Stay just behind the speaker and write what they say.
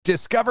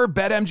Discover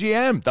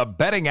BetMGM, the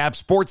betting app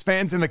sports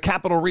fans in the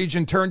capital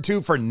region turn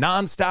to for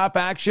nonstop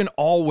action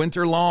all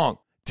winter long.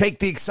 Take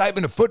the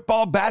excitement of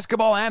football,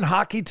 basketball, and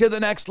hockey to the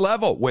next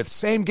level with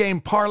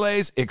same-game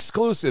parlays,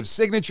 exclusive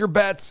signature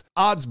bets,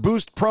 odds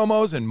boost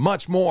promos, and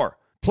much more.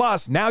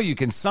 Plus, now you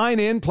can sign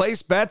in,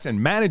 place bets,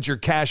 and manage your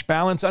cash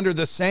balance under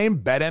the same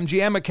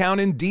BetMGM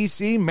account in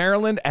D.C.,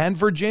 Maryland, and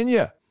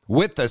Virginia.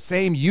 With the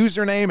same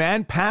username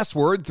and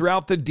password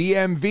throughout the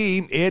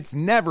DMV, it's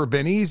never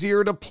been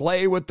easier to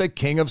play with the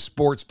king of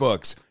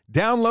sportsbooks.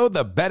 Download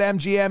the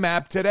BetMGM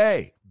app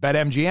today.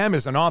 BetMGM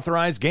is an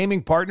authorized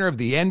gaming partner of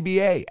the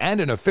NBA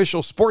and an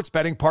official sports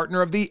betting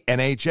partner of the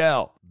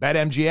NHL.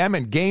 BetMGM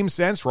and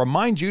GameSense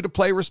remind you to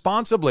play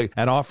responsibly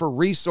and offer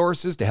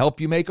resources to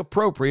help you make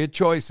appropriate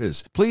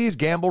choices. Please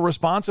gamble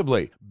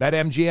responsibly.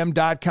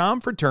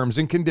 BetMGM.com for terms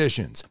and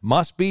conditions.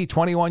 Must be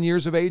 21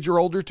 years of age or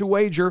older to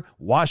wager.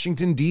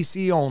 Washington,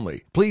 D.C.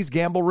 only. Please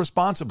gamble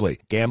responsibly.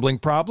 Gambling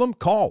problem?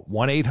 Call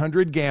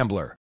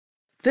 1-800-GAMBLER.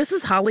 This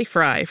is Holly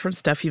Fry from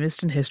Stuff You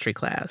Missed in History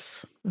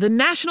class. The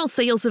national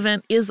sales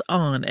event is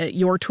on at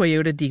your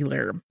Toyota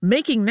dealer,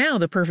 making now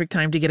the perfect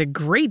time to get a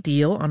great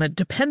deal on a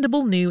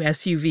dependable new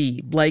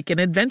SUV, like an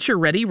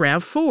adventure-ready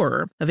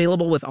RAV4.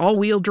 Available with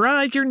all-wheel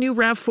drive, your new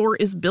RAV4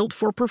 is built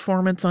for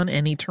performance on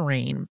any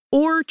terrain.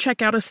 Or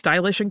check out a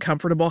stylish and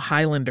comfortable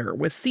Highlander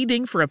with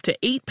seating for up to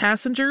 8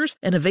 passengers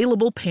and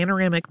available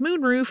panoramic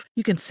moonroof.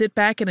 You can sit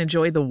back and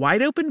enjoy the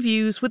wide-open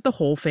views with the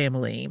whole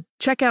family.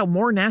 Check out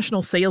more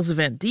national sales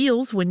event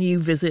deals when you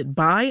visit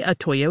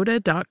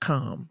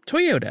buyatoyota.com.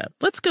 Toyota,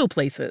 let's go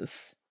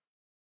places.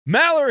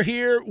 Maller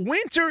here.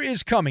 Winter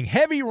is coming.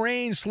 Heavy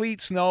rain, sleet,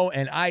 snow,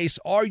 and ice.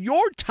 Are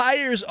your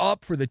tires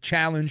up for the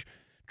challenge?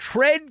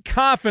 Tread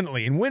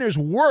confidently in winter's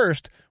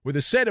worst with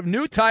a set of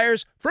new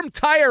tires from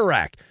Tire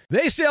Rack.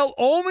 They sell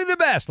only the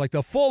best, like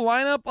the full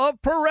lineup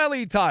of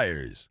Pirelli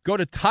tires. Go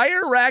to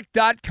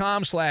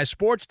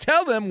TireRack.com/sports.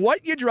 Tell them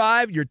what you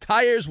drive. Your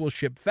tires will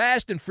ship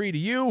fast and free to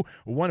you.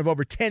 One of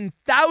over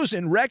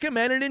 10,000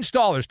 recommended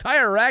installers.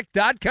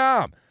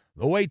 TireRack.com.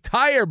 The way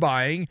tire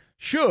buying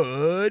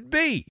should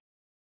be.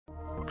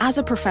 As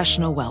a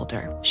professional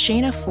welder,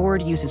 Shayna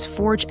Ford uses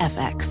Forge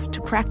FX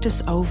to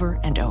practice over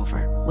and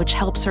over, which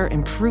helps her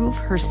improve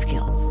her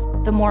skills.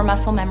 The more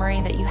muscle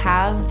memory that you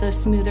have, the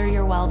smoother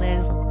your weld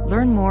is.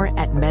 Learn more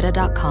at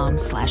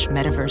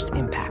meta.com/metaverse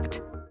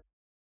impact.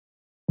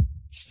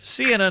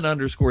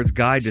 CNN_'s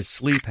Guide to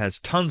Sleep has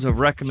tons of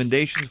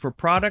recommendations for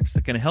products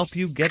that can help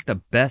you get the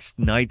best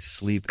night's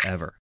sleep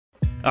ever.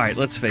 All right,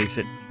 let's face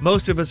it,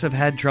 most of us have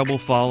had trouble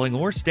falling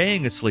or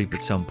staying asleep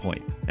at some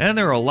point, and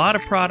there are a lot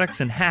of products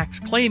and hacks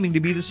claiming to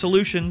be the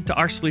solution to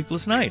our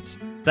sleepless nights.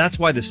 That's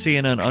why the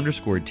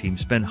CNN_ team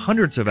spend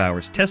hundreds of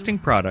hours testing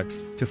products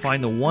to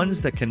find the ones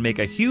that can make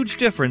a huge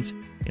difference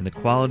in the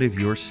quality of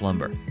your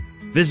slumber.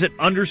 Visit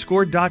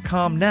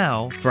underscore.com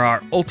now for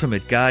our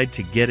ultimate guide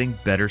to getting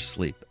better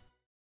sleep.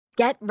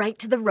 Get right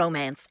to the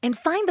romance and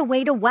find the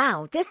way to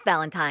wow this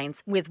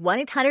Valentine's with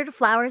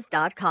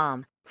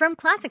 1-800-Flowers.com. From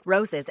classic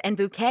roses and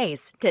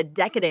bouquets to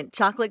decadent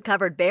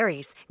chocolate-covered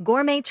berries,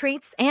 gourmet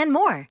treats, and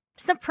more.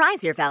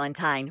 Surprise your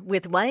Valentine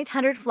with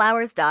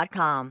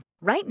 1-800-Flowers.com.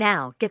 Right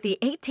now, get the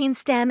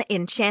 18-stem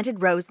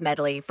Enchanted Rose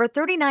Medley for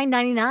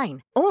 $39.99.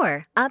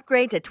 Or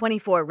upgrade to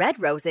 24 red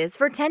roses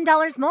for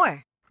 $10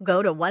 more.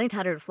 Go to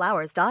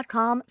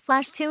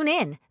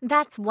 1-800-Flowers.com/tune-in.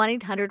 That's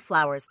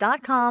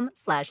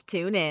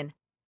 1-800-Flowers.com/tune-in.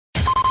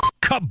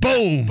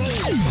 Kaboom!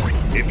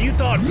 If you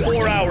thought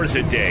 4 hours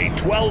a day,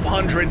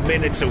 1,200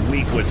 minutes a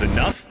week was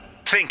enough,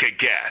 think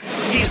again.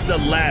 He's the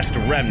last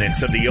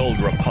remnants of the old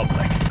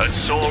republic, a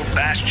sole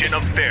bastion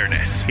of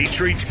fairness. He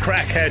treats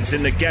crackheads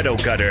in the ghetto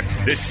gutter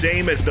the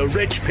same as the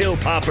rich pill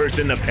poppers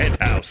in the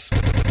penthouse.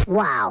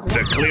 Wow. The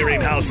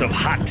clearinghouse of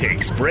hot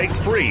takes break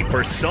free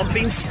for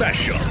something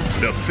special.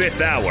 The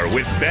Fifth Hour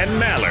with Ben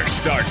Maller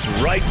starts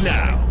right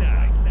now.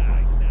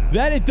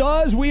 That it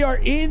does. We are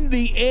in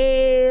the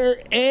air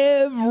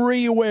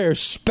everywhere,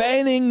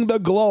 spanning the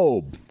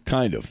globe,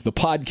 kind of, the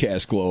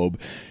podcast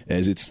globe.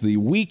 As it's the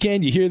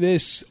weekend, you hear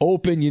this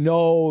open, you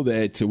know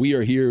that we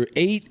are here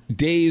 8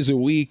 days a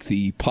week,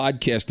 the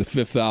podcast, The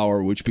Fifth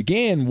Hour, which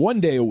began 1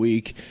 day a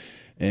week.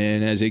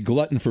 And as a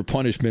glutton for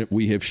punishment,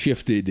 we have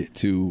shifted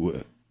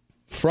to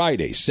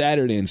Friday,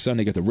 Saturday, and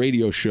Sunday. Got the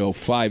radio show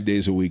 5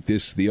 days a week,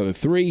 the other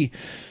 3.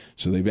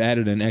 So they've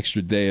added an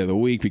extra day of the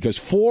week because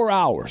 4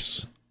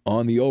 hours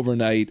on the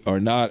overnight are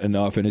not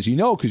enough. And as you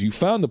know, because you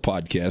found the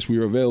podcast, we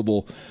are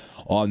available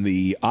on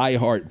the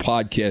iHeart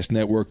Podcast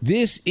Network.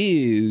 This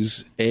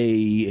is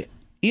a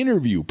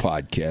interview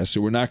podcast,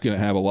 so we're not going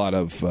to have a lot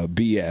of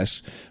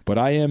BS. But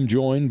I am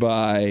joined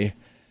by,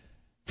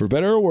 for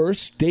better or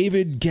worse,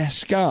 David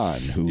Gascon,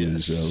 who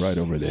is right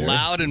over there.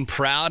 Loud and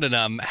proud, and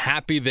I'm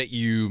happy that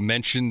you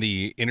mentioned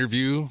the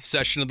interview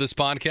session of this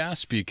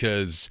podcast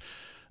because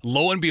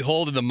lo and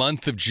behold, in the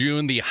month of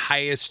June, the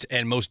highest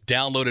and most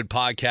downloaded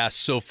podcast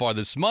so far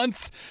this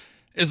month,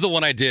 Is the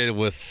one I did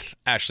with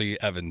Ashley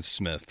Evans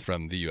Smith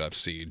from the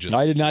UFC. Just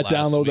I did not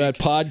download that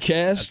week.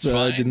 podcast.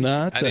 I did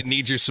not. I didn't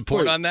need your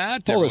support on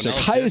that. Hold on a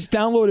second. Highest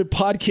downloaded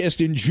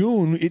podcast in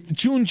June.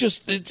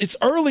 It's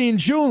early in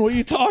June. What are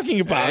you talking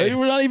about? Hey.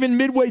 We're not even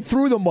midway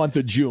through the month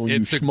of June, you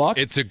schmuck.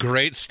 It's a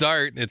great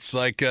start. It's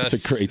like it's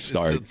a great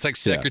start. It's like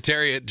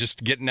Secretariat,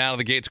 just getting out of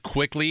the gates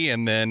quickly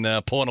and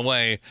then pulling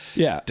away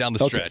down the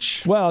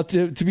stretch. Well,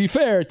 to be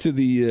fair to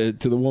the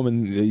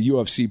woman, the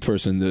UFC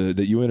person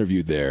that you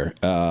interviewed there,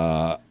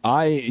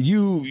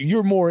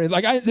 you're more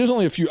like there's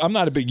only a few. I'm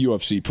not a big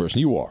UFC person.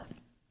 You are.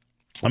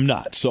 I'm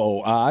not.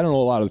 So I don't know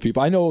a lot of the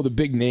people. I know the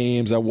big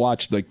names. I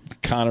watched like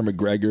Conor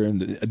McGregor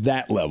and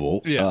that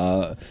level.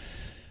 Yeah.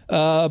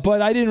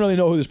 But I didn't really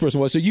know who this person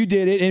was. So you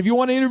did it. And if you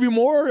want to interview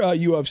more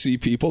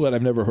UFC people that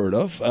I've never heard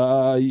of,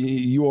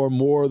 you are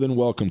more than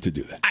welcome to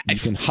do that. You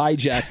can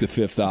hijack the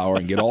fifth hour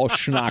and get all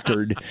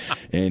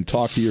schnockered and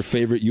talk to your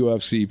favorite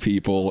UFC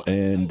people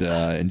and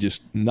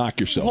just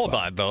knock yourself out. Hold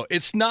on, though.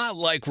 It's not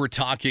like we're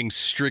talking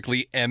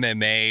strictly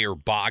MMA or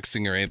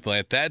boxing or anything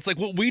like that. It's like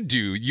what we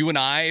do. You and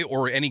I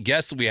or any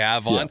guests we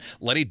have on.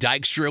 Lenny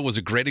Dykstra was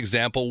a great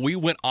example. We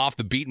went off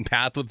the beaten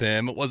path with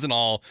him. It wasn't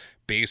all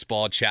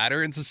baseball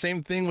chatter. It's the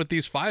same thing with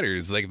these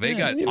fighters. Like they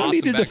got. You don't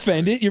need to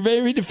defend it. You're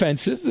very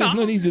defensive. There's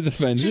no need to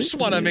defend it. I just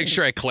want to make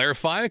sure I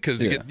clarify because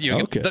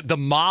the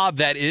mob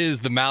that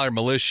is the Mallard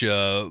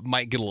Militia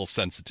might get a little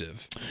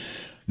sensitive.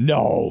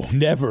 No,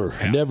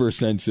 never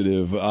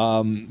sensitive.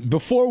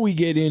 Before we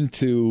get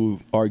into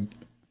our,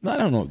 I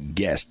don't know,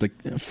 guest,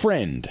 a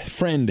friend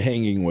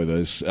hanging with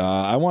us,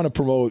 I want to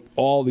promote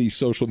all these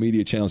social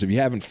media channels. If you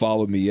haven't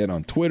followed me yet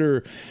on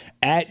Twitter,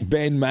 at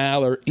Ben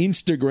Maller,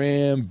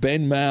 Instagram,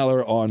 Ben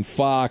Maller on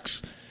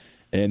Fox,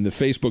 and the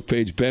Facebook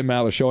page, Ben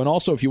Maller Show. And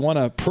also, if you want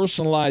a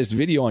personalized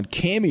video on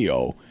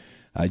Cameo,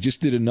 I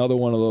just did another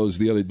one of those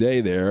the other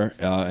day there,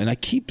 and I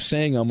keep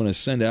saying I'm going to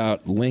send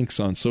out links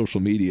on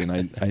social media,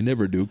 and I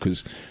never do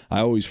because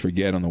I always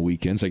forget on the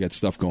weekends. I got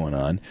stuff going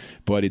on.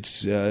 But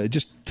it's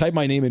just type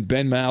my name in,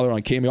 Ben Maller,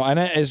 on Cameo. And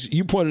as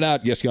you pointed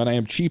out, Yeskion, I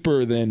am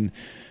cheaper than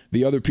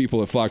the other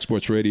people at Fox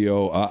Sports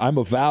Radio. I'm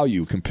a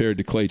value compared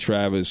to Clay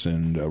Travis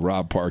and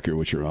Rob Parker,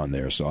 which are on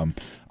there. So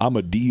I'm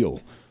a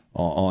deal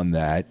on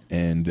that.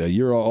 And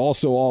you're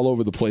also all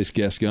over the place,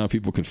 Gascon.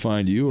 People can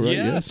find you, right?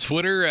 Yeah, yes.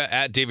 Twitter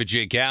at David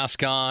J.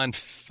 Gascon,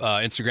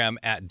 Instagram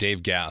at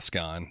Dave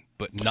Gascon,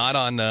 but not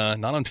on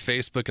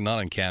Facebook and not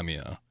on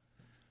Cameo.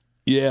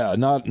 Yeah,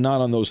 not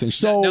on those things.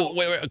 So, no,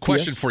 wait, a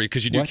question for you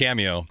because you do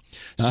Cameo.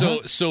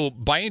 So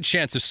by any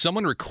chance, if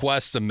someone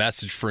requests a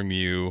message from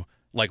you,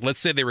 like let's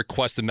say they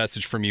request a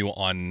message from you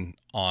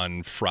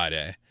on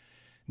Friday,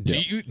 do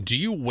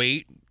you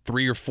wait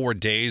 3 or 4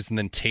 days and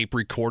then tape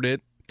record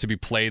it to be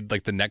played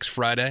like the next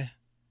Friday?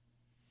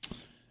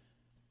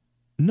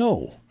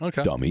 No.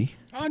 Okay. Dummy.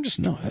 I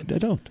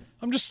don't.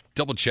 I'm just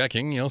double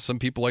checking. Some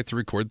people like to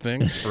record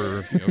things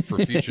for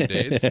future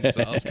dates.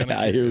 So I was kind of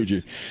I hear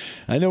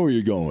I know where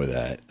you're going with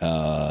that.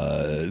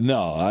 No,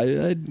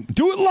 I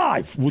do it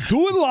live. We'll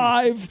do it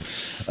live.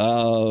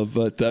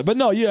 But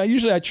no,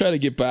 usually I try to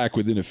get back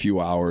within a few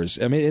hours.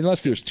 I mean,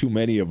 unless there's too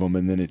many of them,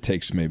 and then it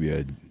takes maybe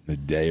a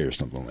day or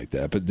something like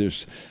that. But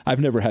I've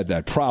never had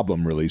that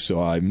problem really.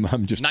 So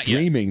I'm just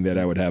dreaming that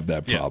I would have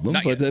that problem.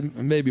 But then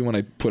maybe when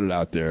I put it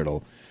out there,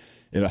 it'll.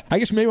 I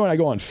guess maybe when I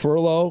go on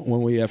furlough,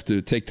 when we have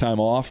to take time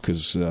off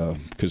because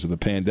of the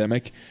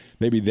pandemic,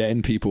 maybe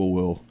then people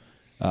will.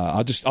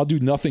 I'll do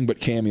nothing but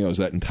cameos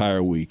that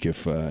entire week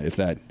if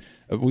that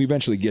we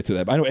eventually get to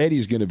that. I know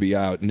Eddie's going to be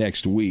out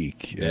next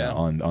week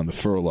on the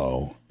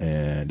furlough,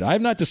 and I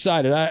have not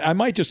decided. I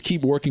might just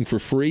keep working for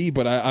free,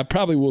 but I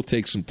probably will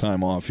take some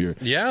time off here.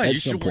 Yeah, at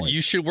some point.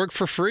 You should work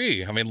for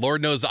free. I mean,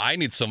 Lord knows I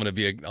need someone to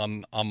be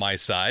on my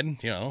side.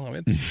 I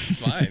mean,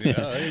 it's fine.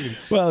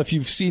 Well, if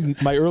you've seen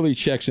my early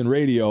checks in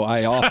radio,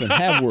 I often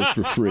have worked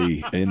for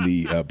free in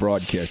the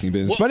broadcasting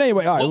business. But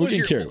anyway, all right, we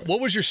didn't care.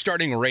 What was your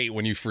starting rate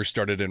when you first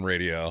started in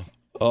radio?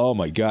 Oh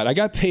my God! I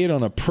got paid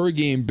on a per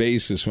game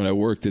basis when I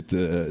worked at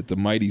the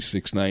Mighty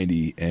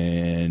 690,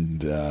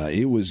 and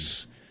it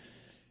was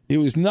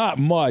not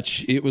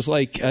much. It was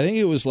I think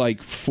it was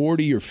like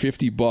 $40 or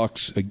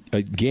 $50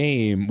 a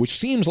game, which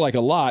seems like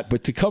a lot,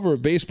 but to cover a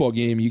baseball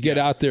game, you get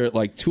out there at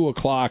like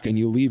 2:00 and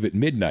you leave at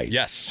midnight.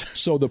 Yes.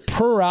 So the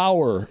per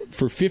hour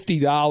for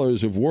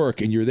 $50 of work,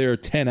 and you're there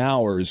 10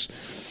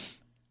 hours.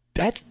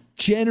 That's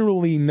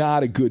generally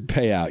not a good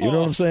payout. You know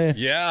what I'm saying?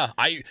 Yeah.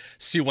 I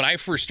see. When I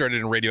first started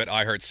in radio at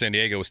iHeart San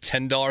Diego, it was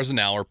 $10 an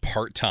hour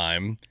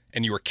part-time,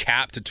 and you were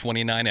capped at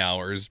 29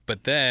 hours.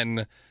 But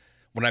then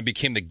when I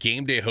became the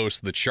game day host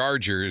of the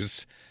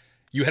Chargers,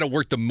 you had to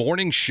work the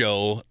morning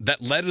show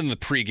that led into the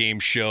pregame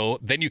show.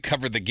 Then you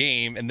covered the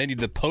game, and then you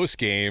did the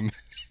postgame.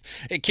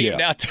 It came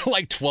down to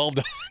like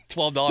 $12.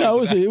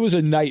 No, it was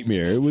a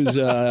nightmare. It was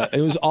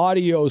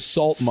audio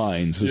salt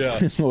mines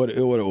is what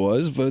it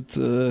was. But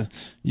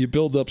you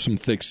build up some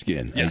thick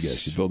skin. Yes. I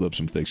guess you build up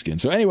some thick skin.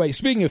 So anyway,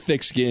 speaking of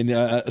thick skin,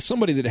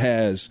 somebody that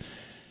has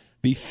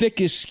the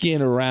thickest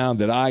skin around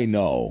that I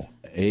know,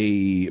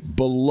 a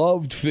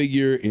beloved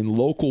figure in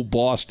local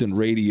Boston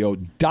radio,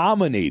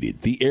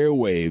 dominated the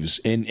airwaves,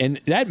 and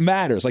that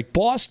matters. Like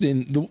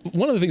Boston,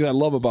 one of the things I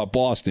love about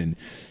Boston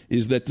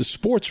is that the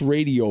sports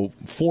radio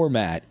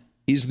format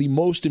is the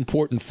most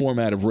important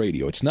format of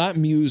radio. It's not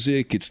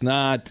music, it's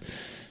not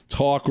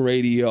talk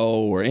radio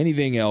or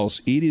anything else.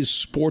 It is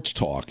sports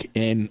talk.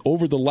 And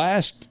over the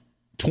last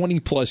 20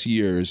 plus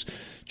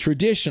years,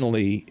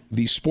 traditionally,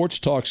 the sports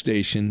talk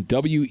station,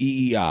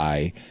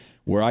 WEEI,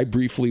 where I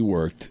briefly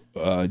worked,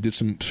 did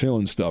some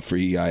fill-in stuff for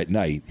EI at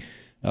night,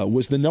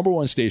 was the number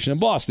one station in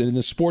Boston. And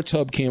the Sports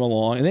Hub came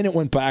along, and then it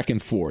went back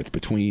and forth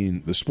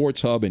between the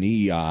Sports Hub and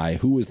EI,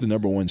 who was the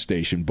number one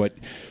station.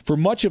 But for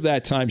much of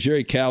that time,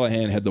 Gerry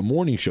Callahan had the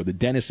morning show, the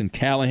Dennis and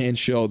Callahan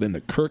show, then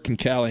the Kirk and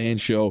Callahan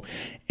show,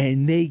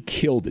 and they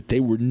killed it. They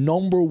were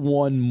number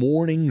one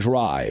morning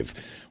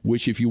drive,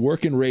 which if you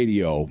work in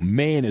radio,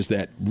 man, is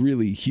that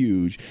really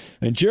huge.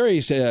 And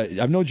Gerry said,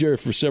 I've known Gerry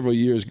for several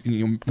years,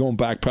 going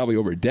back probably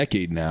over a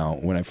decade now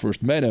when I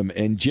first met him.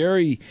 And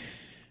Gerry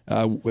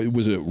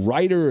was a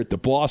writer at the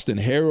Boston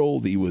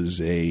Herald. He was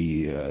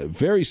a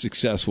very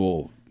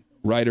successful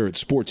writer at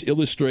Sports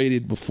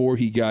Illustrated before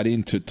he got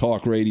into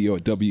talk radio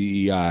at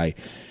WEI.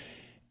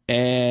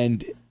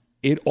 And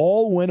it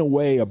all went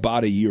away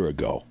about a year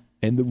ago.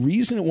 And the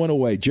reason it went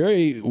away,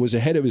 Gerry was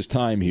ahead of his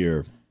time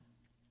here.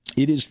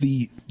 It is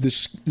the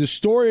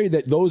story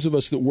that those of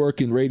us that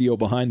work in radio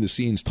behind the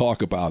scenes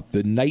talk about,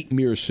 the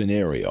nightmare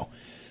scenario.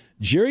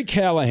 Gerry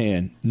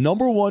Callahan,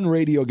 number one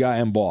radio guy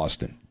in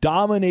Boston,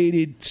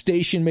 dominated,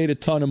 station made a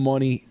ton of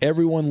money,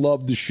 everyone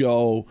loved the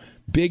show,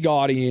 big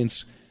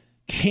audience,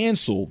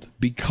 canceled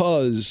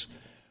because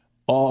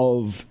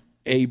of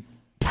a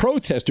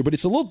protester. But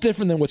it's a little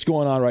different than what's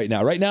going on right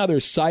now. Right now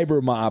there's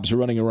cyber mobs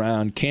running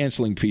around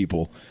canceling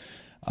people,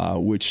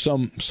 which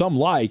some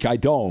like, I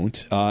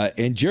don't.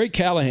 And Gerry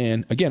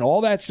Callahan, again,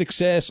 all that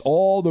success,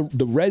 all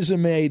the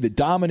resume, the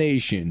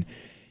domination,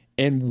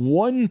 and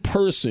one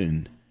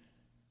person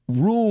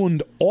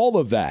ruined all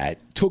of that,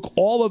 took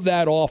all of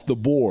that off the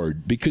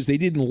board because they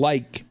didn't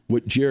like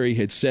what Gerry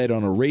had said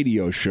on a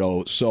radio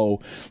show. So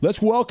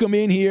let's welcome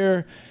in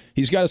here.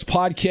 He's got his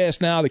podcast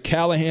now, the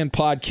Callahan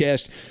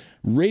Podcast,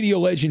 radio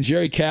legend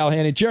Gerry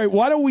Callahan. And Gerry,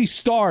 why don't we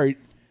start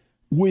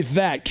with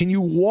that? Can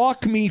you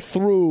walk me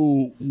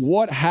through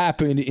what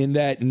happened in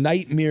that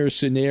nightmare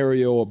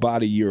scenario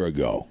about a year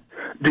ago?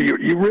 Do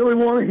you really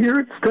want to hear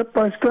it step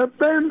by step,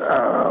 Ben?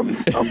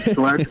 I'm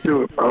glad to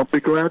do it. I'll be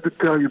glad to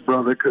tell you,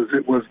 brother, because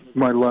it was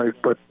my life.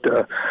 But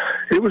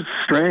it was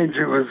strange.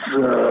 It was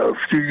a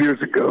few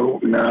years ago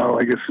now.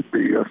 I guess it'd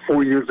be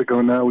 4 years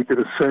ago now. We did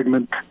a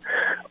segment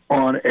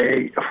on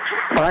a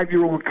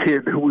 5-year-old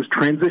kid who was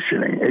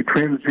transitioning, a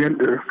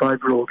transgender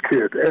 5-year-old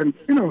kid. And,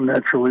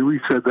 naturally we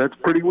said, that's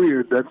pretty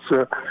weird.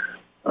 That's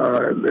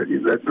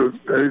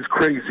that is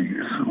crazy.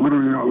 It's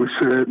literally what we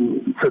said,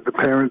 and said the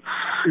parents,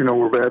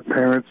 were bad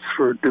parents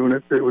for doing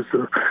it. There was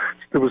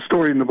a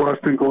story in the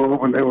Boston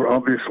Globe, and they were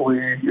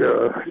obviously,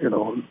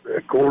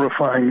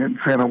 glorifying it and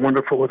saying how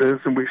wonderful it is.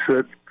 And we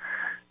said,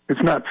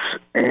 it's nuts.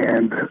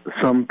 And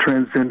some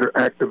transgender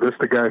activist,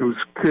 a guy whose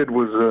kid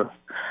was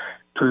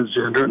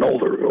transgender, an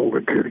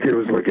older kid. The kid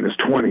was like in his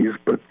 20s,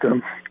 but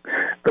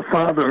the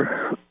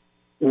father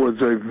was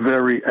a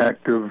very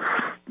active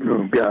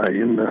guy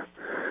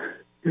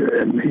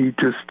and he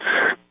just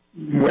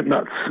went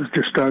nuts.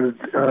 Just started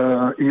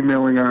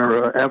emailing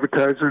our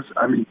advertisers.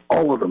 I mean,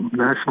 all of them,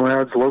 national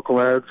ads, local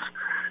ads.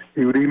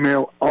 He would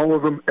email all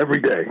of them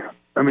every day.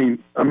 I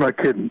mean, I'm not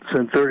kidding.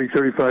 Sent 30,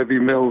 35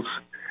 emails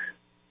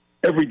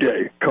every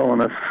day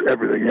calling us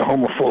everything,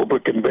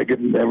 homophobic and bigot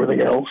and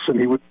everything else. And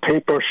he would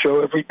tape our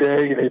show every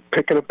day, and he'd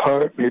pick it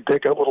apart, and he'd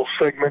take out little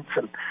segments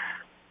and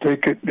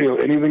take it,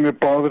 anything that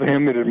bothered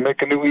him, he'd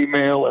make a new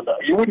email. And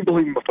you wouldn't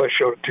believe him if I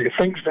showed it to you.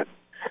 Things that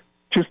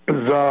just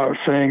bizarre,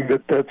 saying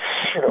that that's,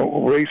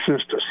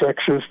 racist or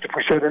sexist. If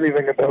we said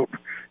anything about,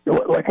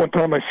 like one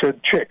time I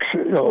said chicks,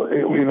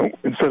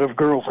 instead of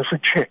girls, I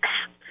said chicks.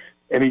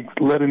 And he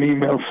let an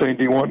email saying,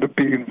 do you want to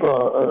be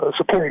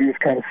supporting this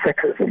kind of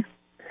sexism?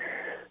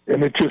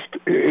 And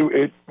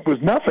it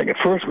was nothing. At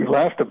first we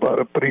laughed about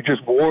it, but he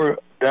just wore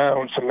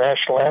down some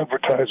national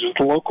advertisers.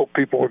 The local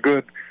people were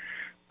good,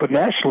 but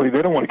nationally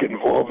they don't want to get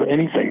involved in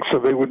anything. So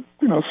they would,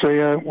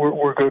 say,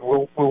 we're good.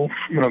 We'll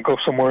go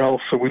somewhere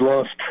else. So we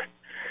lost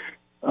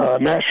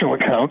national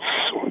accounts.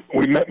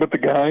 We met with the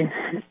guy.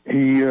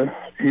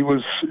 He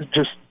was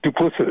just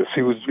duplicitous.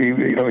 He was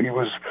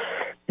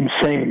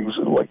insane. He was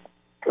like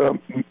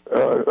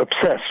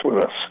obsessed with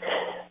us.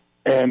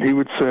 And he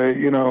would say,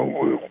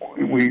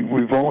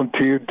 we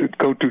volunteered to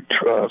go to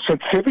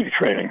sensitivity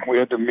training. We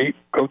had to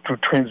go through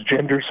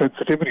transgender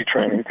sensitivity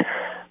training.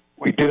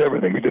 We did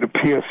everything. We did a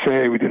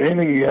PSA. We did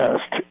anything he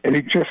asked, and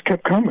he just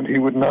kept coming. He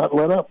would not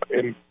let up.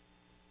 And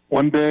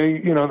one day,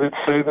 they'd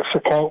say the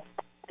account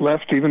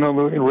left, even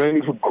though the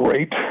ratings were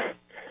great.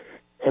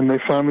 And they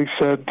finally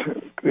said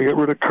they got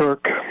rid of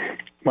Kirk,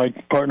 my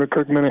partner,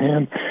 Kirk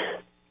Minahan,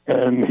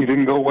 and he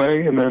didn't go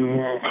away. And then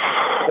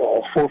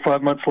 4 or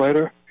 5 months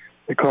later,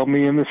 They called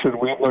me in. They said,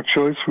 we have no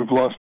choice. We've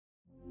lost.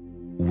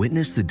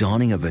 Witness the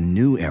dawning of a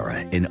new era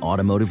in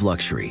automotive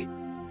luxury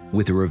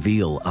with a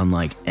reveal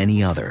unlike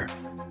any other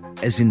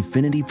as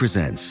Infiniti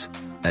presents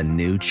a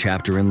new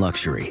chapter in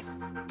luxury,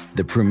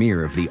 the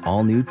premiere of the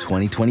all-new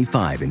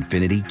 2025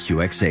 Infiniti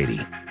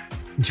QX80.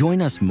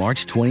 Join us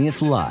March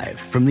 20th live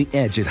from the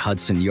Edge at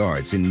Hudson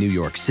Yards in New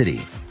York City,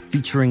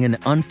 featuring an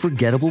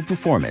unforgettable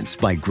performance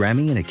by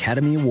Grammy and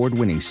Academy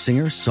Award-winning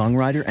singer,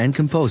 songwriter, and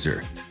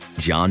composer,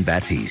 Jon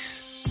Batiste.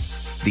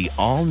 The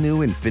all-new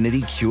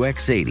Infiniti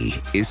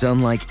QX80 is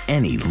unlike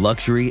any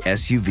luxury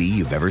SUV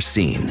you've ever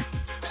seen.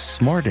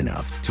 Smart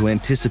enough to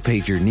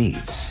anticipate your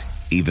needs,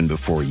 even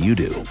before you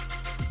do.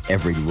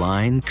 Every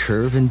line,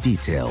 curve, and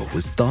detail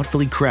was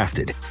thoughtfully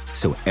crafted,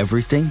 so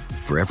everything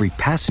for every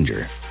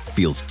passenger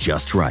feels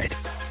just right.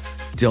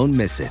 Don't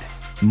miss it.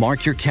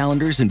 Mark your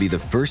calendars and be the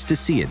first to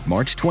see it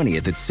March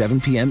 20th at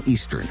 7 p.m.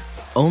 Eastern,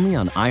 only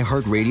on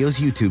iHeartRadio's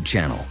YouTube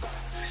channel.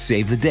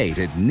 Save the date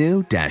at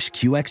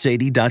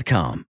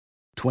new-QX80.com.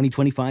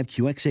 2025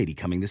 QX80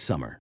 coming this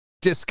summer.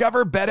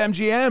 Discover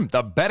BetMGM,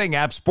 the betting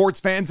app sports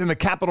fans in the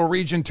capital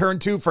region turn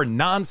to for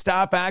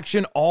nonstop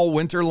action all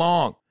winter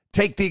long.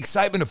 Take the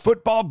excitement of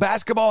football,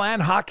 basketball,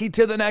 and hockey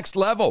to the next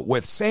level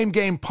with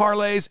same-game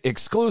parlays,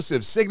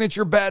 exclusive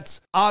signature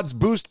bets, odds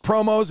boost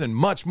promos, and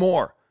much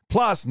more.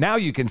 Plus, now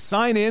you can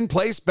sign in,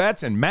 place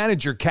bets, and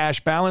manage your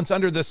cash balance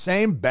under the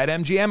same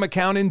BetMGM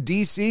account in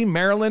D.C.,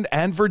 Maryland,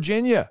 and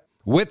Virginia.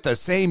 With the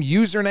same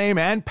username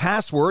and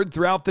password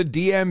throughout the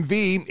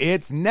DMV,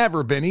 it's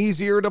never been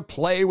easier to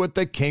play with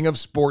the king of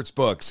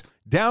sportsbooks.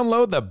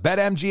 Download the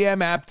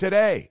BetMGM app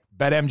today.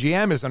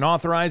 BetMGM is an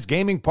authorized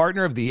gaming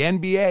partner of the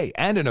NBA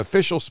and an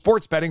official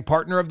sports betting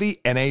partner of the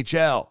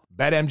NHL.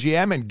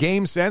 BetMGM and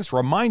GameSense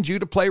remind you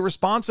to play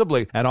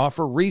responsibly and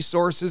offer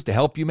resources to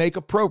help you make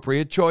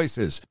appropriate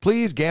choices.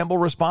 Please gamble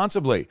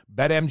responsibly.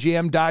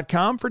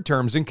 BetMGM.com for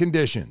terms and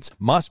conditions.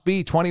 Must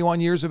be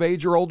 21 years of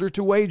age or older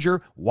to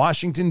wager.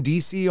 Washington,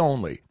 D.C.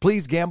 only.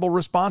 Please gamble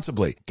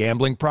responsibly.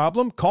 Gambling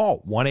problem?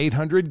 Call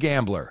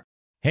 1-800-GAMBLER.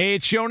 Hey,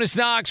 it's Jonas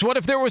Knox. What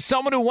if there was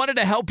someone who wanted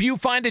to help you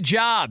find a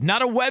job?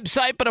 Not a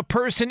website, but a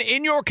person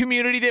in your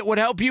community that would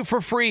help you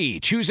for free.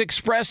 Choose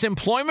Express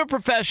Employment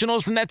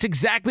Professionals, and that's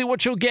exactly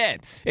what you'll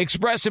get.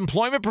 Express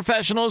Employment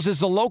Professionals is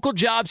the local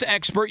jobs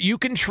expert you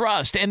can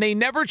trust, and they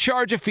never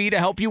charge a fee to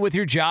help you with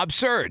your job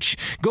search.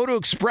 Go to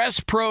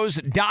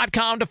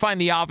expresspros.com to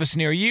find the office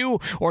near you,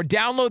 or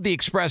download the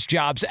Express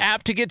Jobs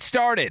app to get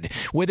started.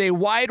 With a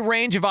wide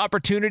range of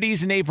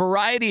opportunities in a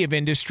variety of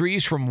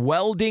industries, from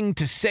welding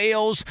to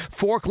sales,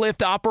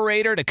 forklift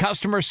operator to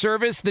customer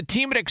service, the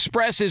team at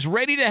Express is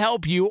ready to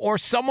help you or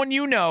someone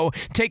you know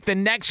take the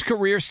next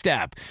career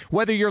step.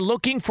 Whether you're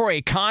looking for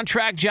a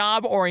contract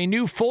job or a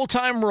new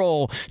full-time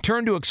role,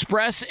 turn to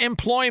Express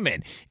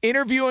Employment.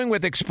 Interviewing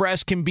with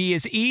Express can be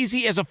as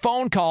easy as a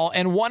phone call,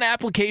 and one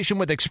application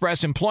with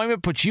Express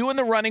Employment puts you in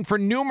the running for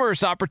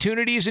numerous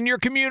opportunities in your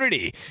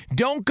community.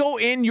 Don't go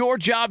in your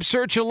job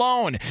search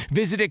alone.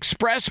 Visit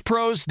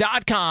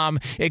expresspros.com,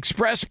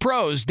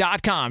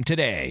 expresspros.com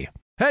today.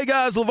 Hey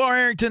guys, LeVar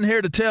Arrington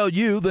here to tell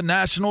you the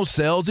national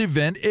sales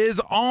event is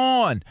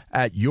on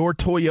at your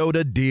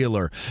Toyota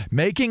dealer,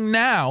 making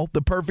now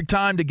the perfect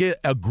time to get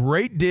a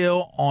great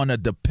deal on a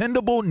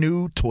dependable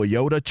new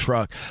Toyota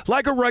truck,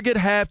 like a rugged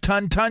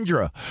half-ton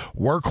Tundra.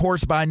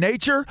 Workhorse by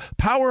nature,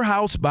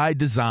 powerhouse by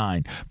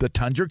design. The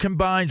Tundra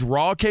combines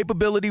raw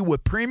capability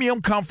with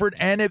premium comfort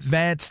and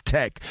advanced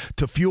tech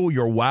to fuel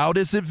your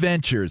wildest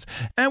adventures.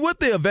 And with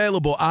the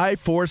available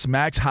iForce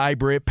Max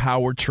hybrid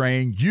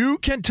powertrain, you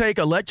can take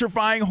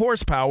electrifying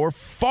horsepower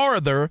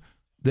farther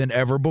than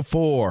ever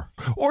before.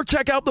 Or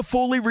check out the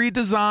fully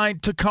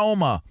redesigned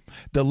Tacoma,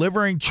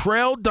 delivering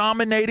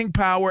trail-dominating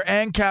power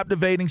and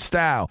captivating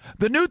style.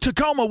 The new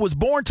Tacoma was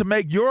born to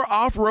make your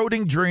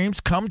off-roading dreams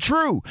come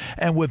true.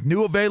 And with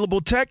new available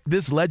tech,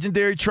 this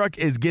legendary truck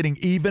is getting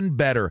even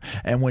better.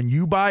 And when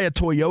you buy a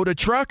Toyota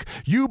truck,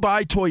 you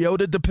buy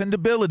Toyota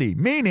dependability,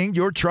 meaning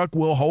your truck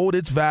will hold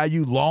its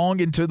value long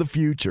into the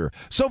future.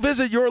 So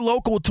visit your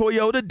local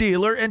Toyota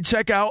dealer and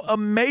check out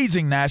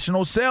amazing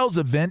national sales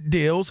event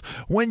deals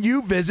when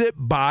you visit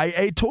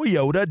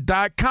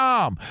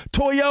buyatoyota.com.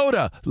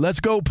 Toyota,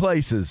 let's go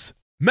places.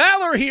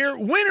 Maller here.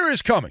 Winter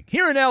is coming.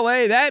 Here in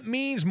L.A., that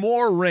means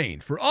more rain.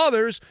 For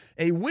others,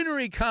 a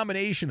wintry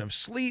combination of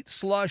sleet,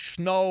 slush,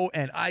 snow,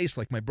 and ice,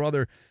 like my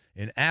brother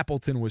in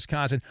Appleton,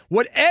 Wisconsin.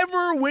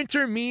 Whatever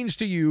winter means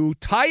to you,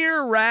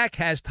 Tire Rack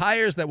has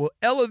tires that will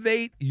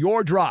elevate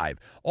your drive.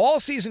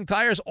 All-season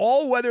tires,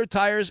 all-weather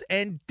tires,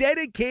 and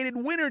dedicated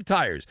winter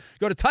tires.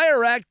 Go to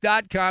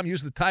TireRack.com,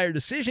 use the Tire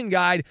Decision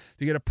Guide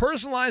to get a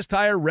personalized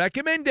tire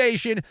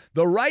recommendation,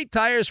 the right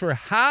tires for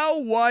how,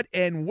 what,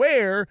 and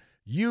where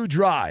you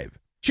drive.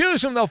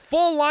 Choose from the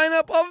full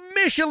lineup of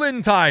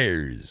Michelin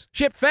tires.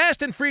 Ship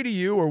fast and free to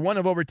you or one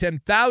of over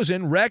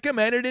 10,000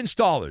 recommended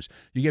installers.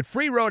 You get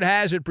free road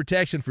hazard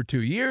protection for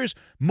 2 years.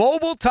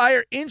 Mobile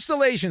tire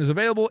installation is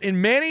available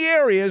in many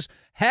areas.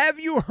 Have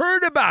you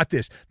heard about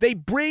this? They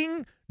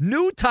bring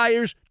new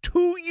tires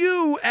to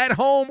you at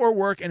home or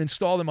work and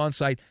install them on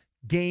site.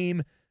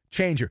 Game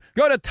changer.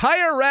 Go to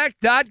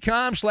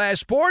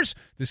TireRack.com/sports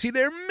to see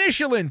their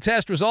Michelin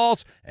test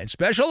results and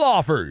special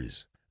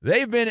offers.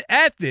 They've been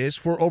at this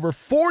for over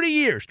 40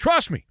 years.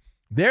 Trust me,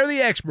 they're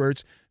the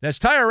experts. That's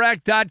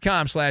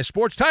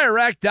TireRack.com/sports.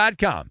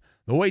 TireRack.com,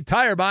 the way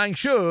tire buying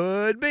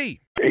should be.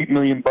 $8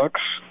 million,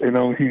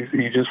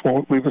 he just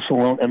won't leave us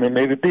alone. And they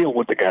made a deal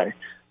with the guy.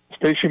 The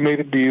station made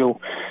a deal.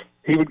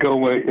 He would go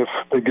away if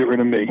they get rid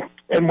of me.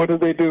 And what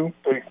did they do?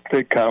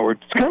 They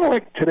cowered. It's kind of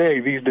like today,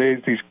 these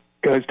days, these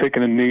guys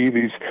taking a knee,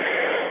 these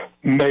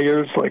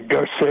mayors like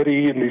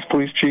Garcetti and these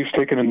police chiefs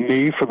taking a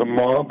knee for the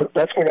mob.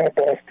 That's what our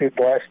boss did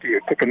last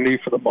year, took a knee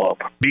for the mob.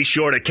 Be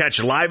sure to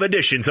catch live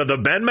editions of The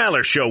Ben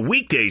Maller Show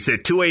weekdays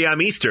at 2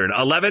 a.m. Eastern,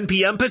 11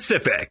 p.m.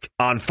 Pacific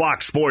on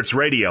Fox Sports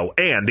Radio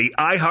and the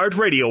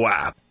iHeartRadio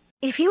app.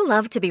 If you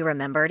love to be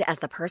remembered as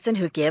the person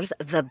who gives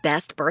the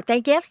best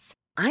birthday gifts,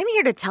 I'm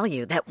here to tell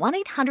you that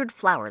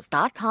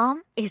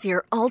 1-800-Flowers.com is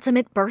your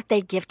ultimate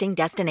birthday gifting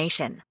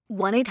destination.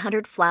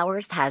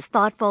 1-800-Flowers has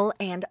thoughtful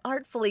and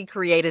artfully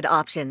created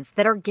options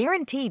that are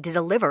guaranteed to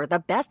deliver the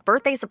best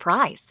birthday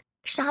surprise.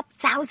 Shop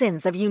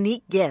thousands of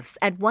unique gifts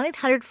at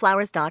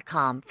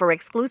 1-800-Flowers.com for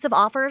exclusive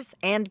offers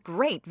and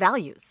great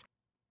values.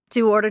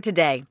 To order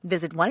today,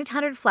 visit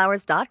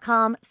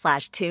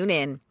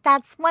 1-800-Flowers.com/tune-in.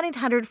 That's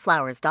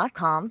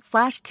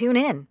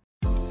 1-800-Flowers.com/tune-in.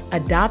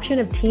 Adoption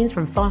of teens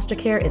from foster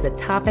care is a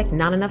topic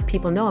not enough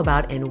people know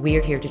about, and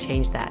we're here to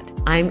change that.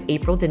 I'm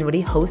April Dinwiddie,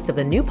 host of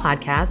the new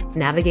podcast,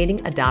 Navigating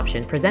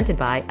Adoption, presented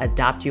by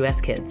Adopt US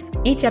Kids.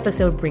 Each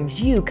episode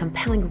brings you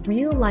compelling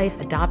real-life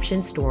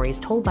adoption stories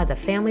told by the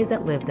families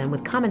that live them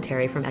with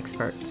commentary from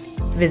experts.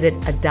 Visit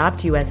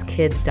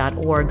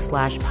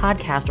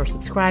adoptuskids.org/podcast or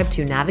subscribe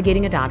to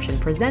Navigating Adoption,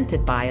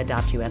 presented by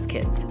Adopt US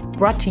Kids.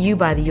 Brought to you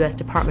by the U.S.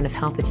 Department of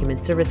Health and Human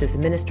Services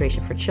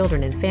Administration for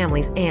Children and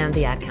Families and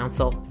the Ad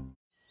Council.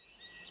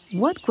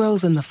 What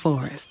grows in the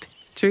forest?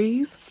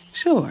 Trees?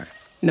 Sure.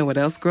 Know what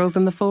else grows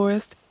in the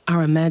forest?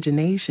 Our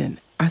imagination,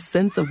 our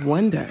sense of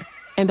wonder,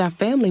 and our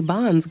family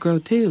bonds grow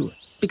too.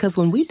 Because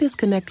when we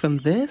disconnect from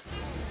this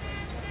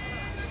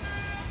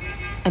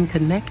and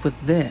connect with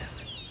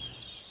this,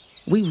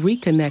 we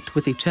reconnect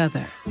with each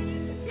other.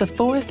 The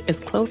forest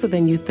is closer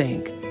than you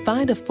think.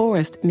 Find a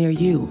forest near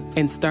you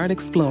and start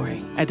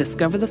exploring at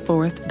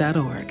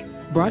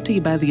discovertheforest.org. Brought to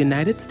you by the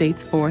United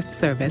States Forest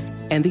Service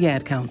and the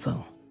Ad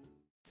Council.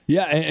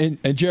 Yeah, and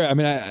Gerry, I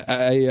mean,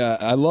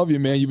 I love you,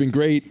 man. You've been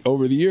great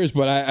over the years,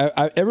 but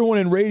I everyone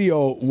in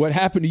radio, what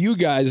happened to you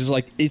guys is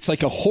it's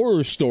like a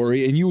horror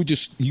story, and you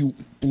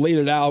laid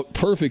it out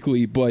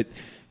perfectly. But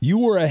you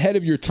were ahead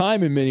of your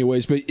time in many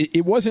ways. But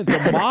it wasn't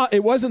the mob.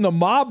 It wasn't the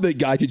mob that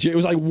got you. It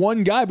was like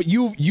one guy. But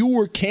you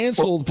were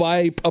canceled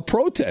by a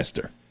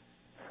protester.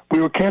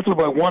 We were canceled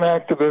by one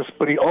activist,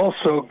 but he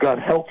also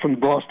got help from the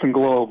Boston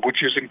Globe,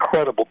 which is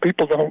incredible.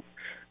 People don't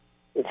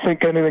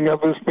think anything of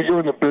this, but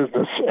you're in the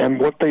business. And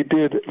what they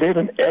did, they had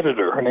an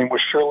editor. Her name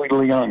was Shirley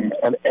Leung,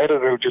 an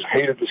editor who just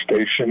hated the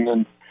station.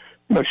 And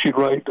she'd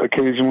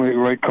occasionally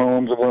write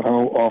columns about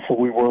how awful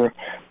we were.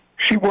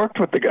 She worked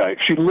with the guy.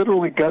 She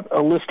literally got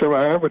a list of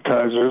our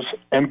advertisers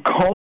and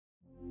called.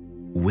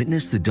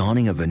 Witness the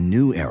dawning of a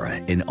new era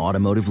in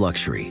automotive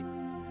luxury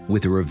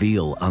with a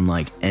reveal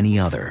unlike any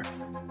other,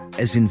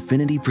 as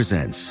Infiniti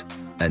presents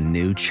a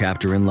new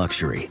chapter in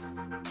luxury,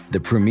 the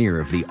premiere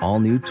of the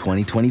all-new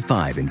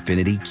 2025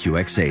 Infiniti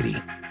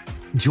QX80.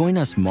 Join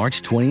us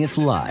March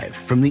 20th live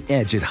from the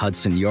Edge at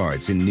Hudson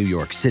Yards in New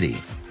York City,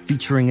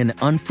 featuring an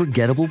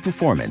unforgettable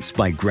performance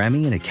by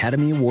Grammy and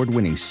Academy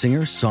Award-winning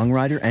singer,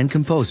 songwriter, and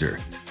composer,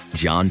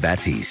 Jon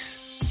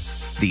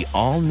Batiste. The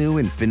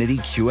all-new Infiniti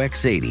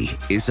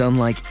QX80 is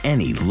unlike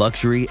any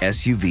luxury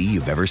SUV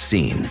you've ever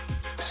seen.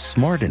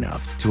 Smart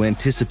enough to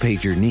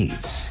anticipate your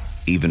needs,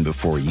 even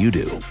before you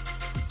do.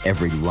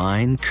 Every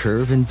line,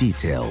 curve, and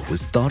detail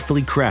was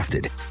thoughtfully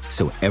crafted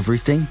so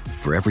everything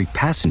for every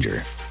passenger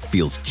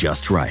feels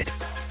just right.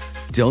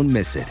 Don't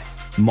miss it.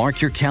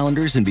 Mark your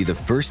calendars and be the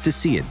first to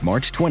see it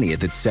March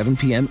 20th at 7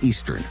 p.m.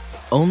 Eastern,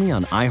 only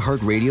on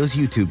iHeartRadio's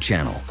YouTube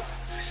channel.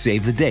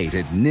 Save the date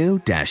at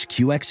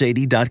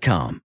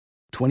new-QX80.com.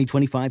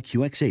 2025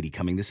 QX80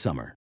 coming this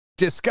summer.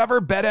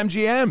 Discover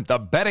BetMGM, the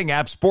betting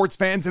app sports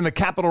fans in the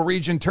capital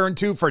region turn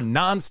to for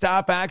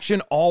nonstop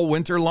action all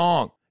winter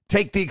long.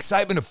 Take the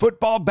excitement of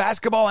football,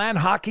 basketball, and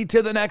hockey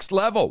to the next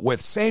level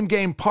with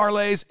same-game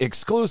parlays,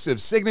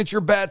 exclusive signature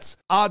bets,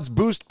 odds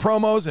boost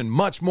promos, and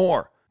much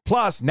more.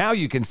 Plus, now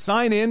you can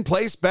sign in,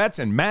 place bets,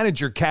 and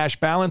manage your cash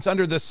balance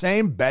under the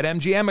same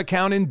BetMGM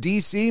account in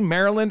D.C.,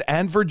 Maryland,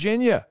 and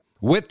Virginia.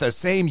 With the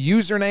same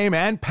username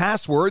and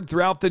password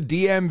throughout the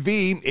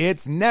DMV,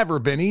 it's never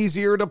been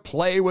easier to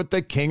play with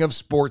the king of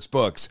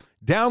sportsbooks.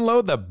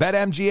 Download the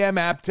BetMGM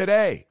app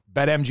today.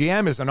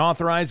 BetMGM is an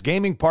authorized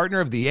gaming partner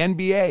of the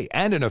NBA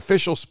and an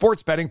official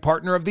sports betting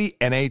partner of the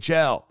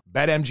NHL.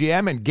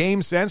 BetMGM and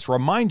GameSense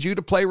remind you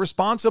to play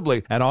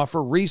responsibly and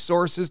offer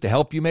resources to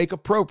help you make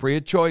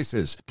appropriate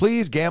choices.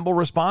 Please gamble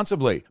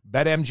responsibly.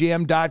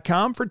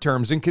 BetMGM.com for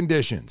terms and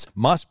conditions.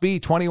 Must be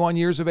 21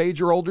 years of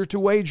age or older to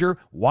wager.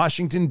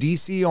 Washington,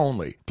 D.C.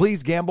 only.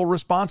 Please gamble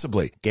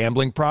responsibly.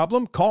 Gambling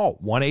problem? Call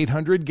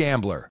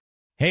 1-800-GAMBLER.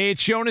 Hey,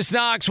 it's Jonas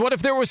Knox. What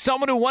if there was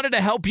someone who wanted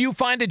to help you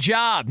find a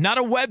job? Not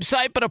a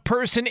website, but a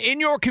person in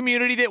your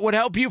community that would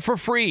help you for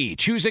free.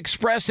 Choose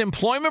Express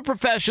Employment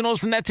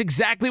Professionals, and that's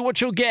exactly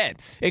what you'll get.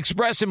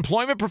 Express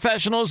Employment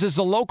Professionals is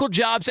the local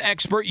jobs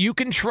expert you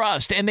can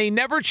trust, and they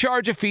never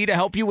charge a fee to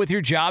help you with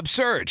your job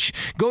search.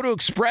 Go to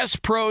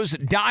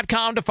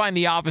expresspros.com to find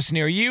the office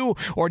near you,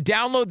 or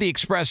download the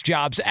Express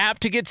Jobs app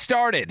to get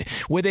started.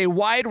 With a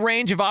wide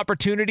range of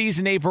opportunities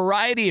in a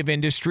variety of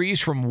industries,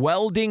 from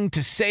welding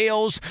to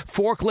sales,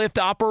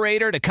 forklift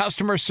operator to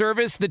customer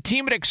service, the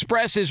team at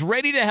Express is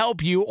ready to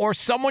help you or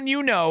someone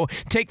you know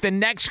take the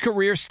next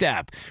career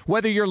step.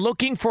 Whether you're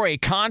looking for a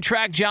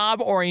contract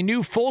job or a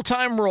new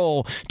full-time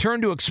role, turn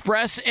to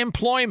Express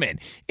Employment.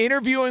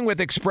 Interviewing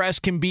with Express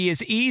can be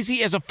as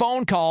easy as a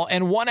phone call,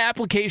 and one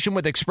application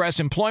with Express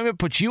Employment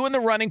puts you in the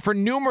running for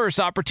numerous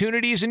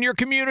opportunities in your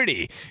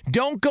community.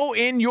 Don't go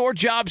in your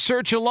job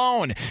search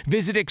alone.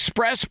 Visit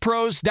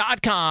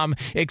expresspros.com,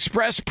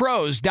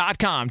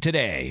 expresspros.com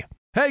today.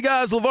 Hey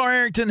guys, LeVar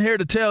Arrington here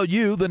to tell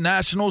you the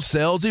national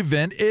sales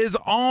event is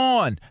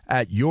on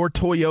at your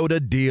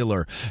Toyota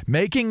dealer,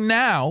 making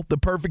now the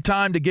perfect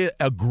time to get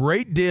a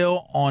great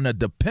deal on a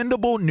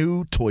dependable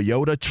new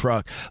Toyota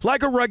truck,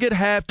 like a rugged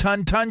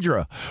half-ton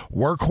Tundra.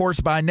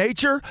 Workhorse by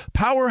nature,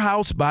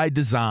 powerhouse by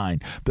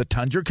design. The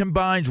Tundra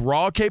combines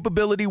raw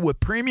capability with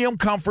premium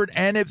comfort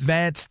and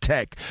advanced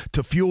tech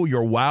to fuel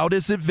your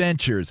wildest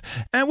adventures.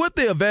 And with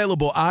the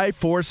available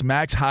iForce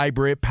Max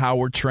Hybrid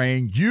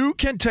powertrain, you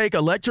can take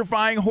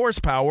electrifying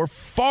horsepower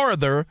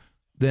farther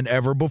than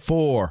ever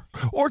before.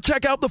 Or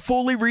check out the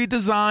fully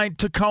redesigned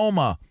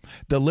Tacoma,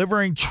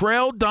 delivering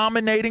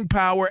trail-dominating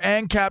power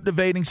and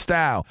captivating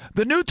style.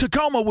 The new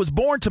Tacoma was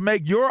born to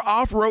make your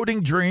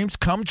off-roading dreams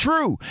come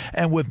true.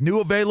 And with new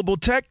available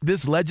tech,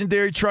 this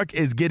legendary truck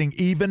is getting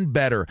even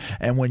better.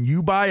 And when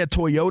you buy a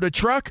Toyota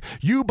truck,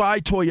 you buy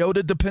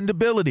Toyota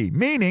dependability,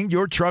 meaning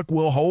your truck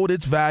will hold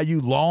its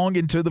value long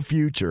into the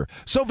future.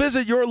 So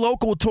visit your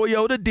local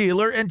Toyota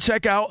dealer and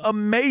check out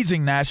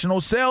amazing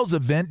national sales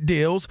event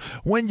deals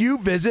when you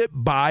visit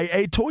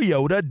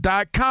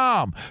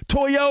buyatoyota.com.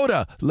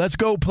 Toyota, let's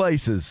go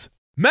places.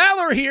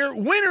 Maller here.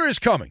 Winter is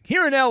coming.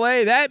 Here in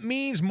L.A., that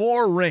means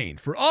more rain.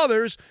 For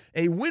others,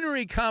 a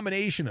wintry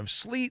combination of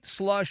sleet,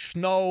 slush,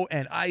 snow,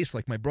 and ice,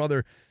 like my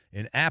brother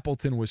in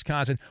Appleton,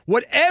 Wisconsin.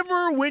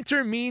 Whatever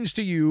winter means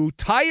to you,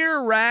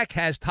 Tire Rack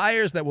has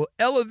tires that will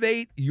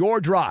elevate your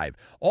drive.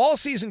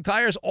 All-season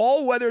tires,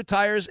 all-weather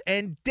tires,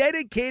 and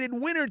dedicated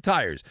winter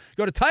tires.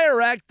 Go to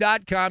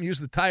TireRack.com,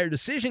 use the Tire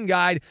Decision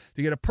Guide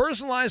to get a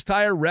personalized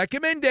tire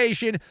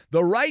recommendation,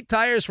 the right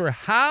tires for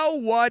how,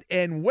 what,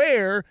 and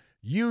where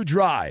you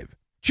drive.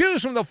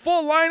 Choose from the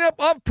full lineup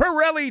of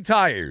Pirelli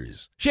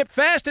tires. Ship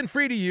fast and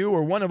free to you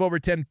or one of over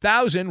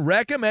 10,000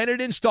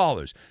 recommended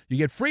installers. You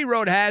get free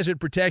road hazard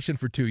protection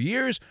for 2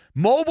 years.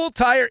 Mobile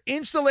tire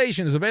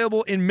installation is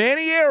available in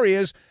many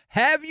areas.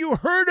 Have you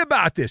heard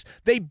about this?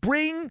 They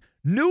bring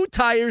new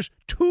tires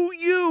to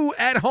you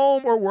at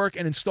home or work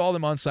and install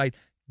them on site.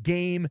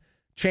 Game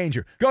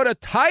changer. Go to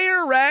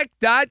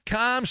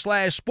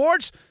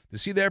TireRack.com/sports to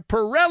see their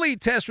Pirelli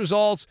test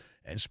results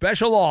and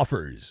special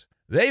offers.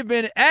 They've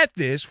been at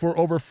this for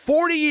over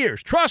 40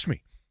 years. Trust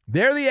me,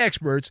 they're the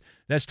experts.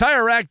 That's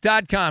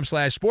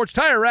TireRack.com/sports,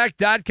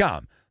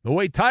 TireRack.com. The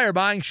way tire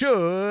buying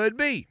should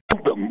be.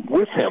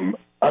 With him,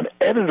 an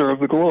editor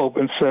of the Globe,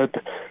 and said,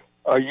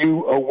 are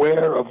you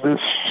aware of this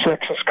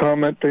sexist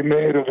comment they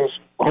made or this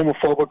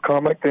homophobic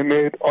comment they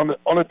made on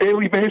a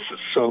daily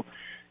basis? So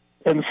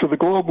the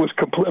Globe was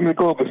complete. I mean, the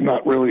Globe is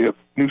not really a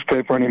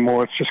newspaper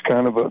anymore. It's just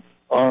kind of an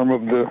arm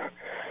of the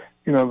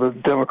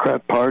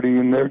Democrat Party,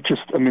 and they're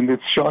just, I mean,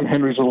 it's Sean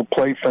Henry's little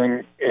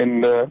plaything,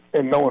 and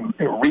no one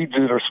reads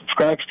it or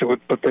subscribes to it,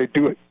 but they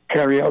do it,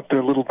 carry out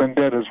their little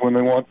vendettas when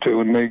they want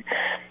to, and they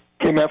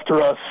came after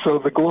us. So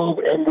the Globe,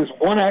 and this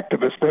one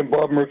activist, Ben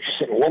Bob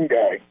Murchison, one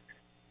guy,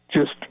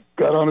 just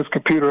got on his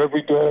computer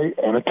every day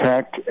and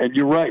attacked, and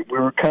you're right, we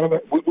were kind of,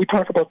 we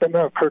talk about that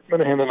now. Kirk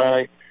Minahan and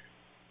I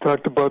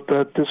talked about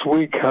that this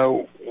week,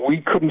 how we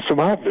couldn't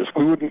survive this.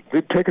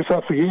 It'd take us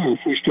off the air if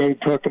we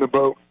started talking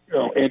about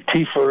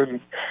Antifa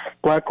and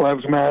Black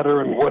Lives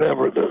Matter and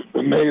whatever, the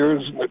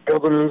mayors and the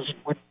governors,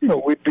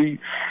 we'd be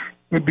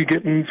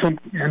getting in some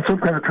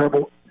kind of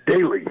trouble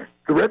daily.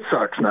 The Red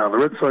Sox are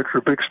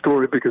a big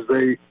story because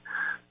they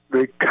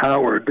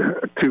cowered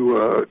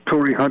to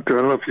Torrey Hunter.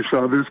 I don't know if you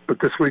saw this, but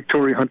this week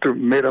Torrey Hunter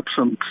made up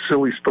some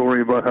silly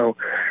story about how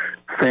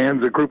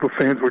a group of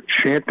fans were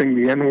chanting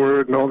the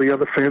N-word and all the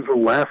other fans were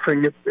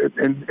laughing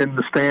in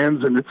the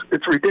stands, and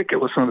it's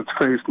ridiculous on its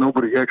face.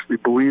 Nobody actually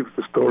believes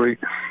the story.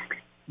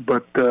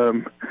 But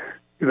the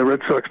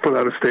Red Sox put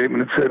out a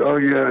statement and said, oh,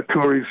 yeah,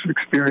 Torrey's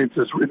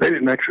experiences, they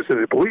didn't actually say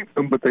they believed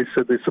him, but they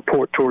said they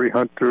support Torrey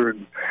Hunter,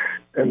 and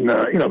And,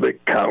 they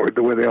cowered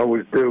the way they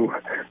always do.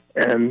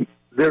 And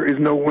there is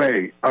no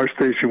way our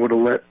station would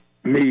have let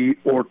me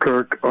or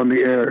Kirk on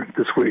the air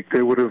this week.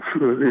 They would have,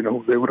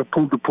 they would have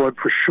pulled the plug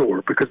for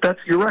sure, because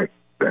you're right,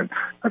 Ben.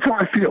 That's how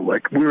I feel.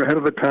 Like, we were ahead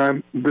of the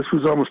time. This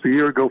was almost a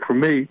year ago for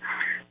me,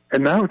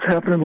 and now it's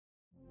happening.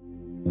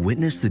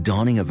 Witness the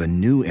dawning of a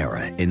new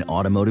era in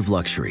automotive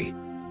luxury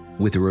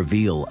with a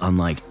reveal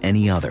unlike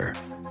any other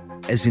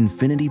as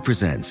Infiniti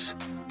presents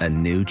a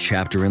new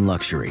chapter in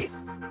luxury,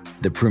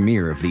 the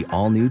premiere of the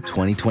all-new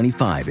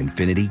 2025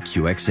 Infiniti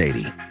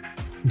QX80.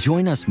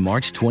 Join us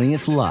March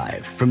 20th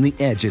live from the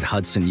Edge at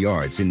Hudson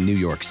Yards in New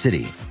York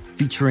City,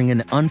 featuring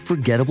an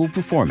unforgettable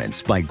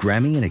performance by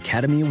Grammy and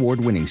Academy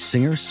Award-winning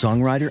singer,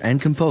 songwriter,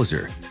 and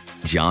composer,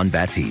 Jon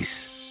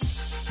Batiste.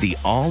 The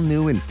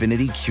all-new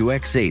Infiniti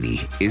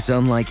QX80 is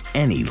unlike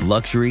any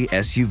luxury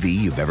SUV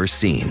you've ever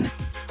seen.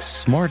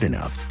 Smart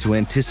enough to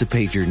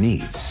anticipate your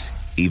needs,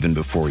 even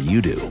before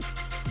you do.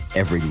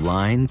 Every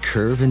line,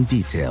 curve, and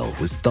detail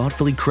was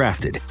thoughtfully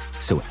crafted,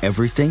 so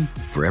everything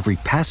for every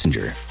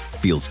passenger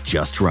feels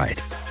just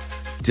right.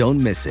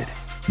 Don't miss it.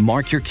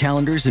 Mark your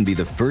calendars and be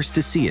the first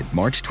to see it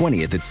March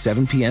 20th at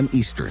 7 p.m.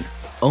 Eastern,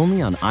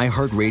 only on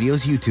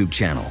iHeartRadio's YouTube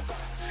channel.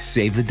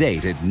 Save the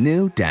date at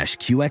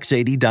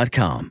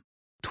new-QX80.com.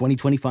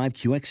 2025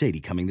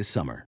 QX80 coming this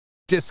summer.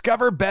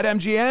 Discover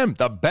BetMGM,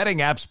 the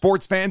betting app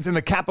sports fans in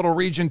the capital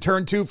region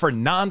turn to for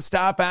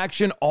nonstop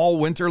action all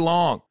winter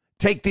long.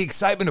 Take the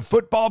excitement of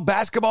football,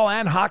 basketball,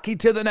 and hockey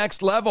to the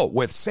next level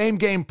with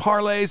same-game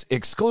parlays,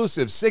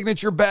 exclusive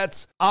signature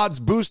bets, odds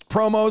boost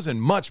promos,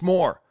 and much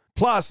more.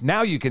 Plus,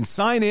 now you can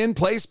sign in,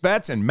 place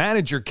bets, and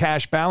manage your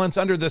cash balance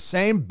under the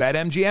same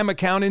BetMGM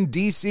account in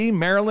D.C.,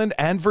 Maryland,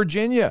 and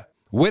Virginia.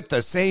 With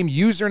the same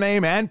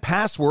username and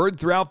password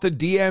throughout the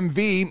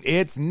DMV,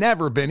 it's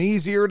never been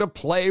easier to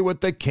play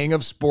with the king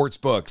of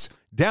sportsbooks.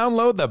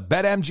 Download the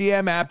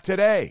BetMGM app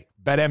today.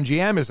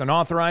 BetMGM is an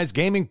authorized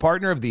gaming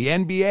partner of the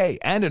NBA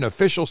and an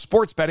official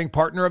sports betting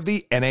partner of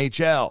the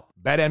NHL.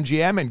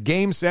 BetMGM and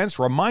GameSense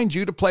remind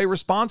you to play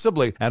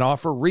responsibly and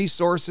offer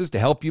resources to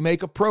help you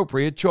make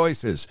appropriate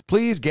choices.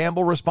 Please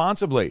gamble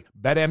responsibly.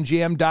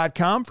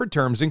 BetMGM.com for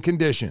terms and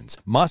conditions.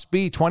 Must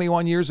be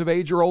 21 years of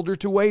age or older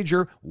to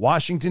wager.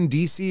 Washington,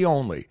 D.C.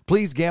 only.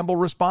 Please gamble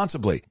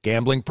responsibly.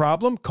 Gambling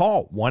problem?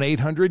 Call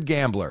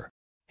 1-800-GAMBLER.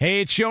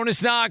 Hey, it's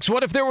Jonas Knox.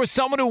 What if there was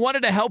someone who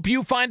wanted to help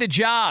you find a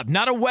job?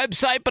 Not a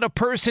website, but a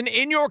person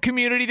in your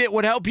community that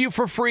would help you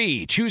for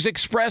free. Choose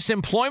Express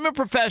Employment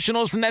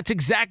Professionals, and that's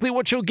exactly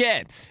what you'll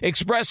get.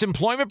 Express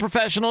Employment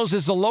Professionals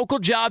is the local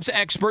jobs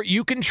expert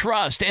you can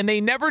trust, and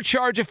they never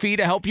charge a fee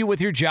to help you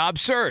with your job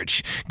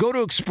search. Go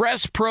to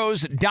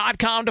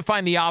expresspros.com to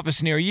find the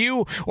office near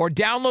you, or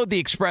download the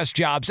Express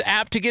Jobs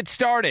app to get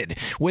started.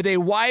 With a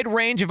wide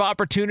range of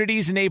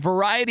opportunities in a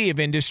variety of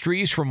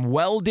industries, from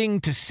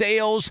welding to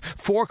sales,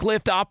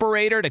 forklift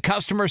operator to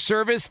customer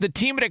service, the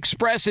team at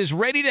Express is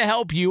ready to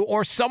help you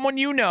or someone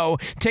you know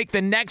take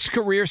the next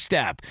career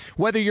step.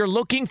 Whether you're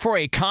looking for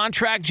a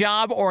contract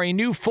job or a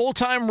new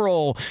full-time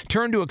role,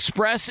 turn to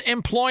Express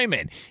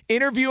Employment.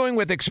 Interviewing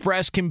with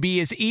Express can be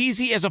as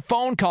easy as a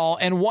phone call,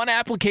 and one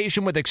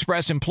application with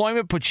Express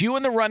Employment puts you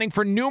in the running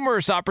for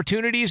numerous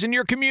opportunities in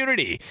your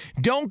community.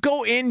 Don't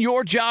go in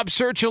your job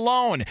search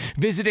alone.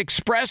 Visit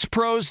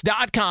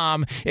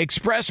expresspros.com,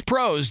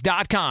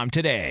 expresspros.com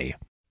today.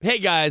 Hey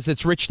guys,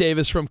 it's Rich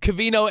Davis from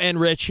Covino and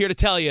Rich here to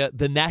tell you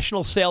the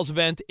national sales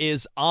event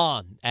is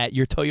on at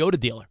your Toyota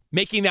dealer,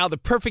 making now the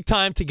perfect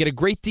time to get a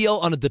great deal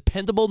on a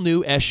dependable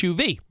new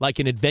SUV like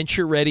an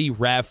adventure-ready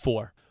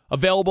RAV4.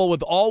 Available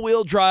with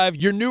all-wheel drive,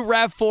 your new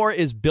RAV4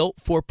 is built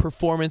for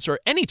performance or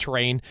any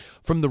terrain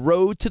from the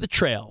road to the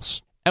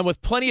trails. And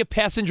with plenty of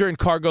passenger and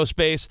cargo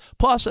space,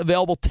 plus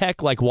available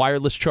tech like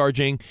wireless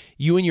charging,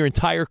 you and your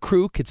entire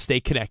crew could stay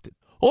connected.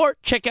 Or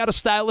check out a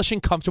stylish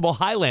and comfortable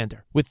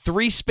Highlander with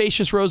 3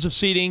 spacious rows of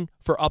seating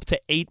for up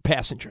to 8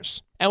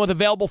 passengers. And with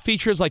available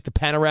features like the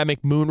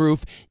panoramic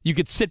moonroof, you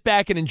could sit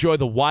back and enjoy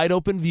the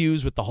wide-open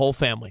views with the whole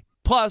family.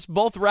 Plus,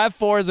 both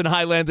RAV4s and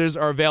Highlanders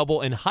are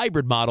available in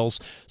hybrid models,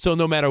 so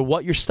no matter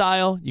what your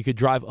style, you could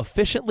drive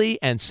efficiently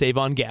and save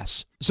on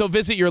gas. So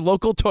visit your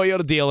local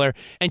Toyota dealer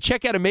and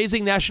check out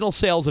amazing national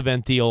sales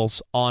event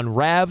deals on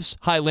RAVs,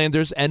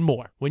 Highlanders, and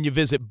more when you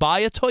visit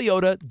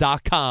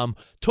buyatoyota.com.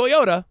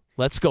 Toyota,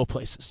 let's go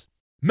places.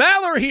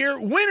 Maller here.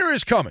 Winter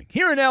is coming.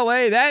 Here in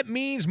L.A., that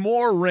means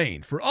more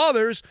rain. For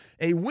others,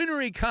 a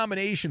wintry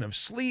combination of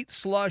sleet,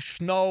 slush,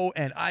 snow,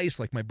 and ice,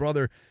 like my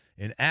brother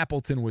in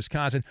Appleton,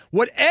 Wisconsin.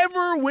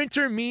 Whatever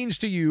winter means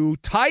to you,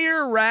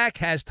 Tire Rack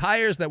has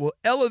tires that will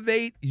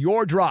elevate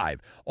your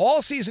drive.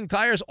 All-season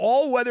tires,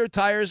 all-weather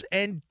tires,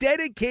 and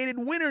dedicated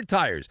winter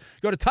tires.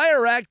 Go to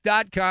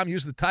TireRack.com.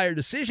 Use the Tire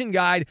Decision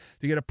Guide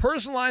to get a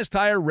personalized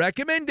tire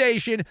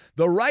recommendation,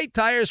 the right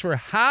tires for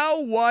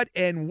how, what,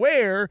 and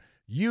where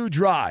you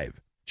drive.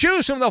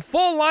 Choose from the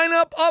full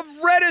lineup of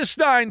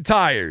Redestein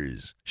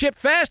tires. Shipped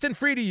fast and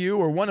free to you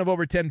or one of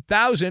over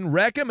 10,000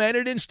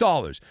 recommended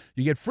installers.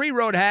 You get free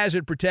road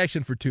hazard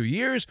protection for 2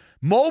 years.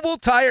 Mobile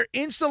tire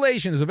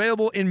installation is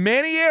available in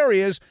many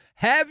areas.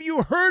 Have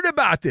you heard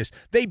about this?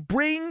 They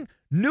bring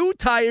new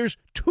tires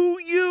to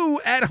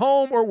you at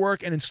home or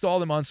work and install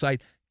them on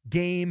site.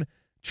 Game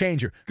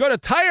changer. Go to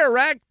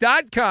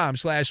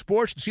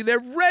TireRack.com/sports to see their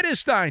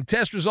Redestein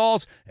test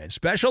results and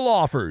special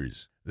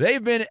offers.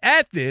 They've been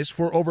at this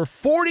for over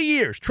 40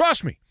 years.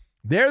 Trust me,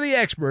 they're the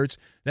experts.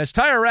 That's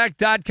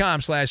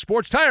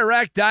TireRack.com/sports.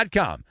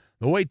 TireRack.com.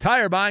 The way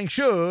tire buying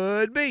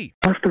should be.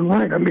 Left and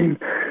right. I mean,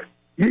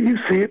 you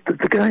see it.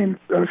 The guy in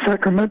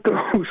Sacramento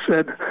who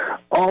said,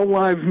 "All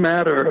lives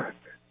matter," ...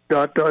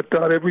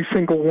 every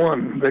single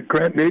one. That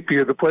Grant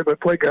Napier, the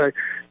play-by-play guy,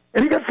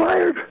 and he got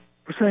fired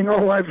for saying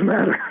all lives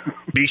matter.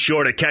 Be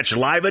sure to catch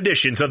live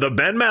editions of The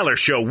Ben Maller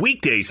Show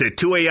weekdays at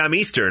 2 a.m.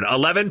 Eastern,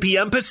 11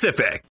 p.m.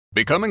 Pacific.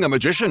 Becoming a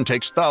magician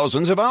takes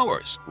thousands of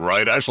hours.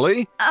 Right,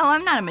 Ashley? Oh,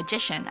 I'm not a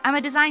magician. I'm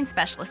a design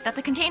specialist at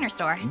the Container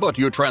Store. But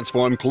you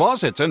transform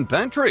closets and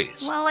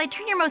pantries. Well, I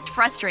turn your most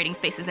frustrating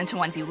spaces into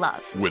ones you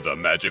love. With a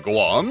magic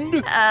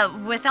wand?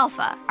 With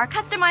Elfa, our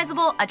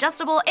customizable,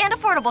 adjustable, and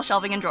affordable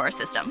shelving and drawer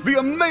system. The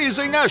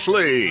amazing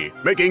Ashley!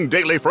 Making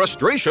daily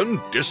frustration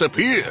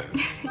disappear.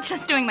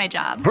 Just doing my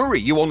job. Hurry,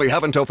 you only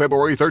have until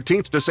February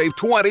 13th to save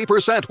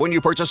 20% when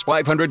you purchase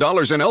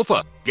 $500 in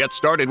Elfa. Get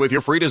started with your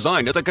free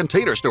design at the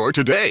Container Store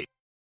today.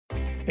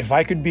 If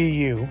I could be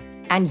you.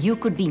 And you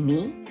could be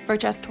me. For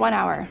just 1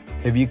 hour.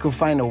 If you could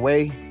find a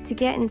way. To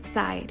get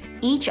inside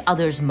each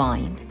other's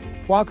mind.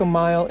 Walk a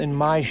mile in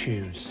my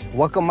shoes.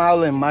 Walk a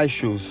mile in my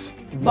shoes.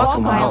 Walk a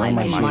mile in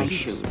my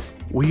shoes.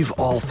 We've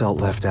all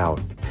felt left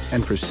out.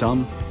 And for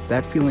some,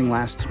 that feeling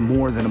lasts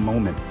more than a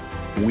moment.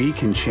 We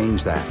can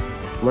change that.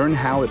 Learn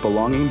how at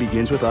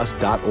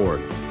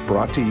belongingbeginswithus.org.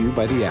 Brought to you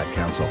by the Ad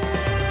Council.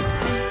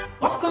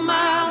 Walk a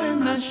mile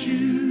in my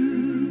shoes.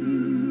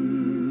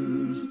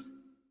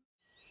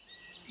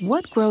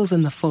 What grows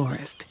in the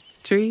forest?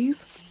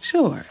 Trees?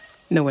 Sure.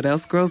 Know what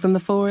else grows in the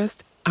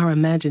forest? Our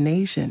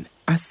imagination,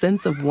 our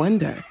sense of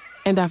wonder,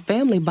 and our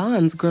family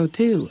bonds grow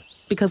too.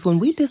 Because when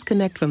we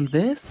disconnect from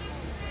this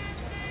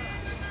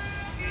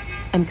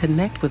and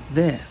connect with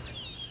this,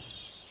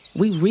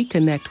 we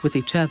reconnect with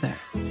each other.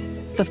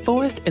 The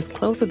forest is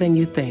closer than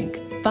you think.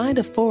 Find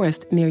a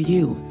forest near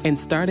you and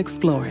start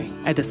exploring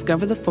at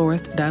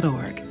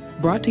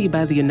discovertheforest.org. Brought to you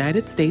by the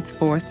United States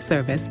Forest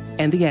Service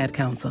and the Ad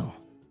Council.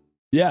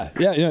 Yeah.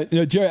 You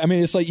know, Gerry. I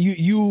mean, it's like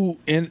you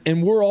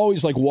and we're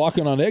always like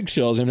walking on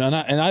eggshells. I'm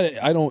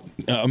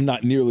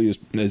not nearly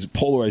as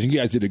polarizing. You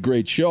guys did a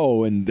great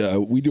show, and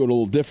we do it a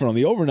little different on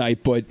the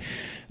overnight. But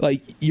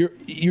like,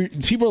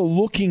 people are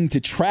looking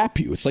to trap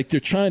you. It's like they're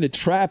trying to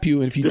trap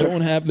you, and if you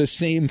don't have the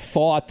same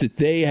thought that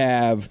they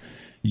have,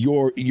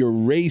 you're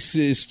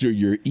racist or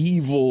you're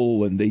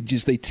evil, and they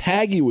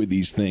tag you with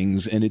these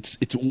things, and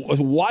it's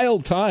a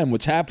wild time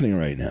what's happening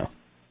right now.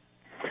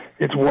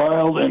 It's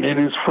wild, and it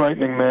is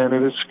frightening, man.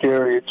 It is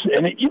scary.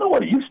 You know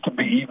what? It used to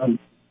be even.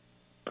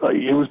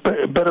 It was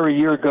better a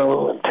year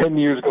ago, 10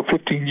 years ago,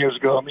 15 years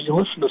ago. I mean, you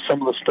listen to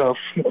some of the stuff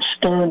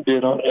Stern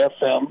did on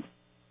FM,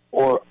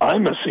 or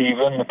Imus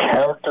even, the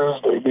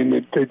characters.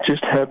 They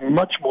just had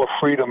much more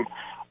freedom.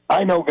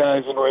 I know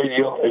guys in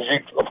radio, as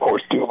you, of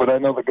course, do, but I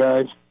know the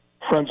guys,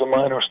 friends of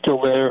mine, are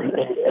still there,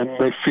 and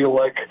they feel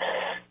like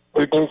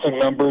their days are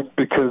numbered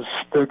because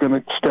they're going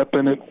to step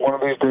in it one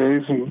of these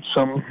days, and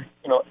some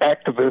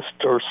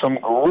activist or some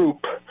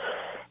group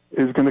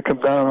is going to come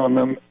down on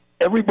them.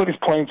 Everybody's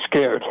playing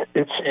scared.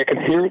 You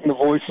can hear it in the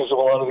voices of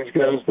a lot of these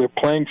guys. They're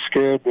playing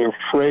scared. They're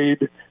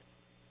afraid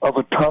of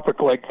a topic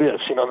like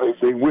this.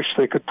 They wish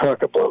they could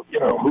talk about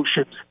who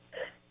should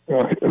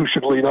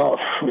lead off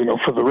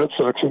for the Red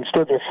Sox.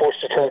 Instead, they're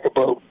forced to talk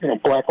about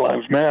Black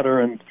Lives Matter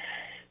and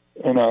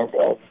our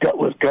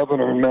gutless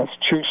governor in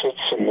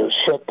Massachusetts and the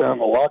shutdown,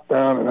 the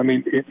lockdown. And I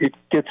mean, it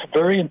gets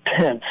very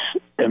intense,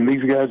 and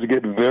these guys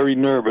get very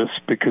nervous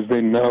because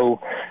they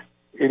know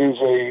it is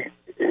a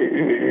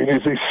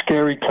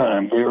scary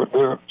time.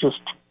 They're just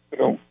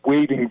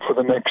waiting for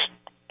the next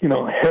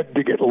head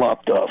to get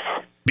lopped off.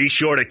 Be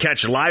sure to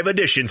catch live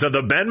editions of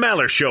The Ben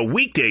Maller Show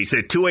weekdays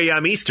at 2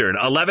 a.m. Eastern,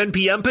 11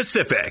 p.m.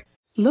 Pacific.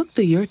 Look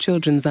through your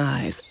children's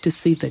eyes to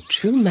see the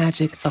true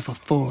magic of a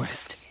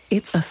forest.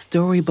 It's a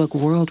storybook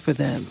world for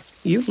them.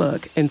 You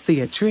look and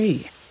see a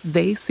tree.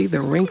 They see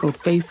the wrinkled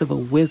face of a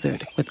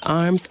wizard with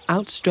arms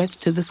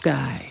outstretched to the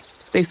sky.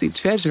 They see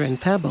treasure in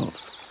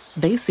pebbles.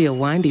 They see a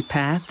windy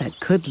path that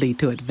could lead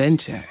to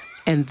adventure.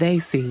 And they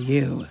see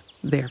you,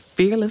 their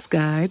fearless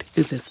guide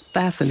through this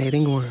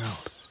fascinating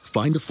world.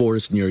 Find a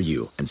forest near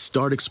you and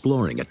start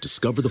exploring at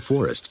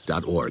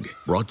discovertheforest.org.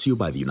 Brought to you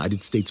by the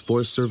United States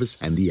Forest Service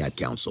and the Ad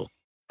Council.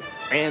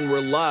 And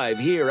we're live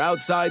here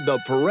outside the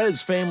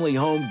Perez family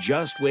home,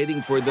 just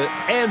waiting for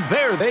And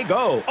there they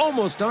go,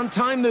 almost on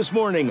time this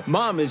morning.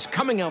 Mom is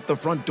coming out the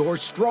front door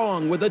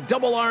strong with a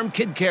double-arm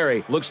kid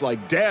carry. Looks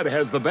like Dad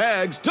has the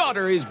bags.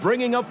 Daughter is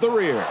bringing up the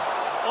rear.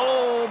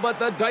 Oh, but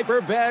the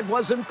diaper bag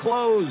wasn't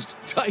closed.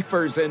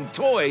 Diapers and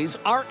toys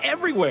are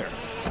everywhere.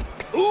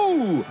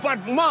 Ooh,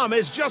 but Mom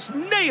has just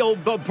nailed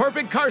the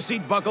perfect car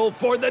seat buckle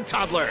for the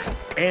toddler.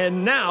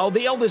 And now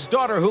the eldest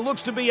daughter, who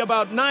looks to be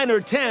about 9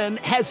 or 10,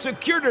 has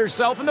secured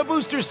herself in the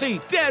booster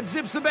seat. Dad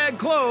zips the bag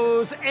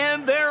closed,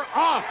 and they're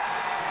off.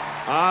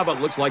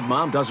 But looks like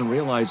Mom doesn't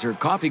realize her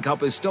coffee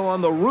cup is still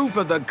on the roof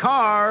of the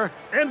car.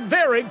 And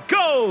there it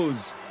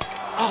goes!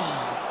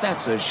 Oh,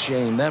 that's a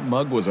shame. That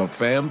mug was a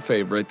fam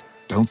favorite.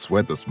 Don't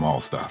sweat the small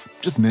stuff.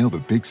 Just nail the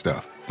big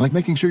stuff, like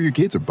making sure your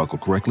kids are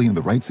buckled correctly in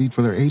the right seat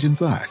for their age and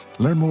size.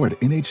 Learn more at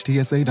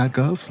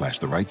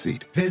nhtsa.gov/the right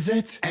seat.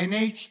 Visit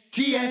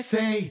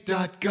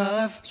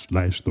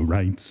nhtsa.gov/the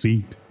right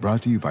seat.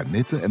 Brought to you by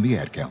NHTSA and the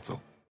Ad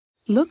Council.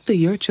 Look through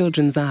your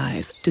children's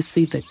eyes to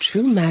see the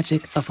true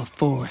magic of a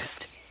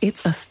forest.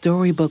 It's a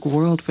storybook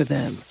world for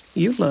them.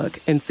 You look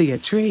and see a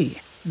tree.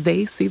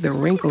 They see the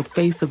wrinkled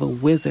face of a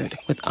wizard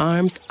with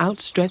arms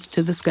outstretched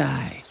to the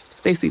sky.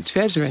 They see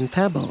treasure in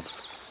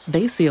pebbles.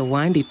 They see a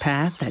windy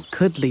path that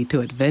could lead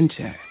to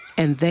adventure.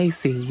 And they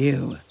see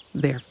you,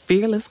 their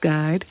fearless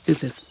guide through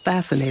this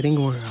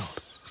fascinating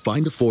world.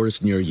 Find a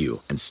forest near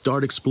you and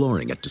start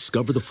exploring at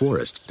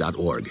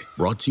discovertheforest.org.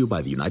 Brought to you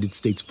by the United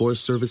States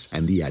Forest Service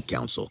and the Ad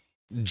Council.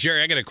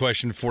 Jerry, I got a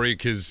question for you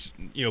because,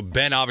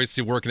 Ben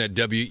obviously working at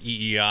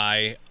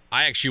WEEI.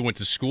 I actually went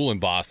to school in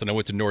Boston. I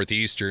went to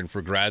Northeastern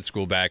for grad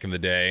school back in the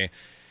day,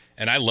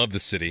 and I love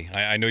the city.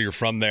 I know you're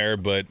from there,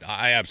 but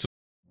I absolutely...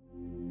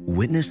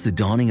 Witness the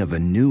dawning of a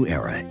new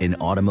era in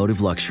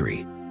automotive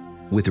luxury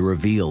with a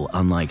reveal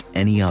unlike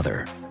any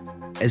other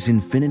as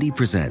Infiniti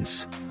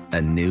presents a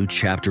new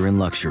chapter in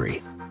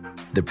luxury,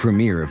 the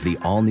premiere of the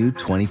all-new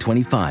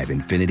 2025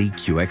 Infiniti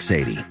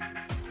QX80.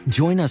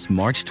 Join us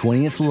March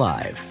 20th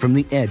live from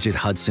the Edge at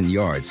Hudson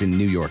Yards in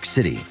New York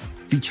City,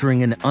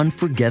 featuring an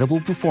unforgettable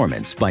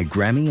performance by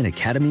Grammy and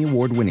Academy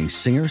Award-winning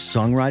singer,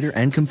 songwriter,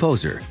 and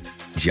composer,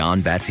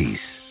 Jon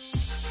Batiste.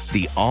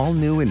 The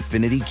all-new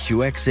Infiniti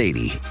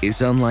QX80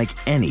 is unlike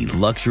any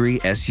luxury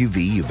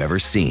SUV you've ever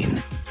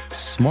seen.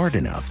 Smart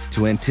enough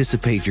to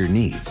anticipate your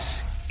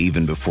needs,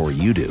 even before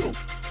you do.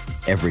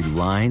 Every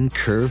line,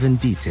 curve, and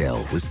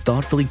detail was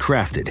thoughtfully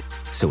crafted,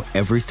 so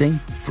everything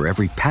for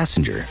every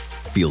passenger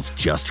feels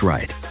just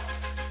right.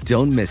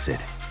 Don't miss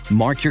it.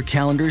 Mark your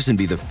calendars and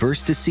be the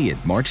first to see it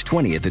March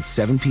 20th at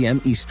 7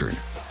 p.m. Eastern,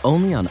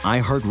 only on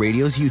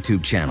iHeartRadio's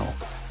YouTube channel.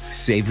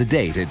 Save the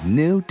date at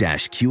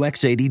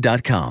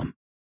new-QX80.com.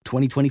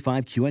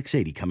 2025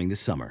 QX80 coming this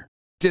summer.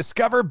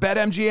 Discover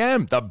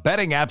BetMGM, the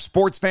betting app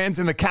sports fans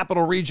in the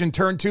capital region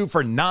turn to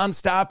for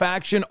nonstop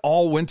action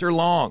all winter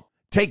long.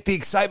 Take the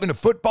excitement of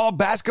football,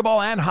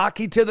 basketball, and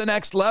hockey to the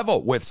next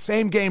level with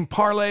same-game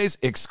parlays,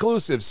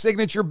 exclusive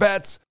signature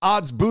bets,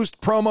 odds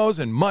boost promos,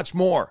 and much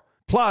more.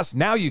 Plus,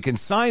 now you can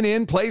sign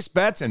in, place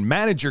bets, and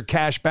manage your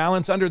cash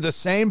balance under the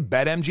same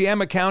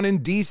BetMGM account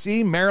in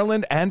D.C.,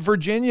 Maryland, and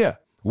Virginia.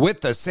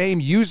 With the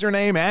same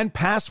username and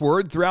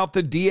password throughout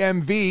the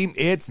DMV,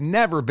 it's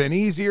never been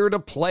easier to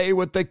play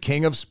with the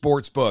king of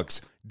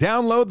sportsbooks.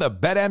 Download the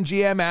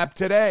BetMGM app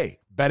today.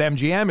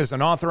 BetMGM is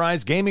an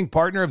authorized gaming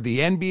partner of the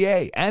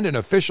NBA and an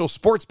official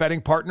sports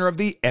betting partner of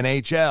the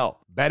NHL.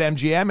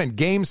 BetMGM and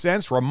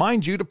GameSense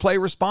remind you to play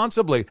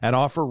responsibly and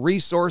offer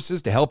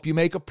resources to help you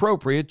make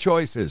appropriate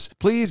choices.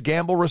 Please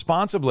gamble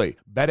responsibly.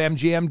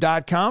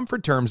 BetMGM.com for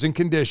terms and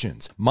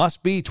conditions.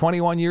 Must be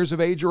 21 years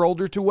of age or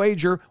older to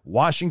wager.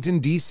 Washington,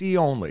 D.C.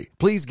 only.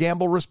 Please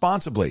gamble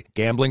responsibly.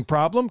 Gambling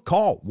problem?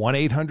 Call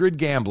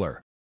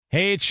 1-800-GAMBLER.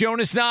 Hey, it's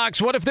Jonas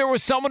Knox. What if there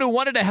was someone who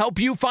wanted to help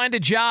you find a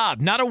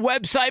job? Not a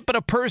website, but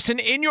a person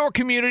in your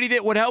community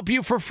that would help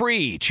you for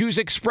free. Choose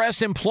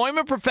Express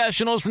Employment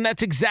Professionals, and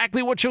that's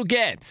exactly what you'll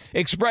get.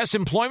 Express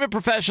Employment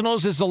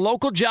Professionals is the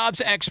local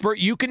jobs expert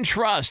you can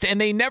trust,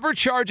 and they never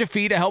charge a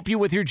fee to help you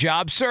with your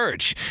job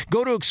search.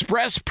 Go to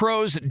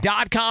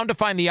expresspros.com to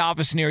find the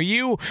office near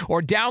you,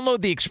 or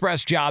download the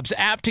Express Jobs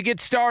app to get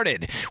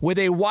started. With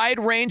a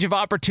wide range of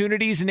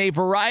opportunities in a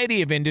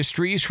variety of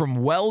industries, from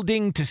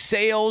welding to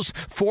sales,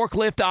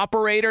 forklift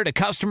operator to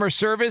customer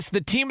service,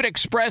 the team at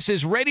Express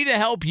is ready to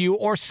help you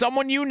or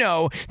someone you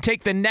know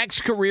take the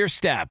next career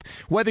step.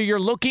 Whether you're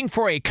looking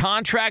for a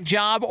contract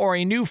job or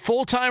a new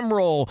full-time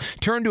role,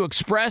 turn to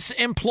Express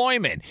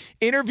Employment.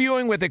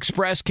 Interviewing with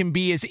Express can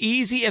be as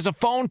easy as a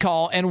phone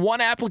call, and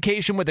one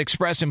application with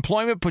Express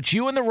Employment puts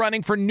you in the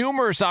running for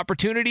numerous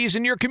opportunities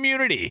in your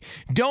community.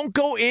 Don't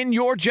go in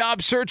your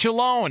job search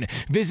alone.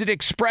 Visit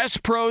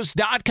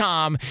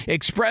expresspros.com,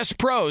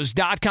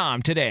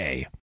 expresspros.com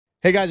today.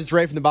 Hey guys, it's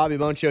Ray from the Bobby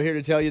Bone Show here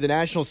to tell you the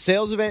national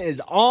sales event is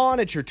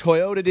on at your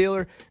Toyota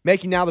dealer,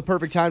 making now the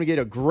perfect time to get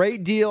a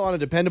great deal on a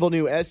dependable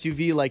new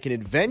SUV like an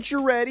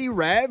adventure-ready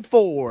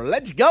RAV4.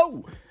 Let's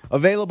go!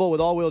 Available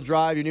with all-wheel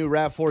drive, your new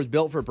RAV4 is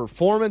built for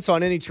performance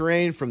on any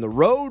terrain, from the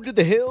road to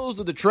the hills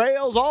to the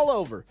trails, all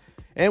over.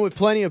 And with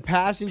plenty of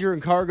passenger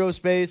and cargo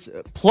space,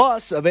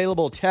 plus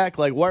available tech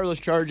like wireless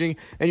charging,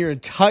 and your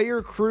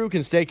entire crew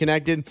can stay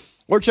connected.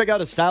 Or check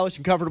out a stylish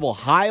and comfortable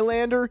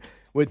Highlander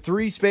with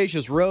 3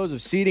 spacious rows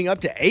of seating,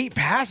 up to 8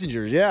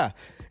 passengers, yeah.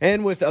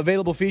 And with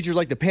available features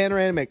like the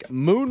panoramic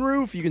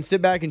moonroof, you can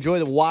sit back and enjoy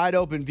the wide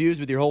open views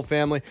with your whole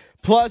family.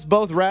 Plus,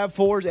 both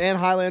RAV4s and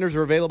Highlanders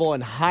are available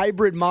in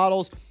hybrid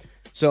models.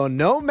 So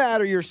no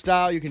matter your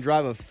style, you can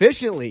drive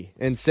efficiently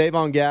and save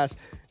on gas.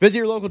 Visit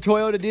your local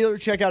Toyota dealer.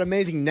 Check out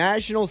amazing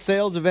national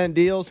sales event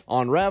deals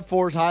on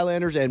RAV4s,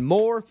 Highlanders, and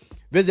more.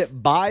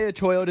 Visit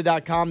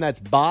buyatoyota.com. That's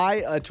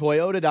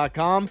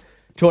buyatoyota.com.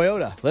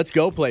 Toyota, let's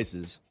go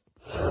places.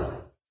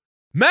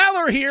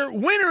 Maller here.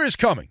 Winter is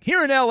coming.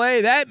 Here in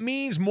L.A., that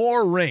means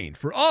more rain.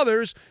 For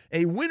others,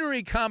 a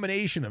wintry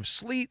combination of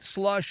sleet,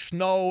 slush,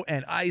 snow,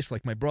 and ice,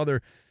 like my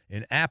brother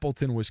in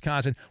Appleton,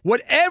 Wisconsin.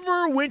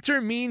 Whatever winter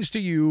means to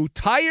you,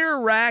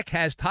 Tire Rack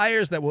has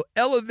tires that will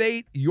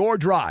elevate your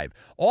drive.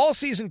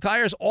 All-season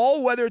tires,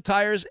 all-weather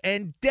tires,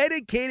 and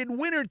dedicated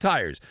winter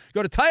tires.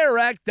 Go to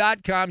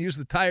TireRack.com. Use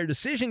the Tire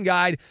Decision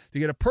Guide to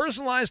get a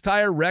personalized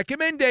tire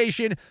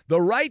recommendation,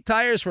 the right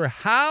tires for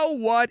how,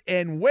 what,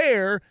 and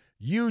where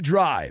you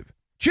drive.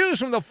 Choose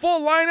from the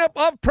full lineup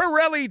of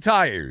Pirelli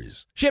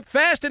tires. Ship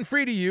fast and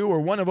free to you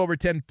or one of over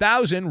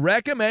 10,000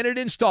 recommended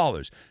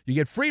installers. You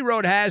get free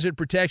road hazard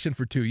protection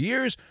for 2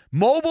 years.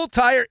 Mobile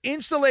tire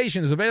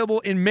installation is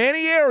available in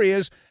many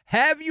areas.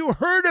 Have you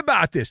heard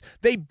about this?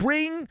 They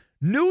bring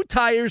new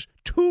tires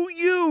to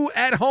you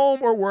at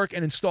home or work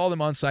and install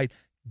them on site.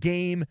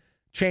 Game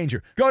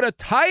changer. Go to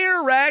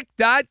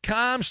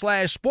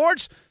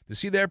TireRack.com/sports to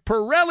see their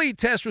Pirelli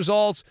test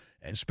results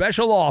and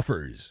special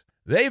offers.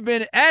 They've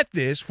been at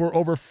this for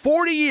over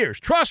 40 years.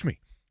 Trust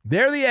me,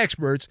 they're the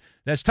experts.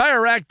 That's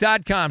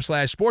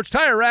TireRack.com/sports.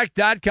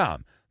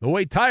 TireRack.com, the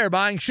way tire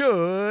buying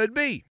should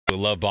be. I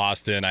love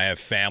Boston. I have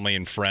family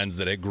and friends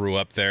that grew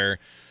up there.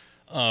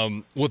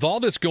 With all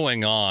this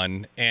going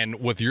on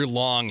and with your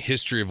long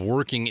history of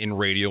working in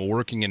radio,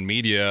 working in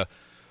media,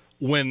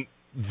 when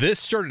this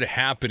started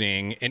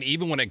happening, and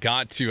even when it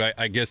got to,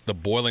 I guess, the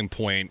boiling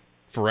point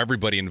for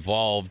everybody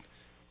involved,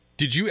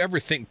 did you ever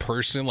think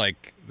personally,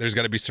 like, there's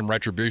got to be some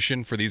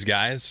retribution for these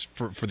guys,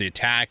 for the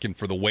attack and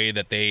for the way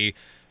that they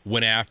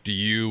went after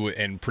you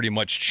and pretty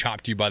much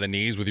chopped you by the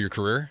knees with your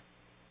career?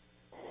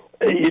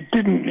 It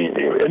didn't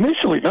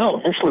initially. No,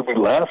 initially we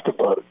laughed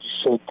about it.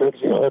 So that's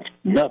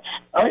nuts.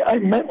 I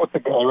met with the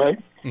guy, right?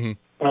 Mm-hmm.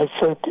 And I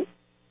said,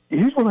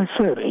 here's what I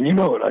said, and you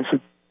know it. I said,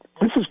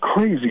 this is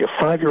crazy. A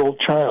 5-year-old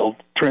child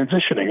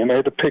transitioning, and I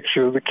had a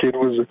picture. The kid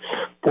was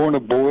born a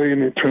boy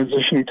and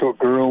transitioning to a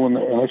girl, and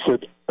I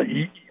said,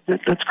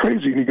 that's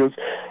crazy. And he goes,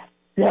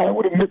 yeah, I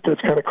would admit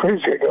that's kind of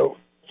crazy. I go,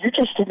 you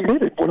just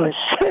admitted what I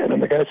said.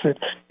 And the guy said,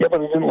 yeah,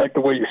 but I didn't like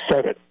the way you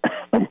said it.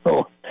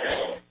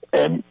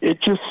 And it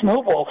just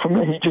snowballed from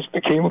there. He just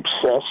became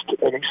obsessed,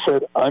 and he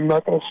said, I'm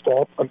not going to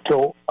stop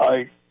until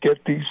I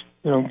get these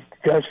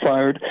guys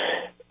fired.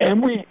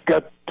 And we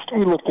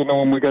looked into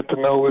him. We got to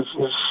know his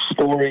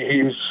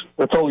story.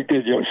 That's all he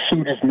did. He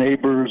sued his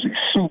neighbors. He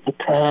sued the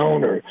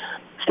town, or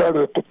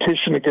started a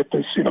petition to get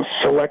this,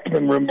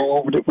 selectman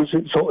removed. He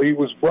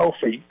was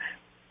wealthy,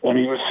 and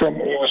he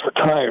was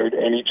retired,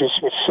 and he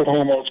just would sit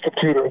home on his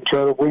computer and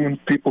try to ruin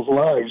people's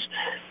lives.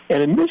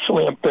 And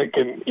initially, I'm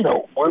thinking,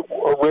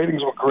 our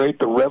ratings were great,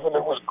 the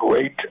revenue was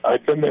great.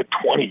 I'd been there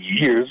 20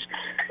 years,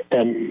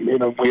 and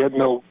we had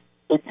no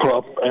big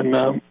problem. And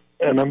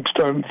I'm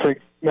starting to think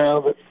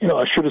now that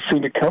I should have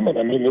seen it coming.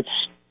 I mean,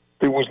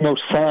 there was no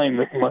sign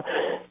that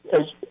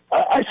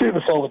I say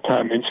this all the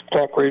time in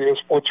talk radio,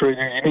 sports radio.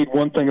 You need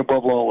one thing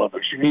above all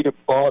others. You need a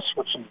boss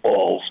with some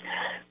balls,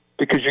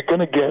 because you're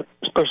going to get,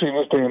 especially in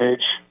this day and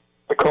age,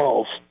 the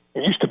calls.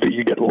 It used to be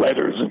you get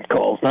letters and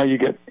calls. Now you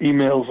get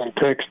emails and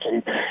text,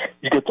 and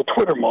you get the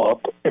Twitter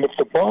mob. And if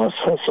the boss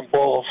has some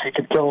balls, he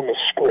can tell him to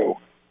screw.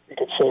 He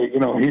can say,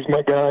 he's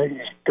my guy.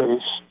 He's got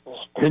his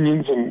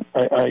opinions, and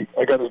I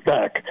got his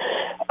back.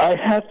 I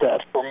had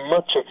that for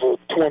much of the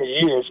 20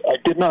 years. I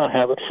did not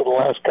have it for the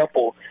last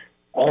couple.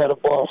 I had a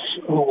boss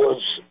who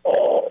was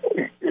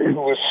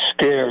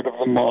scared of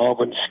the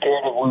mob and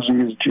scared of losing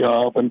his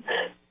job and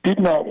did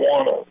not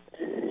want to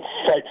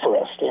fight for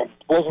us. He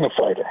wasn't a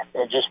fighter.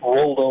 He just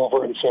rolled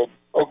over and said,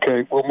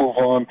 okay, we'll move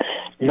on.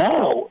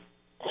 Now,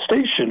 the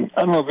station,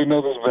 I don't know if you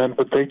know this, Ben,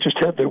 but they just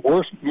had their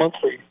worst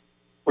monthly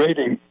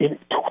rating in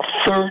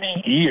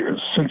 30 years,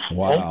 since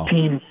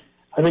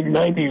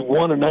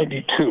 91 or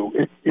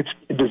 92. It's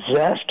a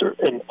disaster,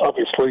 and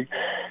obviously,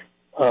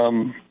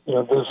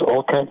 there's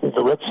all kinds of,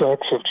 the Red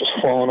Sox have just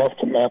fallen off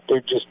the map.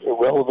 They're just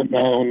irrelevant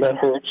now, and that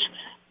hurts.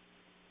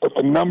 But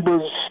the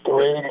numbers, the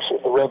ratings, and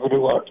the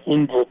revenue are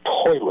in the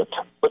toilet.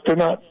 But they're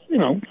not,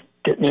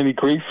 getting any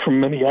grief from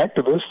many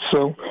activists.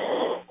 So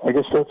I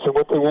guess that's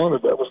what they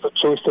wanted. That was the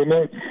choice they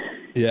made.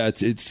 Yeah,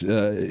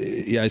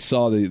 I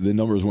saw the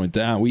numbers went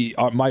down.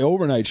 My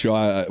overnight show,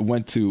 I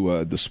went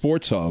to the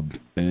Sports Hub,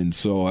 and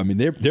so I mean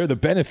they're the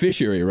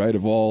beneficiary, right,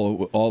 of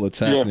all that's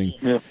happening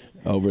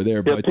over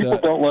there. Yeah, but people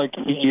don't like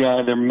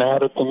EEI. They're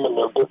mad at them, and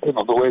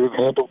the way they've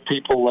handled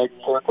people like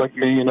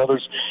me and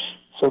others.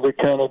 So they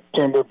kind of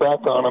turned their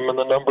back on them, and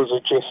the numbers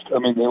are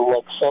they're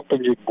like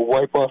something you'd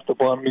wipe off the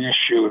bottom of your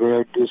shoe.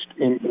 They're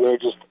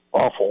just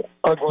awful,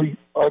 ugly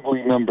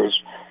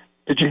numbers.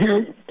 Did you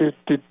hear?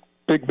 Did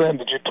Big Ben?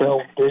 Did you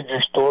tell Dave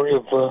your story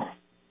of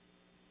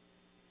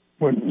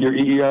your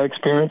EEI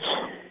experience?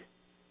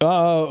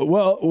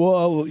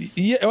 Well,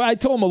 yeah. I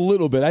told him a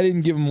little bit. I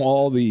didn't give him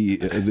all the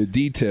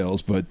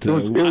details, but it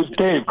was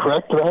Dave,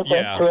 correct?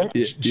 Yeah,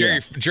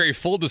 Gerry.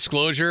 Full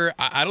disclosure,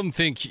 I don't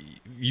think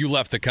you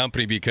left the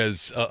company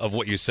because of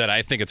what you said.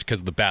 I think it's because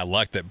of the bad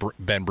luck that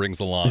Ben brings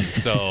along.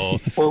 So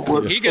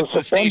he gets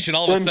the station,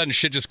 all of a sudden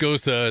shit just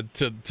goes to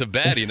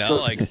bed,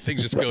 like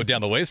things just go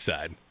down the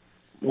wayside.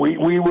 We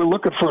were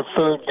looking for a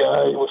third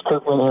guy. It was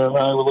Kirkman and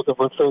I were looking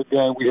for a third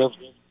guy. We have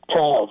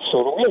crowds.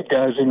 So we had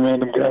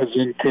random guys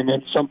came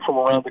in, some from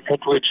around the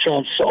country. We had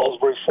Sean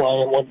Salisbury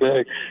flying one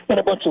day, and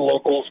a bunch of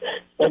locals.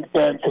 And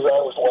Ben, because I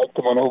always liked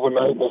him on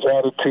overnight, his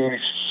attitude, he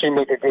seemed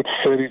like a good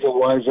fit. He's a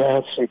wise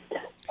ass. And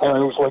I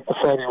always like the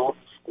fact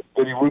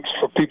that he roots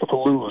for people to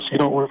lose. You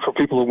don't root for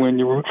people to win.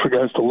 You root for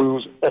guys to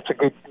lose. That's a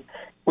good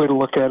way to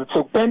look at it.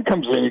 So Ben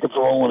comes in. He comes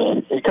rolling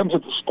in. He comes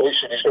at the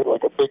station. He's got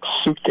like a big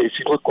suitcase.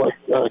 He looked like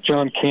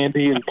John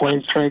Candy in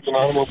Planes, Trains, and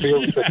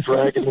Automobiles. He's been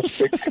dragging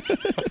this big.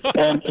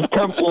 And he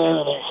comes in,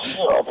 and he's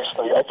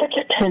obviously, I think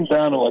he came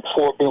down to like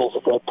 4 bills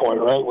at that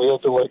point, right? We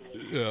had to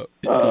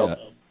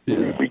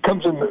he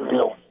comes in,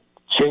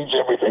 change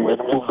everything. We had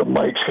to move the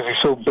mics because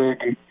he's so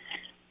big. He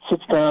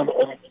sits down,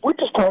 and we're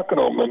just talking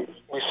to him, and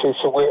we say,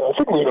 I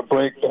think we had a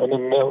breakdown,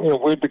 and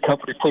where'd the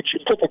company put you?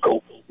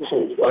 Typical,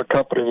 our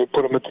company, they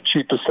put him at the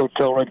cheapest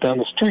hotel right down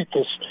the street.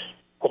 I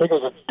think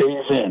it was a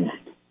Days Inn,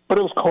 but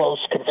it was close,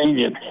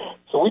 convenient.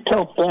 So we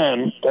tell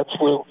Ben that's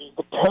where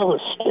the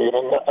terrorists stayed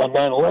on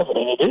 9/11,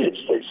 and it is.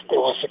 There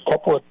was a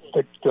couple of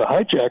the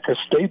hijackers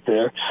stayed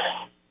there,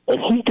 and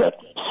he got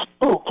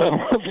spooked. I don't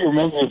know if you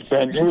remember this,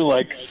 Ben. You were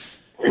like,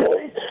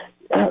 really?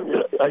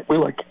 We're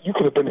like, you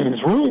could have been in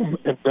his room,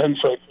 and Ben's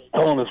like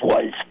telling his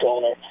wife,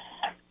 the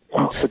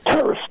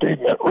terrorists stayed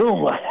in that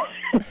room. I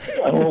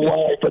don't know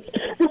why, but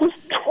it was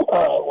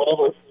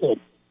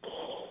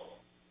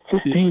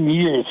 15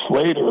 years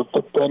later,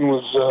 but Ben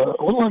was a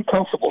little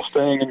uncomfortable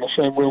staying in the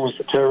same room as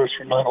the terrorists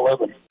from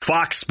 9/11.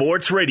 Fox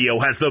Sports Radio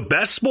has the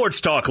best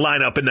sports talk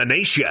lineup in the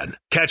nation.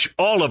 Catch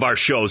all of our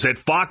shows at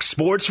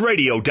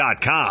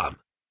foxsportsradio.com.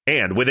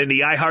 And within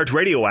the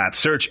iHeartRadio app,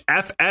 search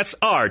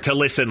FSR to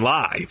listen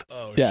live.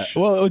 Yeah,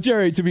 well,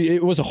 Gerry,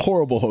 it was a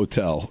horrible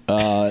hotel.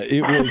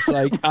 It was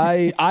like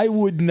I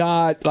would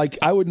not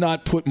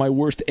put my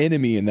worst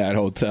enemy in that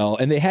hotel,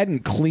 and they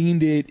hadn't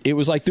cleaned it. It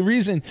was like the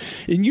reason,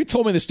 and you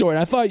told me the story, and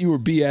I thought you were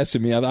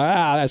BSing me. I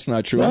thought, that's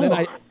not true. No. And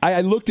then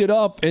I looked it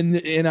up, and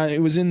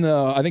it was in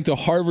the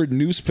Harvard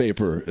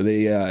newspaper.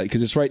 They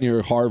because it's right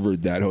near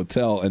Harvard, that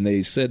hotel, and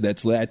they said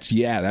that's where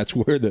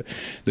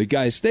the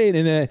guys stayed,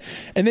 and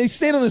they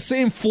stayed on the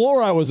same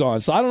floor I was on.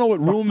 So I don't know what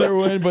room they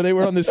were in, but they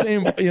were on the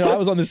same. I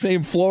was on the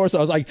same floor. So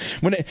I was like,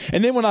 when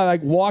I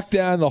walked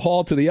down the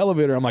hall to the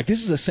elevator, I'm like,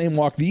 this is the same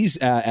walk these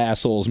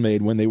assholes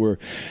made when they were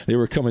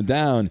coming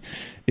down.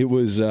 It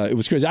was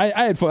crazy. I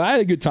had fun. I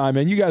had a good time,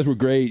 man. You guys were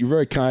great. You're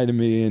very kind to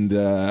me, and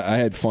I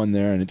had fun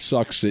there. And it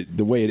sucks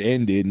the way it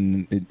ended.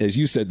 And as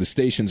you said, the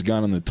station's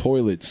gone on the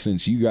toilet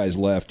since you guys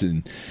left,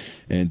 and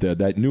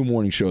that new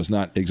morning show is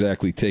not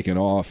exactly taken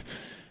off.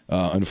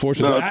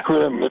 Unfortunately, no, it's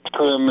grim,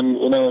 and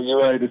you're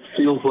right. It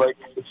feels like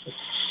it's a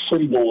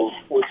symbol of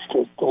what's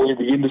the way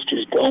the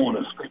industry's going.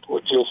 Is people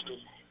are just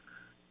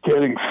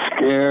getting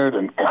scared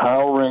and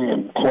cowering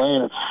and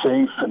playing it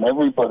safe, and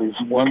everybody's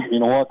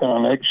walking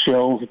on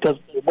eggshells. It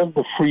wasn't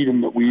the freedom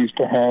that we used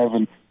to have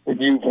and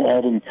that you've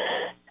had, and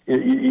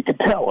you can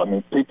tell. I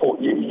mean, people,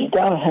 you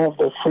got to have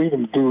the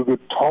freedom to do a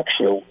good talk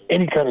show,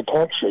 any kind of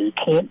talk show. You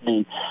can't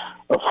be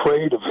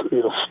afraid of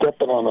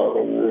stepping on a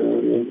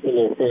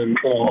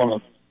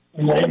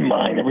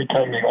landmine every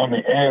time you're on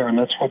the air, and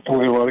that's what the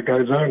way a lot of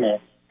guys are now.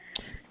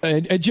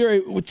 And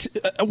Gerry,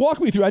 walk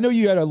me through. I know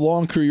you had a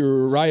long career, you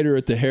were a writer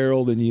at the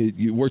Herald, and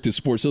you worked at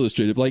Sports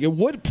Illustrated. Like, at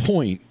what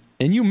point,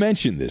 and you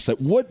mentioned this, at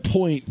what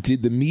point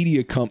did the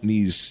media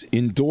companies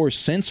endorse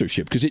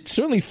censorship? Because it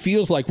certainly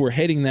feels like we're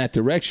heading that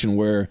direction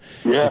where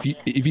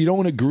if you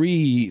don't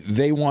agree,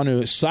 they want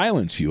to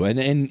silence you. And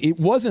it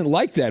wasn't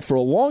like that for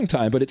a long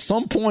time, but at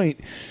some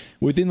point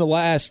within the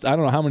last, I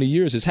don't know how many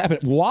years it's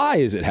happened. Why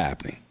is it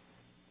happening?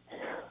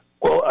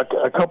 Well,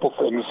 a couple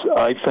things,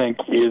 I think,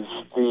 is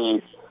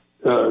the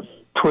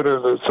Twitter,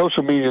 the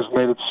social media has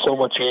made it so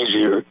much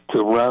easier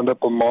to round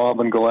up a mob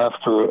and go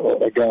after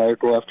a guy or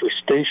go after a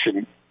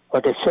station.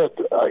 Like I said,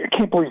 I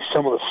can't believe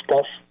some of the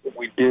stuff that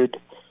we did.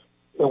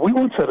 We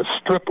once had a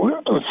stripper. We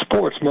were doing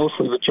sports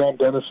mostly, but John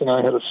Dennis and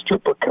I had a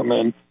stripper come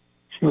in.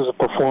 She was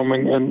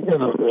performing, and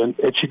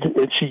she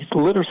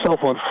lit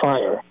herself on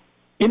fire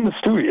in the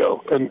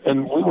studio,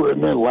 and we were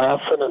in there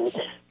laughing. And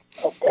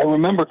I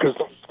remember because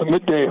the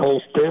midday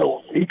host,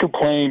 Dale, he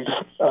complained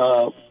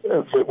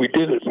that we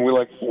did it, and we're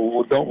like,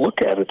 well, don't look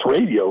at it. It's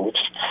radio. It's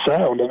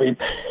sound. I mean,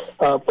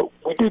 but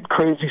we did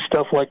crazy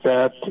stuff like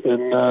that,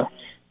 and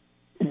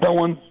no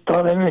one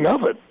thought anything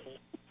of it.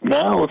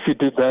 Now, if you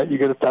did that, you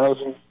get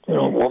 1,000,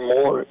 or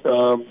more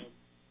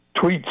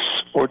tweets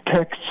or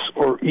texts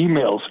or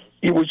emails.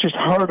 It was just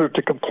harder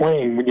to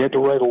complain when you had to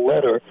write a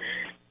letter.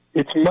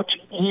 It's much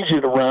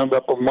easier to round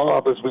up a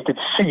mob, as we could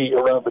see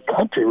around the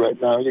country right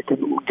now. You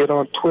can get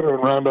on Twitter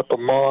and round up a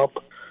mob,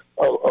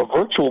 a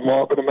virtual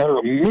mob, in a matter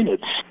of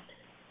minutes.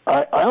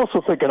 I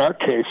also think in our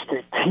case,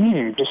 the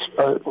team,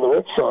 the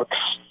Red Sox,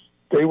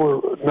 they were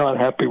not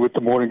happy with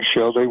the morning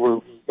show. They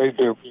made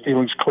their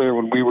feelings clear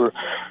when we were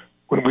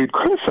when we'd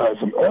criticize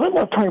them. And I'm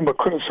not talking about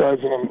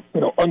criticizing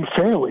them,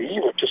 unfairly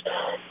either. Just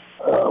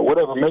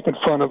whatever, making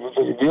fun of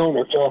the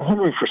owner, John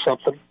Henry, for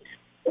something.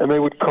 And they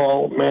would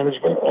call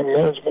management, and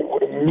management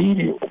would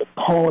immediately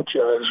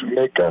apologize and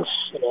make us,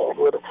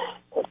 would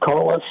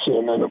call us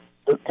in. And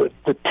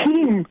the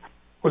team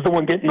was the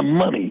one getting the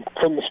money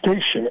from the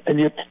station, and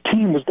yet the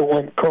team was the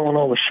one calling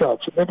all the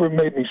shots. It never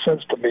made any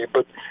sense to me,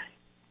 but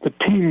the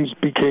teams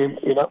became,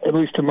 at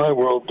least in my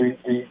world,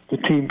 the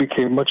team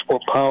became much more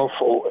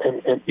powerful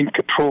and in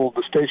control of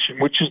the station,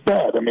 which is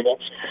bad. I mean,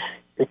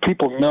 if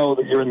people know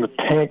that you're in the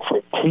tank for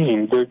a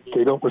team,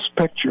 they don't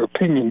respect your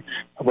opinion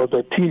about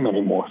that team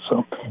anymore.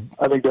 So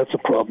I think that's a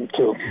problem,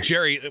 too.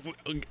 Gerry,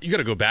 you got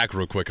to go back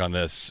real quick on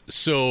this.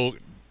 So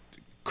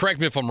correct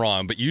me if I'm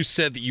wrong, but you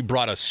said that you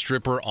brought a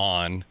stripper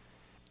on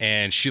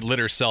and she lit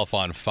herself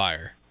on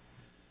fire.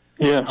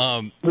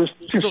 Yeah.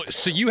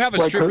 So you have a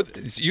like stripper.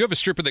 You have a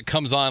stripper that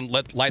comes on,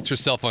 lights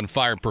herself on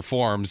fire, and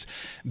performs.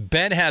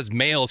 Ben has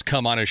males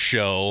come on his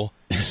show.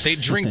 They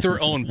drink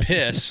their own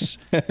piss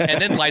and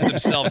then light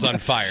themselves on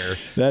fire.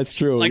 That's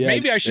true. Like,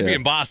 maybe I should be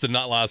in Boston,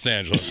 not Los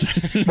Angeles.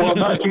 Well,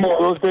 not anymore.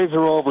 Those days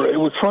are over. It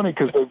was funny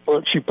because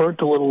she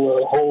burnt a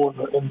little hole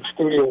in the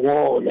studio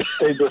wall, and it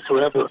stayed there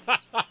forever.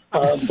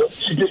 But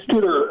she just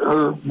did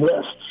her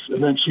rests,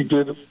 and then she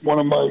did one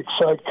of my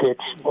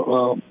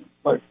sidekicks,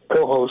 my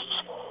co-hosts.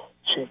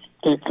 She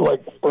did,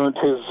 burnt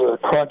his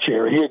crotch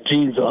area. He had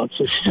jeans on,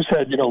 so she just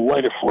had,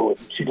 lighter fluid.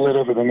 She lit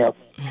everything up.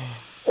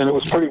 And it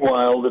was pretty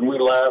wild, and we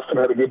laughed and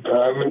had a good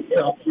time. And,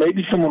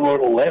 maybe someone wrote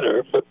a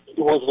letter, but it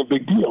wasn't a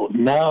big deal.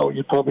 Now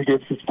you probably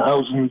get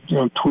 1,000,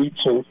 tweets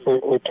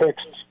or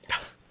texts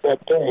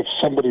that day. If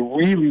somebody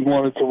really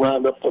wanted to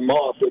round up the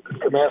mob, they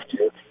could come after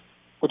you,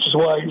 which is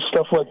why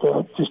stuff like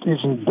that just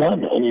isn't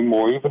done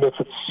anymore, even if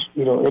it's,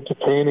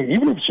 entertaining,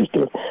 even if it's just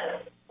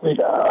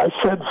I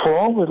said, for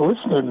all the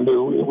listener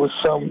knew, it was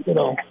some,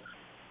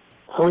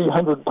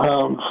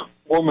 300-pound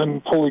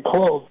woman fully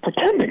clothed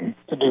pretending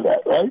to do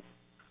that, right?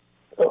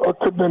 Or it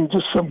could have been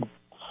just some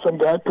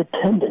guy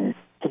pretending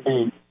to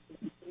be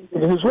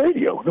in his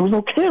radio. There was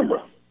no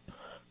camera.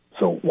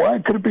 So why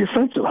could it be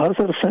offensive? How is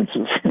that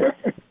offensive?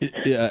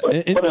 Yeah.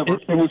 Whatever.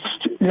 It was,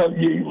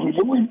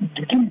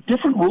 you did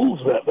different rules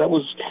that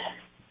was,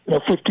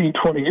 15,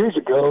 20 years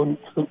ago.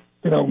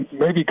 And,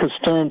 maybe because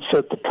Stern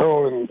set the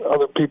tone and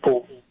other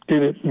people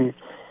did it and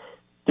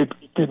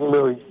didn't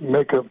really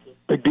make a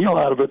big deal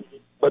out of it.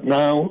 But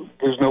now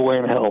there's no way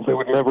in hell. They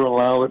would never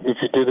allow it. If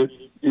you did it,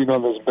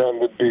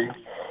 there'd be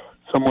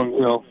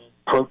someone,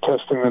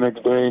 protesting the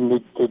next day, and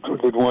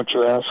they'd want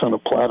your ass on a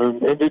platter,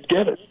 and they'd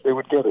get it. They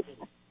would get it.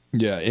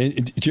 Yeah,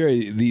 and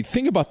Gerry, the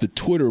thing about the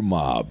Twitter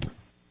mob,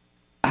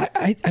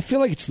 I feel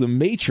like it's the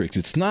Matrix.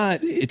 It's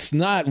not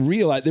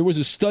real. There was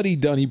a study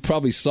done, you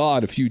probably saw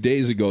it a few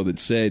days ago, that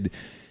said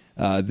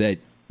that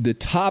the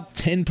top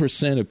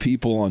 10% of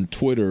people on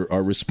Twitter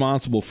are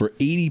responsible for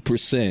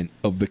 80%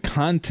 of the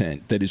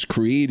content that is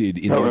created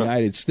in the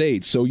United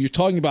States. So you're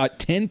talking about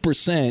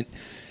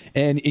 10%.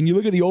 And you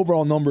look at the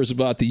overall numbers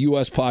about the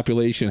U.S.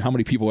 population, how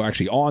many people are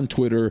actually on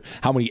Twitter,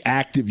 how many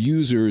active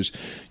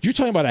users. You're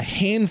talking about a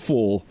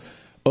handful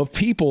of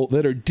people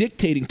that are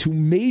dictating to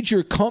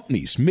major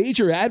companies,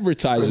 major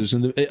advertisers,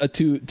 and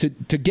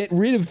to get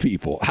rid of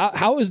people.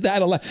 How is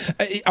that allowed?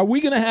 Are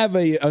we going to have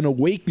an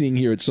awakening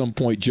here at some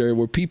point, Gerry,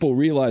 where people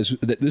realize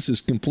that this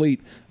is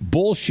complete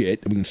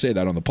bullshit? We can say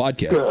that on the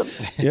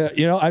podcast. Yeah,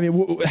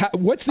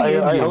 what's the end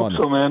game on this? I hope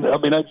so, man. I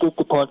mean, I did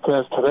the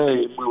podcast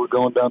today. We were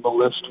going down the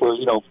list where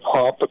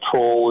Paw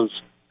Patrol is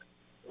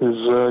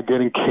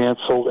getting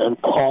canceled,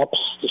 and Pops,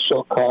 the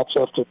show Cops,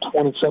 after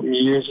 20-something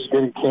years, is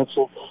getting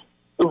canceled.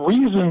 The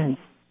reason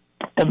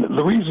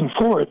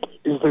for it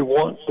is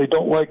they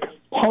don't like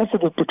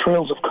positive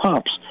portrayals of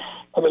cops.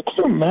 I mean, can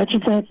you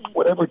imagine that?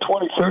 Whatever,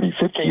 20, 30,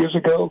 50 years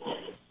ago,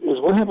 is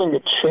we're having a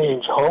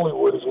change.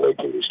 Hollywood is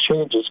making these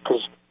changes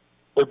because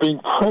they're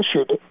being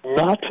pressured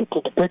not to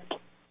depict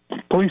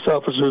police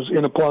officers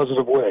in a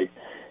positive way.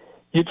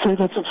 You'd say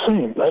that's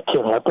insane. That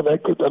can't happen.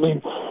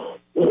 Again,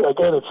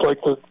 it's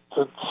like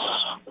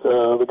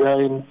the guy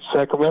in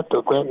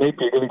Sacramento, Grant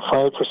Napier, getting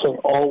fired for saying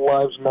all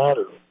lives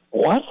matter.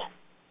 What?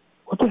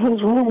 What the hell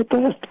is wrong with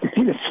that?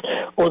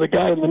 Or the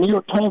guy in the New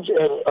York Times,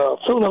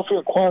 Philadelphia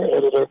Inquirer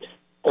editor,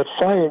 got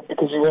fired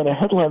because he ran a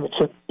headline that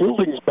said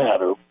buildings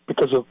matter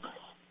because of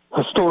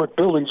historic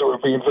buildings that were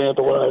being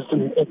vandalized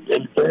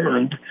and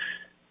burned.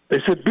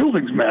 They said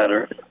buildings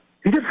matter.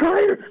 He gets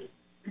fired.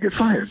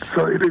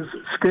 So it is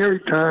a scary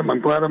time. I'm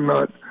glad I'm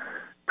not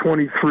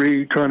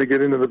 23 trying to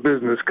get into the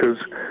business because,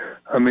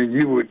 I mean,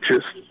 you'd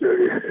just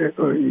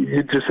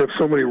have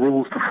so many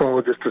rules to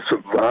follow just to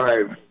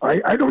survive.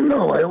 I don't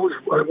know. I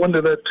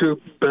wonder that too,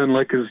 Ben.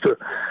 Like, is the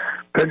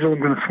pendulum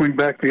going to swing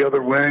back the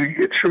other way?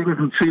 It sure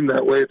doesn't seem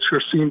that way. It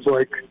sure seems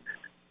like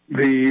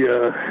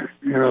the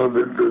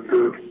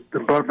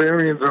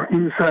barbarians are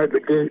inside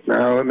the gate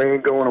now, and they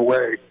ain't going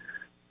away.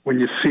 When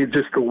you see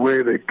just the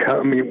way they come,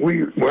 I mean,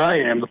 where I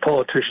am, the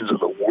politicians are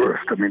the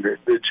worst. I mean,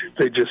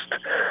 they just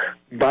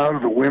bow to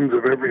the whims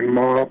of every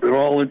mob. They're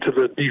all into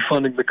the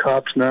defunding the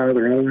cops now.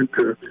 They're all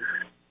into,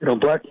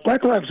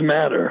 Black Lives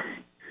Matter,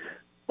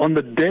 on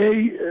the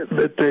day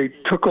that they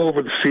took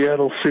over the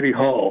Seattle City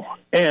Hall,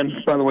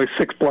 and, by the way,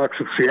 6 blocks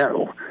of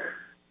Seattle,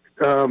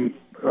 the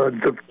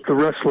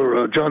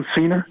wrestler John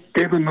Cena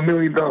gave him $1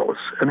 million.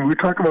 And we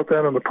talk about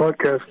that on the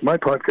podcast, my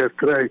podcast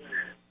today.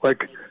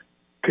 Like,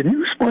 can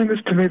you explain this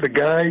to me? The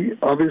guy,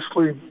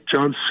 obviously,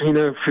 John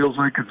Cena feels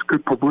like it's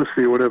good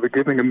publicity or whatever,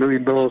 giving $1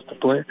 million to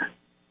play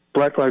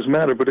Black Lives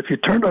Matter. But if you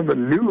turned on the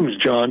news,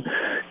 John,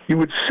 you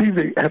would see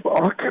they have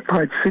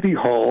occupied City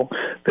Hall.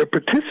 They're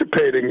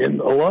participating in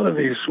a lot of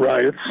these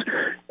riots,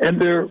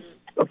 and they're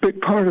a big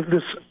part of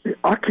this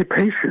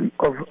occupation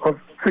of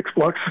 6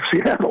 blocks of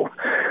Seattle.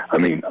 I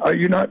mean, are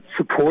you not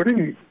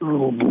supporting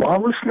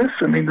lawlessness?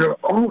 I mean, there are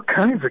all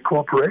kinds of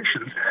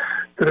corporations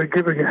that are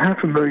giving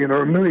 $500,000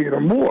 or $1 million or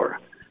more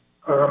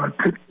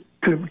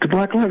to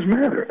Black Lives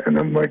Matter. And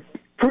I'm like,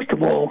 first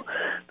of all,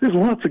 there's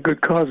lots of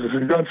good causes,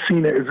 and John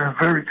Cena is a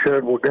very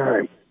charitable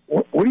guy.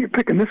 What are you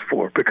picking this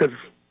for? Because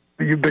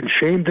you've been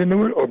shamed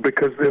into it, or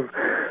because they've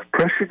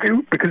pressured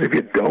you? Because if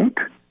you don't,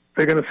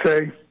 they're going to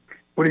say,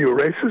 what are you, a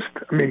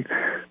racist? I mean,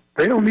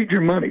 they don't need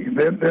your money.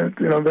 They're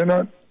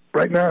not,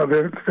 right now,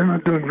 they're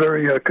not doing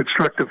very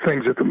constructive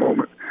things at the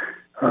moment.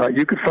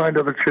 You could find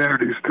other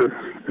charities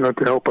to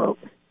help out.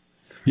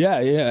 Yeah,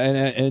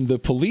 and the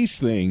police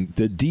thing,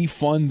 the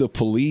defund the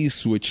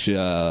police, which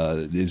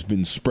has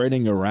been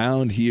spreading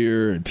around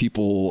here, and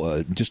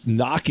people just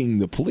knocking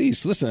the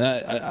police. Listen,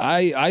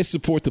 I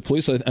support the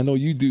police. I know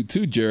you do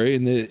too, Gerry.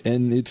 And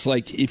it's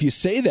like, if you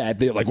say that,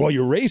 they're like, well,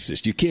 you're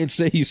racist. You can't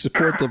say you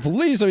support the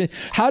police. I mean,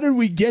 how did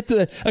we get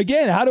to?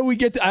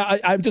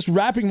 I'm just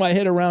wrapping my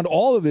head around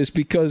all of this,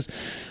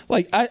 because,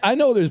 like, I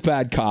know there's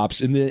bad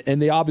cops, and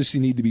they obviously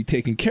need to be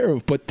taken care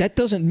of, but that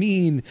doesn't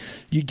mean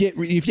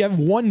if you have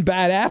one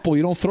bad apple,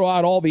 you don't throw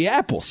out all the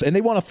apples, and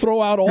they want to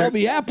throw out all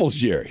the apples,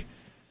 Gerry.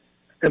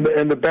 And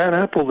the bad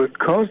apple that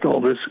caused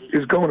all this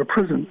is going to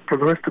prison for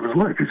the rest of his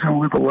life. He's going to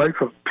live a life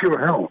of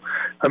pure hell.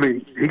 I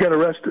mean, he got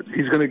arrested.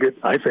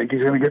 I think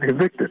he's going to get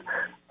convicted.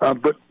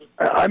 But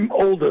I'm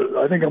older.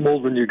 I think I'm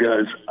older than you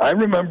guys. I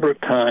remember a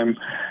time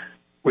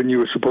when you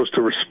were supposed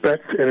to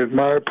respect and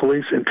admire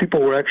police, and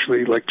people were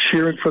actually like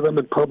cheering for them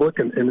in public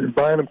and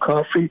buying them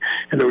coffee,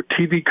 and there were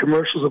TV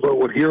commercials about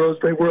what heroes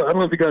they were. I don't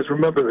know if you guys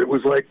remember. It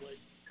was like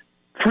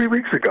 3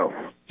 weeks ago.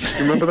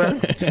 You remember that?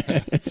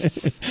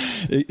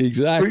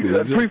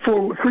 Exactly.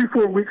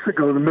 4 weeks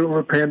ago, in the middle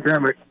of the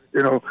pandemic,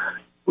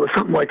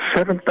 something like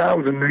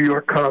 7,000 New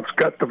York cops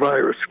got the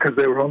virus because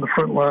they were on the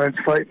front lines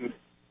fighting.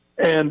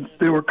 And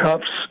there were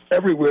cops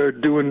everywhere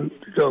doing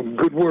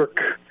good work.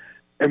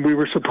 And we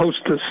were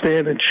supposed to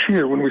stand and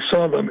cheer when we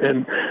saw them.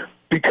 And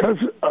because,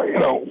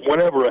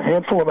 a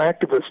handful of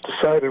activists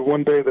decided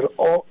one day that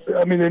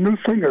their new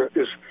thing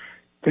is,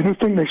 the new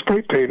thing they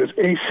spray paint is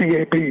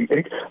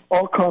ACAB.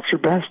 All cops are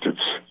bastards,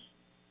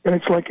 and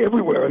it's like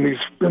everywhere in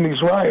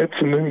these riots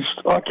and these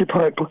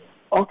occupied.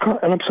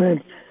 And I'm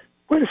saying,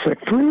 wait a sec.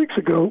 3 weeks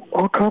ago,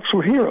 all cops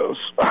were heroes.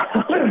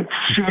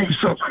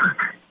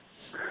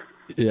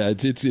 Yeah,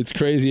 it's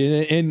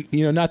crazy, and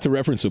not to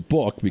reference a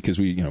book, because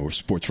we're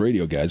sports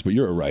radio guys, but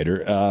you're a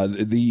writer.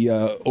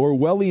 The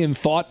Orwellian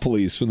thought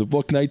police from the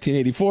book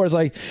 1984 is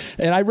like,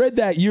 and I read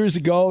that years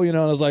ago, and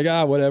I was like,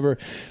 whatever.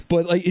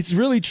 But like, it's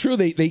really true.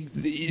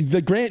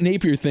 The Grant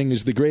Napier thing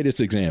is the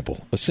greatest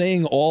example.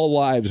 Saying all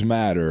lives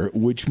matter,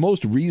 which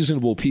most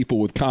reasonable people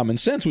with common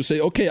sense would say,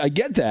 okay, I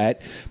get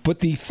that, but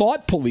the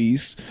thought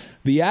police,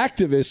 the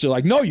activists, are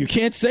like, no, you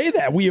can't say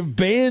that. We have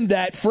banned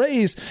that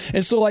phrase.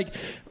 And so, like,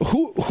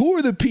 who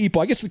are the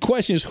people? I guess the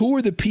question is, who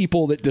are the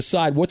people that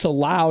decide what's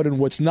allowed and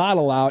what's not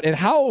allowed? And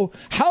how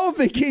have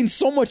they gained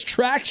so much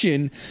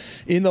traction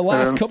in the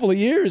last couple of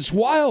years?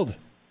 Wild.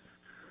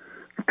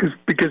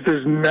 Because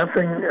there's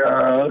nothing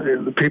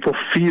the people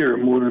fear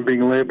more than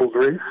being labeled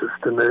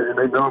racist, and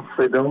they know if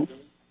they don't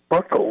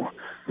buckle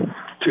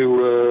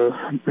to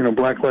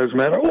Black Lives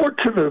Matter, or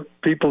to the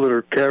people that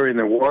are carrying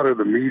the water,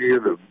 the media,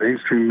 the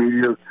mainstream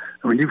media.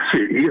 I mean, you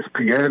see it.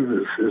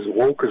 ESPN is as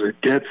woke as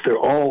it gets. They're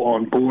all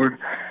on board.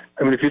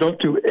 I mean, if you don't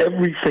do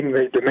everything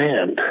they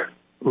demand,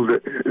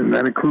 and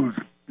that includes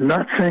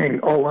not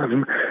saying all lives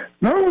matter.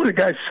 Not only did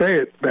the guy say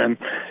it, Ben,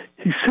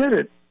 he said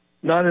it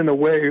not in a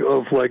way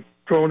of like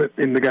throwing it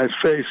in the guy's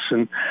face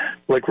and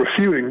like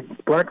refuting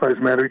Black Lives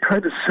Matter. He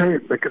tried to say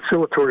it in a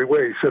conciliatory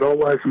way. He said all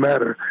lives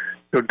matter.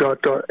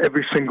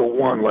 Every single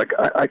one. Like,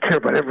 I care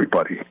about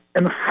everybody.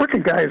 And the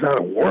freaking guy is out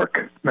of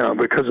work now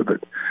because of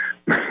it.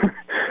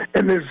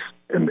 and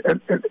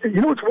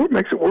what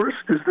makes it worse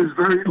is there's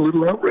very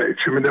little outrage.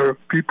 I mean, there are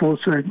people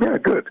saying, yeah,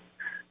 good.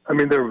 I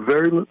mean, there's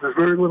very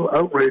little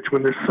outrage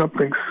when there's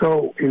something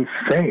so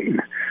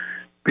insane,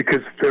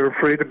 because they're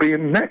afraid of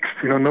being next.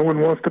 No one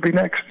wants to be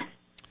next.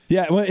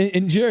 Yeah, well,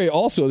 and Gerry,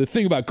 also, the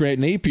thing about Grant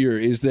Napier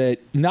is that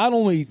not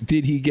only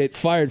did he get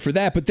fired for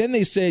that, but then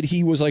they said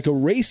he was like a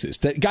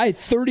racist. That guy had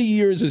 30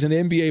 years as an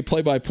NBA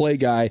play-by-play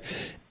guy,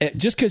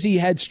 just because he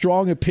had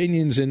strong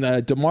opinions and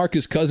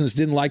DeMarcus Cousins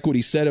didn't like what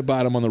he said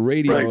about him on the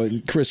radio,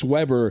 and Chris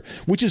Webber,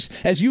 which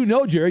is, as you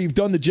know, Jerry, you've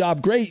done the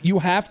job great. You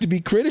have to be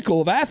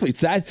critical of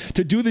athletes. That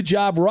to do the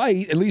job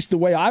right, at least the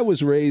way I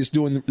was raised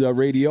doing the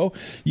radio,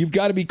 you've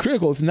got to be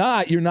critical. If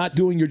not, you're not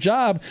doing your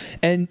job.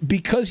 And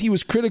because he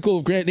was critical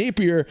of Grant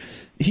Napier,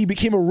 he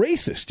became a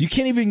racist. You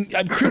can't even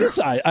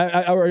criticize,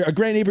 or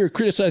Grant Napier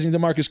criticizing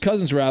DeMarcus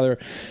Cousins, rather.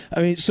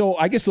 I mean, so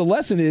I guess the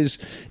lesson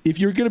is, if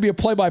you're going to be a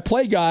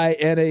play-by-play guy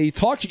and a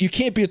talk, you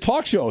can't be a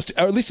talk show host,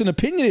 or at least an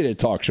opinionated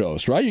talk show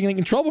host, right? You're going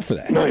to get in trouble for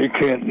that. No, you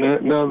can't.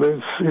 No,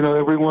 there's,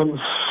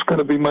 everyone's going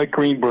to be Mike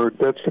Greenberg.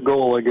 That's the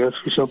goal, I guess,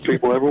 for some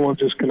people. Everyone's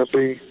just going to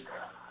be,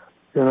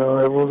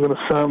 everyone's going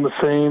to sound the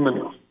same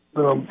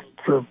and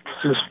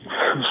just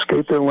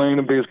skate their lane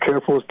and be as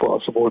careful as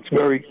possible. It's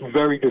very,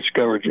 very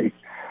discouraging.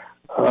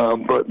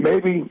 But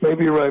maybe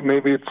you're right.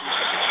 Maybe it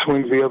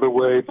swings the other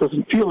way. It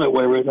doesn't feel that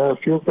way right now. It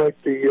feels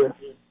like the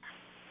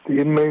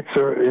inmates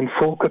are in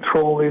full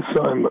control of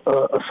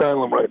the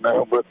asylum right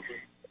now. But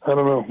I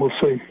don't know. We'll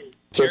see.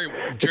 Gerry,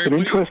 it's an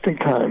interesting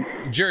time.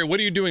 Jerry, what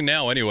are you doing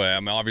now anyway? I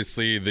mean,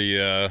 obviously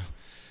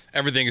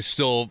everything is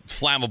still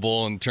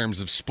flammable in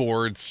terms of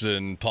sports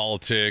and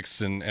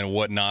politics and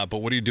whatnot. But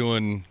what are you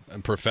doing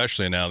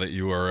professionally now that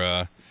you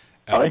are?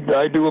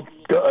 I do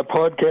a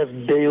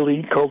podcast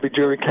daily called the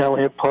Gerry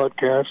Callahan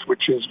Podcast,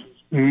 which is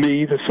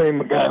me, the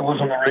same guy I was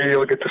on the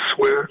radio. I get to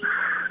swear,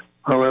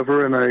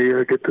 however, and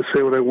I get to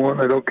say what I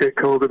want. I don't get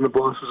called in the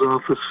boss's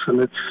office,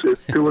 and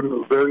it's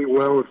doing very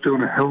well. It's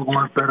doing a hell of a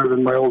lot better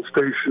than my old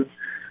station,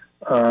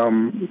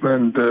 and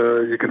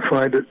you can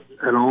find it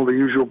at all the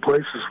usual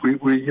places.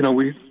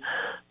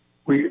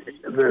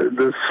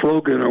 The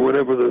slogan or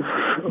whatever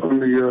on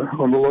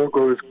the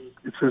logo is,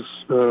 it says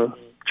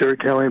Gerry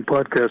Callahan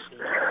Podcast,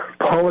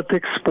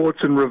 Politics, Sports,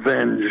 and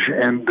Revenge.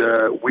 And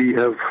we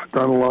have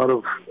done a lot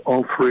of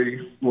all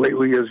three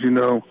lately, as you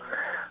know.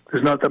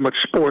 There's not that much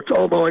sports,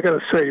 although I got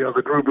to say,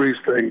 the Drew Brees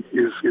thing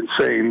is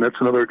insane. That's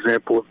another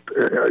example of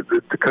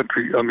the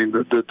country. I mean,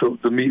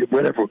 the media,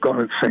 whatever, gone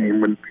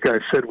insane when the guy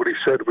said what he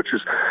said, which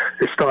is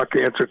a stock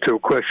answer to a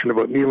question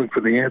about kneeling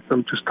for the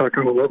anthem, just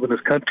talking about loving his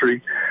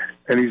country.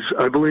 And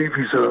I believe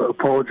he's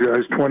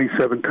apologized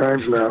 27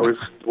 times now. His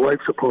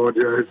wife's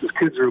apologized, his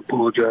kids are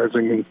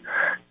apologizing, and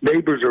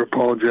neighbors are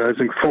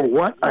apologizing. For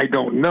what? I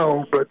don't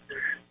know, but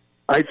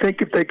I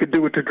think if they could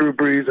do it to Drew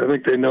Brees, I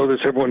think they know this,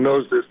 everyone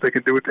knows this, they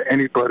could do it to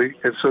anybody.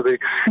 And so they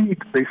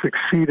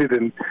succeeded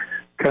in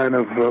kind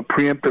of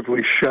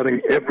preemptively shutting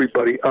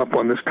everybody up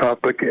on this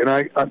topic. And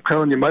I'm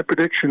telling you, my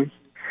prediction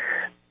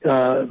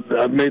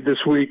I've made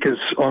this week is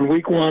on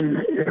week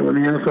one,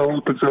 when the NFL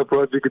opens up,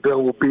 Roger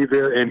Goodell will be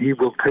there and he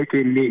will take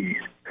a knee.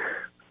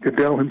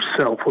 Goodell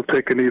himself will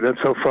take a knee. That's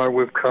how far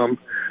we've come.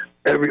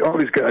 All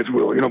these guys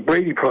will.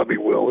 Brady probably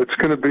will. It's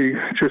going to be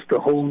just a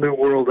whole new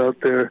world out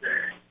there.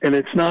 And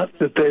it's not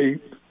that they,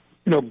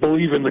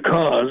 believe in the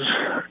cause,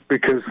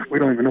 because we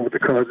don't even know what the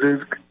cause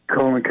is.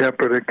 Colin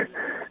Kaepernick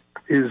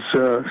is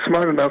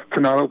smart enough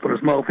to not open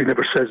his mouth. He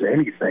never says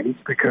anything,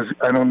 because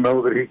I don't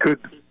know that he could,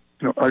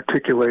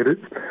 articulate it.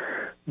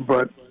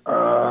 But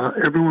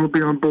everyone will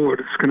be on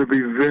board. It's going to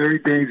be very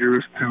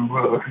dangerous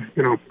to,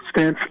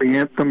 stand for the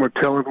anthem or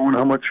tell everyone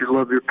how much you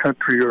love your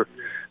country or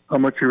how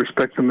much you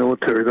respect the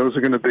military. Those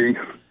are going to be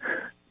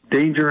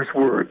dangerous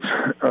words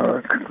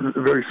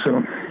very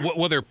soon.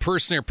 Whether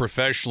personally or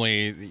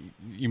professionally,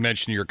 you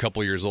mentioned you're a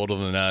couple years older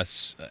than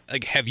us.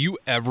 Like, have you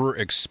ever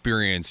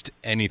experienced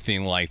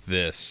anything like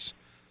this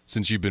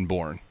since you've been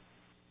born?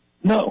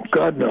 No,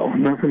 God, no.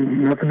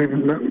 Nothing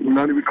even,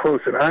 not even close.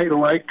 And I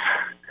liked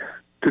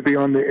to be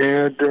on the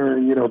air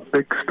during,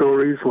 big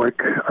stories like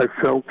I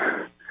felt,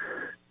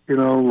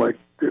 like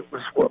it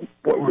was what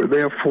we were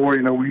there for.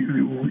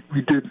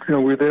 We did, we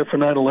were there for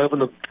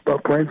 9/11. The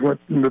planes went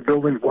in the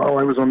buildings while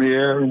I was on the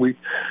air, and we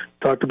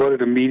talked about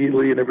it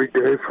immediately and every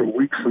day for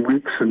weeks and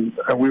weeks. And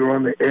we were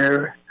on the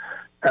air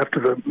after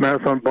the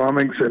marathon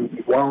bombings,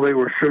 and while they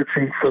were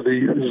searching for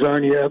the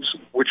Zarnievs,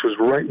 which was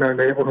right in our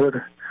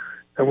neighborhood.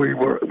 And we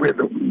had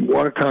the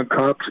Watertown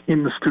cops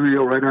in the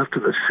studio right after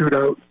the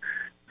shootout.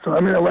 So, I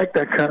mean, I like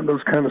those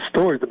kind of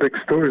stories, the big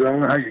stories. I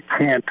don't know how you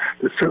can't.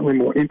 It's certainly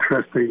more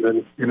interesting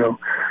than,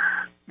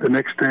 the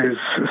next day's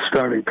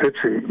starting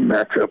pitching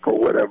matchup or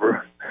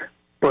whatever.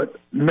 But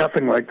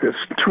nothing like this,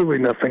 truly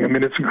nothing. I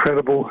mean, it's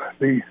incredible.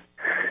 We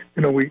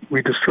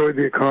destroyed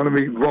the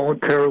economy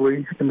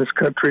voluntarily in this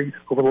country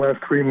over the last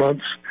 3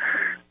 months.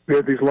 We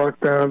had these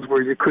lockdowns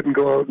where you couldn't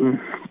go out in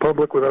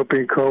public without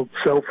being called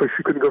selfish.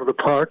 You couldn't go to the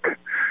park.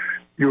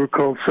 You were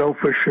called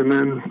selfish, and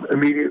then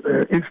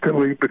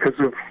instantly, because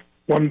of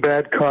one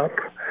bad cop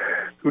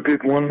who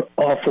did one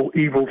awful,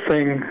 evil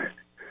thing,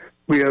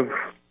 we have,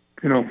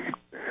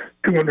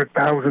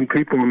 200,000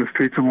 people in the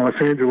streets of Los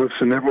Angeles,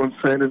 and everyone's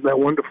saying, "Isn't that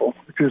wonderful?"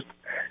 It's just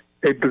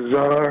a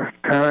bizarre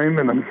time,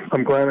 and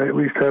I'm glad I at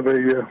least have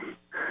an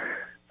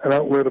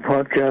outlet, a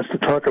podcast to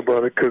talk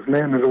about it, because,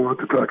 man, there's a lot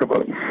to talk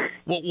about.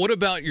 Well, what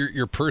about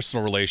your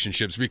personal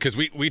relationships? Because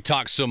we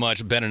talk so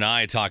much, Ben and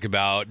I talk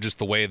about just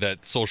the way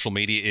that social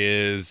media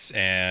is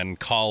and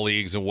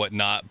colleagues and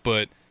whatnot,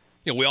 but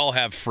we all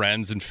have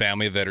friends and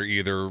family that are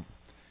either,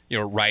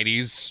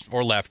 righties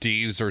or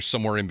lefties or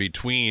somewhere in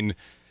between.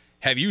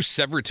 Have you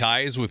severed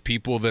ties with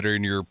people that are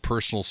in your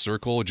personal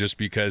circle just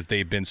because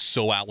they've been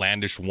so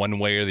outlandish one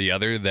way or the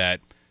other that,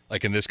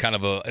 like in this kind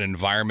of an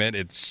environment,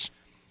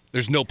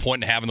 there's no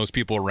point in having those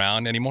people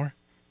around anymore?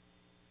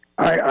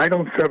 I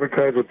don't sever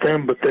ties with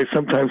them, but they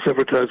sometimes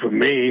sever ties with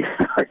me.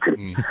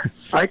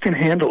 I can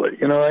handle it.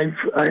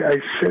 I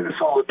say this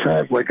all the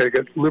time. Like, I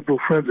got liberal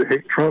friends that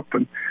hate Trump,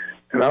 and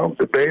I'll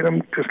debate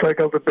them just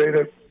like I'll debate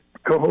a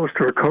co-host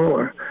or a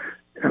caller.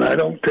 And I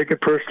don't take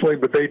it personally,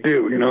 but they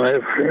do. I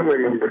have family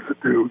members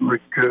that do.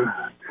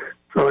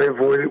 So I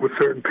avoid it with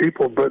certain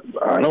people, but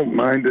I don't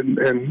mind,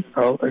 and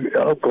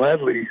I'll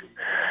gladly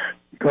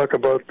talk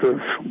about the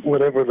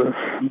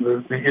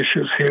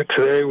issues here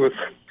today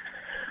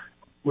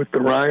with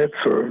the riots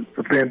or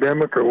the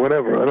pandemic or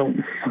whatever.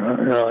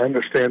 I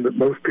understand that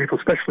most people,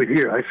 especially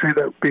here, I say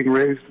that being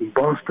raised in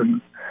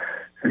Boston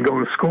and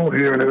going to school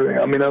here and everything.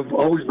 I mean, I've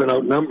always been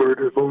outnumbered.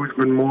 There's always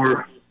been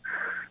more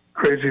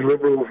crazy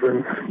liberals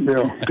than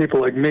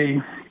people like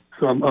me.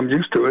 So I'm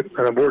used to it,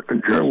 and I've worked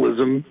in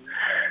journalism,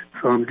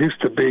 so I'm used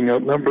to being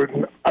outnumbered.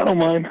 And I don't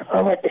mind. I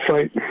like to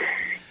fight.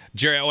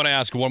 Gerry, I want to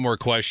ask one more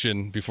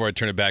question before I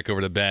turn it back over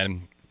to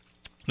Ben.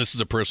 This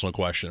is a personal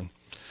question.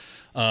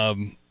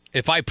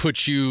 If I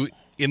put you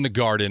in the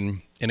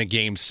Garden in a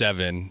Game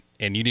 7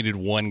 and you needed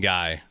one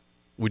guy,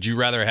 would you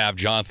rather have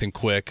Jonathan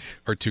Quick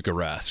or Tuukka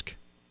Rask?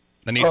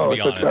 I need to be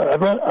honest. I'd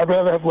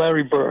rather have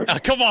Larry Bird.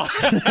 Come on.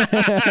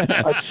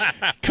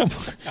 Come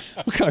on.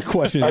 What kind of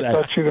question is that? I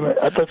thought you were going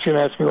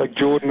to ask me like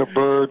Jordan or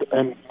Bird,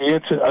 and the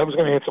answer, I was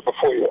going to answer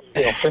before you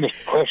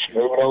finished the question.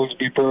 It would always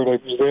be Bird. I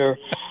was there,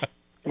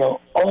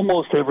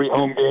 almost every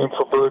home game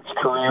for Bird's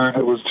career, and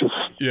it was just,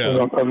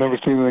 I've never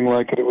seen anything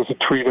like it. It was a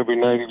treat every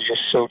night. He was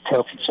just so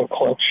tough and so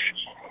clutch.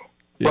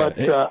 Yeah.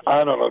 But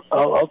I don't know.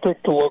 I'll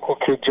take the local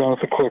kid,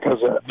 Jonathan Quick.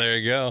 How's that? There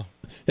you go.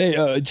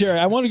 Hey, Gerry,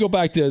 I want to go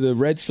back to the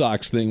Red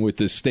Sox thing with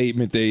the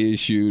statement they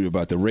issued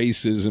about the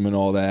racism and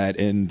all that.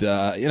 And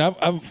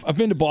I've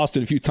been to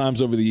Boston a few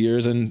times over the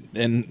years,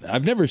 and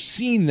I've never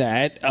seen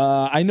that.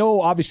 I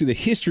know obviously the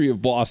history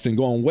of Boston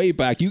going way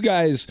back. You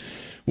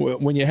guys,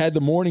 when you had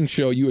the morning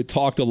show, you had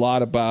talked a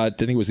lot about, I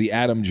think it was the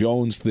Adam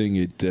Jones thing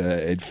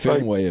at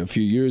Fenway a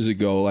few years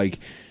ago. Like.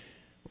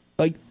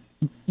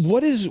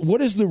 What is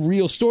the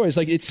real story? It's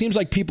like it seems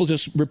like people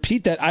just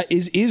repeat that.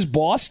 Is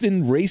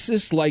Boston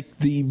racist like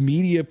the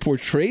media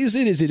portrays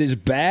it? Is it as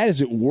bad? Is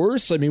it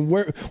worse? I mean,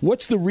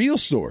 what's the real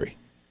story?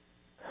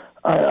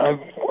 I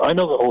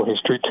know the whole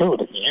history too.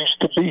 It used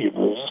to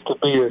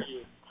be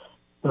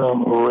a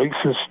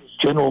racist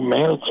general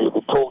manager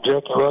that told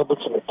Jackie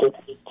Robinson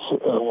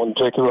when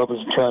Jackie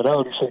Robinson tried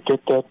out, he said,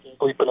 "Get that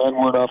bleeping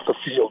N-word off the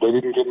field." They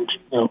didn't give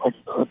him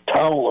a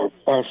towel or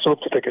bar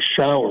soap to take a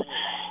shower.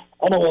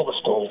 I know all the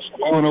stories.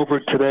 I went over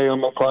it today on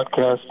my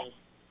podcast.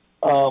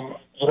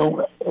 You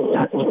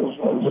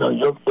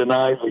don't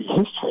deny the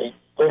history.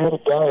 They had a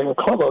guy, a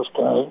clubhouse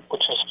guy,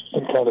 which has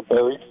been kind of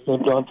buried,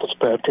 named John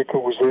Fitzpatrick, who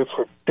was there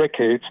for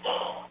decades,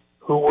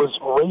 who was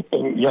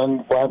raping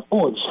young black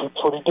boys.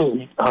 That's what he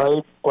did. He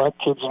hired black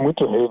kids in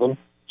Winter Haven,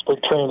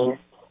 spring training,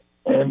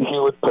 and he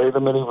would pay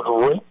them and he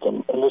would rape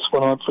them. And this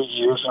went on for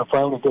years, and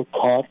finally got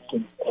caught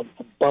and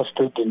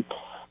busted and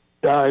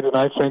died. And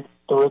I think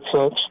the Red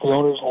Sox, the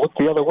owners, looked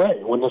the other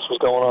way when this was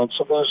going on.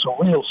 So there's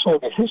a real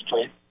sort of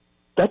history.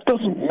 That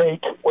doesn't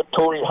make what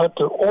Torrey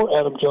Hunter or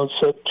Adam Jones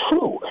said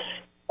true.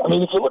 I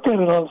mean, if you look at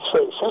it on its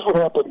face, here's what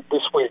happened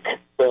this week,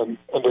 Ben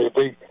and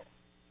Dave.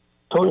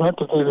 Torrey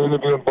Hunter did an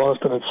interview in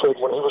Boston and said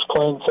when he was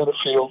playing center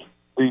field,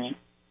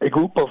 a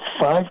group of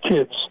 5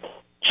 kids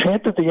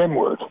chanted the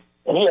N-word.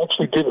 And he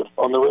actually did it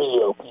on the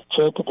radio. He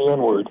chanted the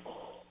N-word.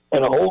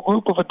 And a whole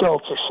group of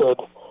adults, he said,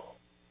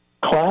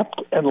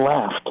 clapped and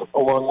laughed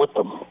along with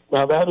them.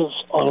 Now, that is,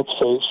 on its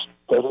face,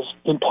 that is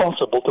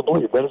impossible to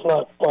believe. That is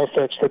not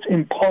far-fetched. That's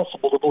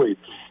impossible to believe.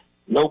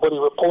 Nobody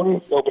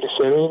reported. Nobody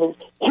said anything.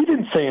 He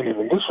didn't say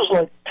anything. This was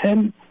like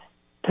 10,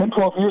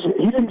 12 years ago.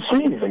 He didn't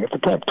say anything at the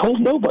time.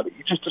 Told nobody.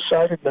 He just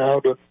decided now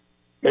to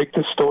make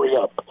this story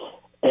up.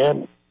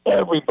 And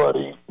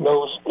everybody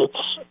knows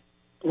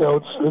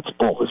it's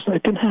bull.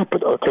 It can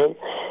happen, okay?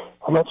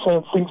 I'm not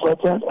saying things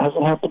like that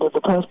hasn't happened in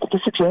the past, but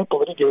this example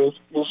that he gave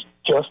is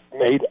just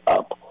made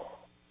up.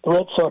 The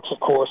Red Sox, of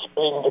course,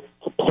 being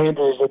the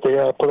panders that they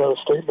are, put out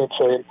a statement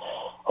saying,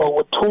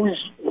 what Torrey's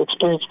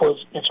experience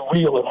was, it's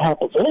real, it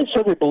happens. They didn't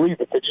say they believe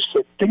it. They just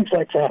said things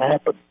like that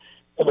happen.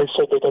 And they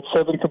said they got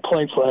 7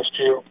 complaints last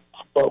year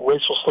about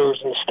racial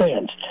slurs in the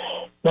stands.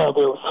 Now,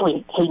 there were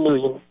 3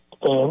 million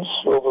fans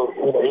over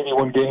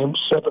 81 games.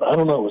 7, I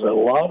don't know. Is that a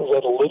lot? Is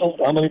that a little?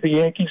 How many the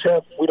Yankees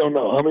have? We don't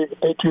know. How many the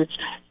Patriots?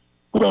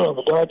 We don't know.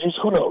 The Dodgers?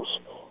 Who knows?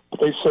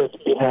 But they said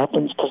it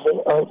happens because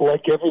they are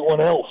like everyone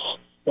else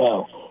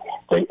now.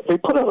 They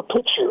put out a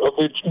picture of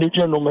the new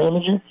general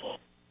manager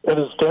at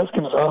his desk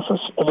in his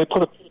office, and they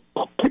put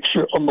a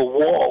picture on the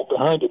wall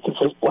behind it that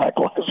says Black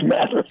Lives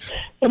Matter,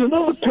 and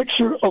another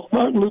picture of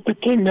Martin Luther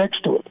King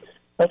next to it.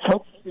 That's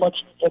how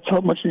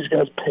much these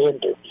guys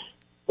pander.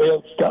 They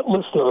have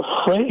gutless. They're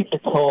afraid to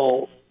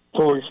call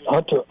Tory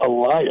Hunter a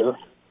liar.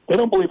 They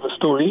don't believe the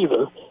story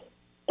either,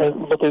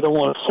 but they don't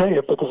want to say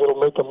it because it'll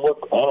make them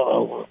look, I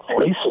don't know,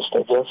 racist,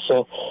 I guess.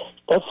 So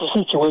that's the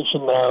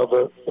situation now.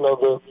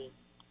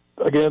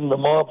 Again, the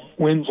mob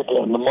wins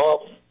again. The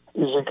mob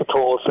is in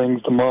control of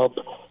things. The mob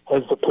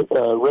has the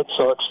Red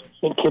Sox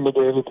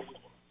intimidated,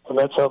 and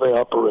that's how they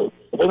operate.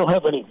 They don't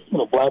have any,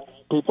 black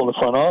people in the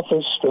front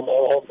office. They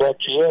don't have black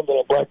GM. They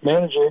have black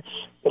manager.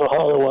 They don't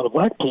hire a lot of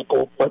black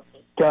people, but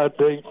God,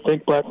 they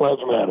think Black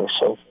Lives Matter.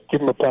 So give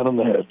them a pat on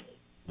the head.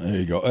 There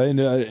you go.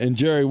 And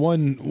Gerry,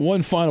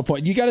 one final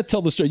point. You got to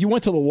tell the story. You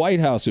went to the White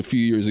House a few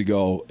years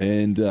ago,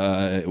 and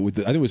I think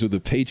it was with the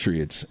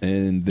Patriots.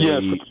 And with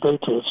the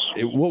Patriots.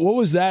 What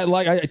was that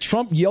like?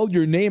 Trump yelled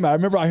your name. I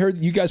remember I heard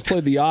you guys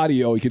played the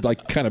audio. You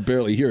could kind of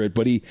barely hear it,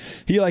 but he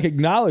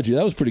acknowledged you.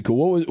 That was pretty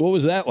cool. What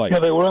was that like? Yeah,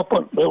 they were up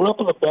on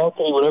the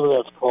balcony, whatever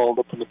that's called,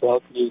 up in the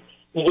balcony.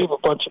 He gave a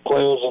bunch of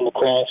players in the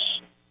class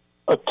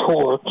a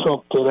tour.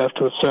 Trump did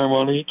after the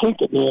ceremony. You can't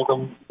get near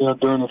them,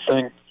 during the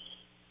thing,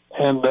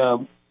 and.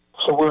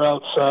 So we're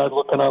outside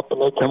looking up,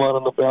 and they come out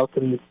on the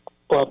balcony.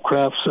 Bob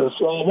Kraft says,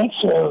 "Oh, that's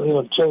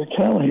Gerry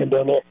Callahan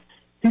down there.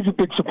 He's a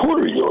big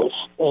supporter of yours."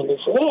 And he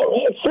said,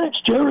 "Oh, thanks,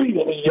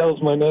 Gerry." And he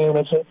yells my name.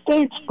 And I said,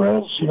 "Thanks,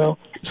 Prez." And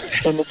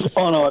it's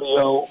on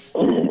audio.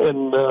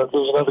 And there's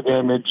another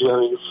guy named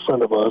Gerry, a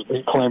friend of ours, but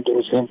he claimed it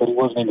was him, but he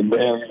wasn't even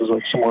there. He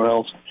was somewhere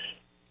else.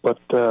 But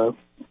so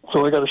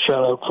I got a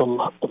shout out from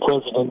the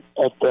president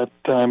at that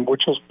time,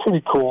 which was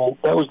pretty cool.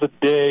 That was the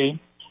day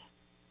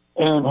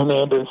Aaron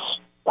Hernandez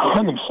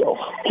killed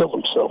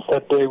himself.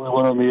 That day we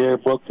went on the air,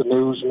 broke the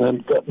news, and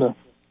then got in a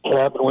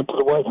cab and went to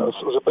the White House.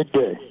 It was a big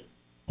day.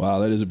 Wow,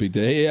 that is a big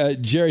day. Hey,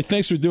 Gerry,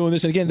 thanks for doing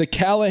this. And again, the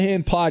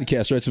Callahan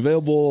podcast, right? It's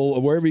available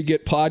wherever you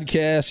get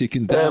podcasts. You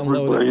can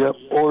download it. Yep.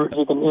 Or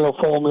you can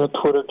follow me on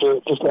Twitter,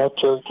 just at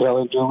Gerry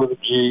Callahan, Gerry with a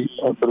G,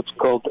 but it's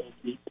called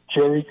the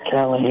Gerry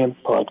Callahan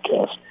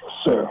Podcast.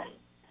 Sir.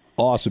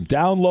 Awesome.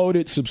 Download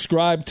it,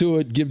 subscribe to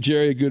it, give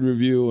Gerry a good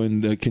review,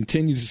 and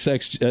continued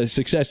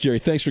success, Gerry.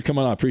 Thanks for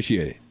coming on.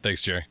 Appreciate it.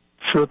 Thanks, Gerry.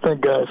 Sure thing,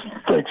 guys.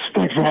 Thanks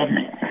for having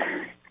me.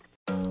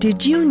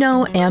 Did you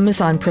know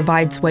Amazon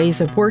provides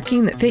ways of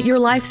working that fit your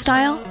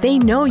lifestyle? They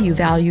know you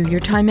value your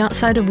time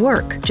outside of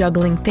work,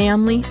 juggling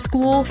family,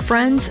 school,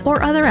 friends,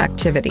 or other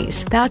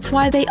activities. That's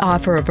why they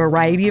offer a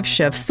variety of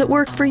shifts that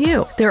work for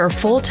you. There are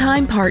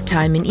full-time,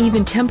 part-time, and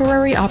even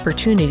temporary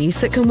opportunities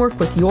that can work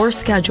with your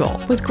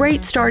schedule, with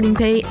great starting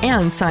pay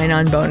and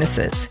sign-on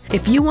bonuses.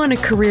 If you want a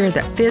career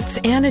that fits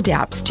and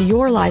adapts to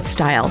your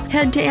lifestyle,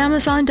 head to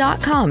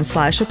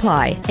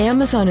Amazon.com/apply.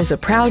 Amazon is a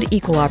proud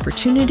equal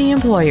opportunity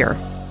employer.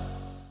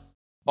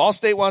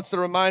 Allstate wants to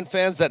remind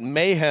fans that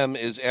mayhem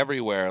is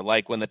everywhere,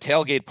 like when the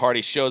tailgate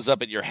party shows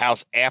up at your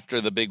house after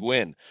the big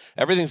win.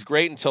 Everything's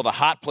great until the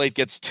hot plate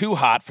gets too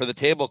hot for the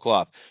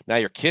tablecloth. Now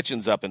your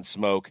kitchen's up in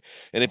smoke.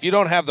 And if you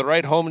don't have the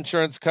right home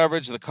insurance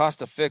coverage, the cost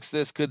to fix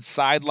this could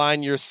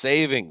sideline your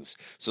savings.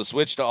 So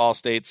switch to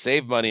Allstate,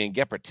 save money, and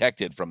get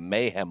protected from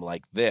mayhem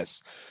like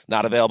this.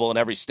 Not available in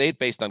every state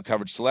based on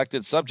coverage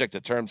selected, subject to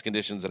terms,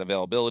 conditions, and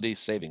availability.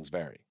 Savings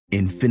vary.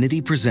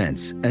 Infiniti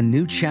presents a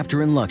new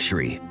chapter in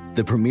luxury,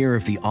 the premiere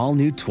of the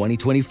all-new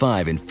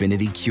 2025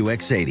 Infiniti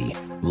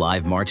QX80,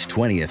 live March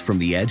 20th from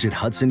the Edge at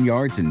Hudson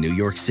Yards in New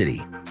York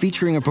City,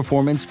 featuring a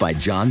performance by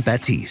John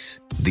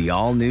Batiste. The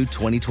all-new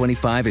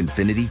 2025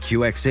 Infiniti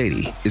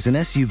QX80 is an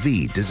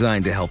SUV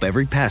designed to help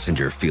every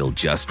passenger feel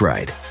just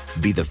right.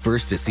 Be the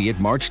first to see it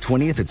March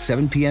 20th at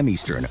 7 p.m.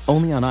 Eastern,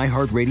 only on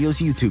iHeartRadio's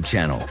YouTube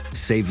channel.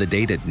 Save the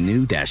date at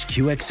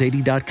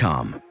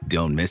new-QX80.com.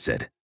 Don't miss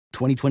it.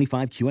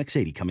 2025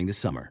 QX80 coming this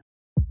summer.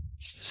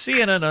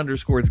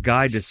 CNN_'s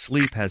Guide to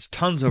Sleep has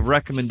tons of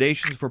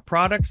recommendations for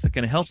products that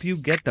can help you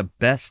get the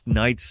best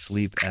night's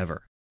sleep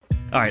ever.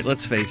 All right,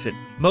 let's face it.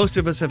 Most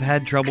of us have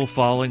had trouble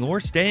falling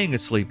or staying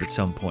asleep at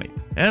some point.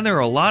 And there are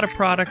a lot of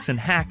products and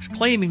hacks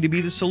claiming to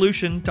be the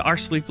solution to our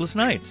sleepless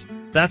nights.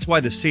 That's why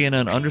the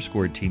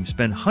CNN_ team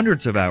spend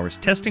hundreds of hours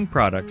testing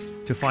products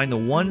to find the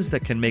ones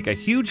that can make a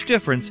huge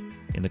difference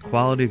in the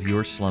quality of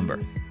your slumber.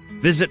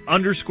 Visit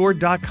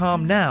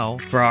underscore.com now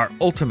for our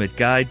ultimate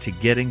guide to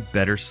getting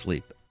better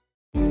sleep.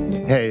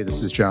 Hey,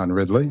 this is John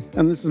Ridley.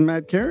 And this is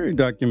Matt Carey,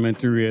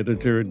 documentary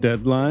editor at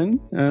Deadline.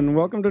 And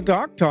welcome to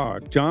Doc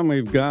Talk. John,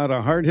 we've got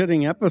a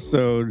hard-hitting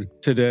episode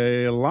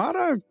today. A lot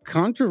of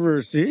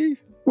controversy.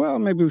 Well,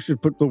 maybe we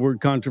should put the word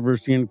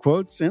controversy in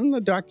quotes in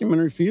the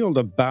documentary field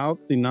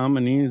about the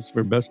nominees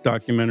for Best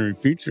Documentary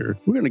Feature.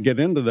 We're going to get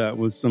into that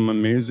with some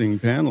amazing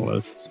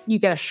panelists. You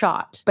get a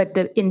shot, but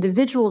the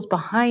individuals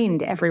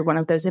behind every one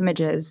of those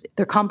images,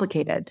 they're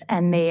complicated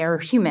and they are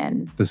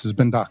human. This has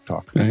been Doc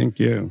Talk. Thank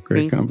you.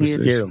 Great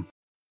conversation. Thank you.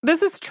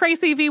 This is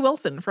Tracy V.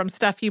 Wilson from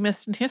Stuff You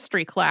Missed in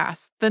History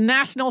class. The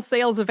national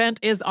sales event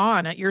is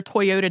on at your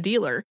Toyota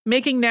dealer,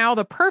 making now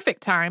the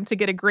perfect time to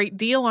get a great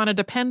deal on a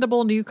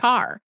dependable new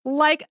car.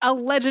 Like a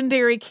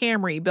legendary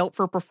Camry built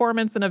for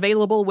performance and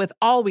available with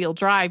all-wheel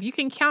drive, you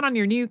can count on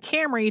your new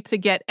Camry to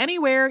get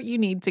anywhere you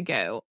need to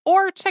go.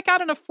 Or check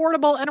out an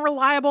affordable and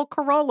reliable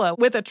Corolla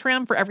with a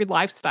trim for every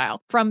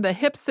lifestyle. From the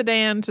hip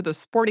sedan to the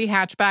sporty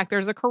hatchback,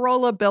 there's a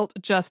Corolla built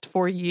just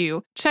for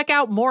you. Check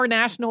out more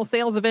national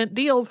sales event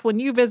deals when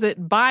you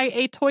visit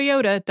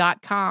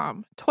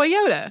buyatoyota.com.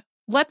 Toyota,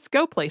 let's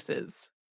go places.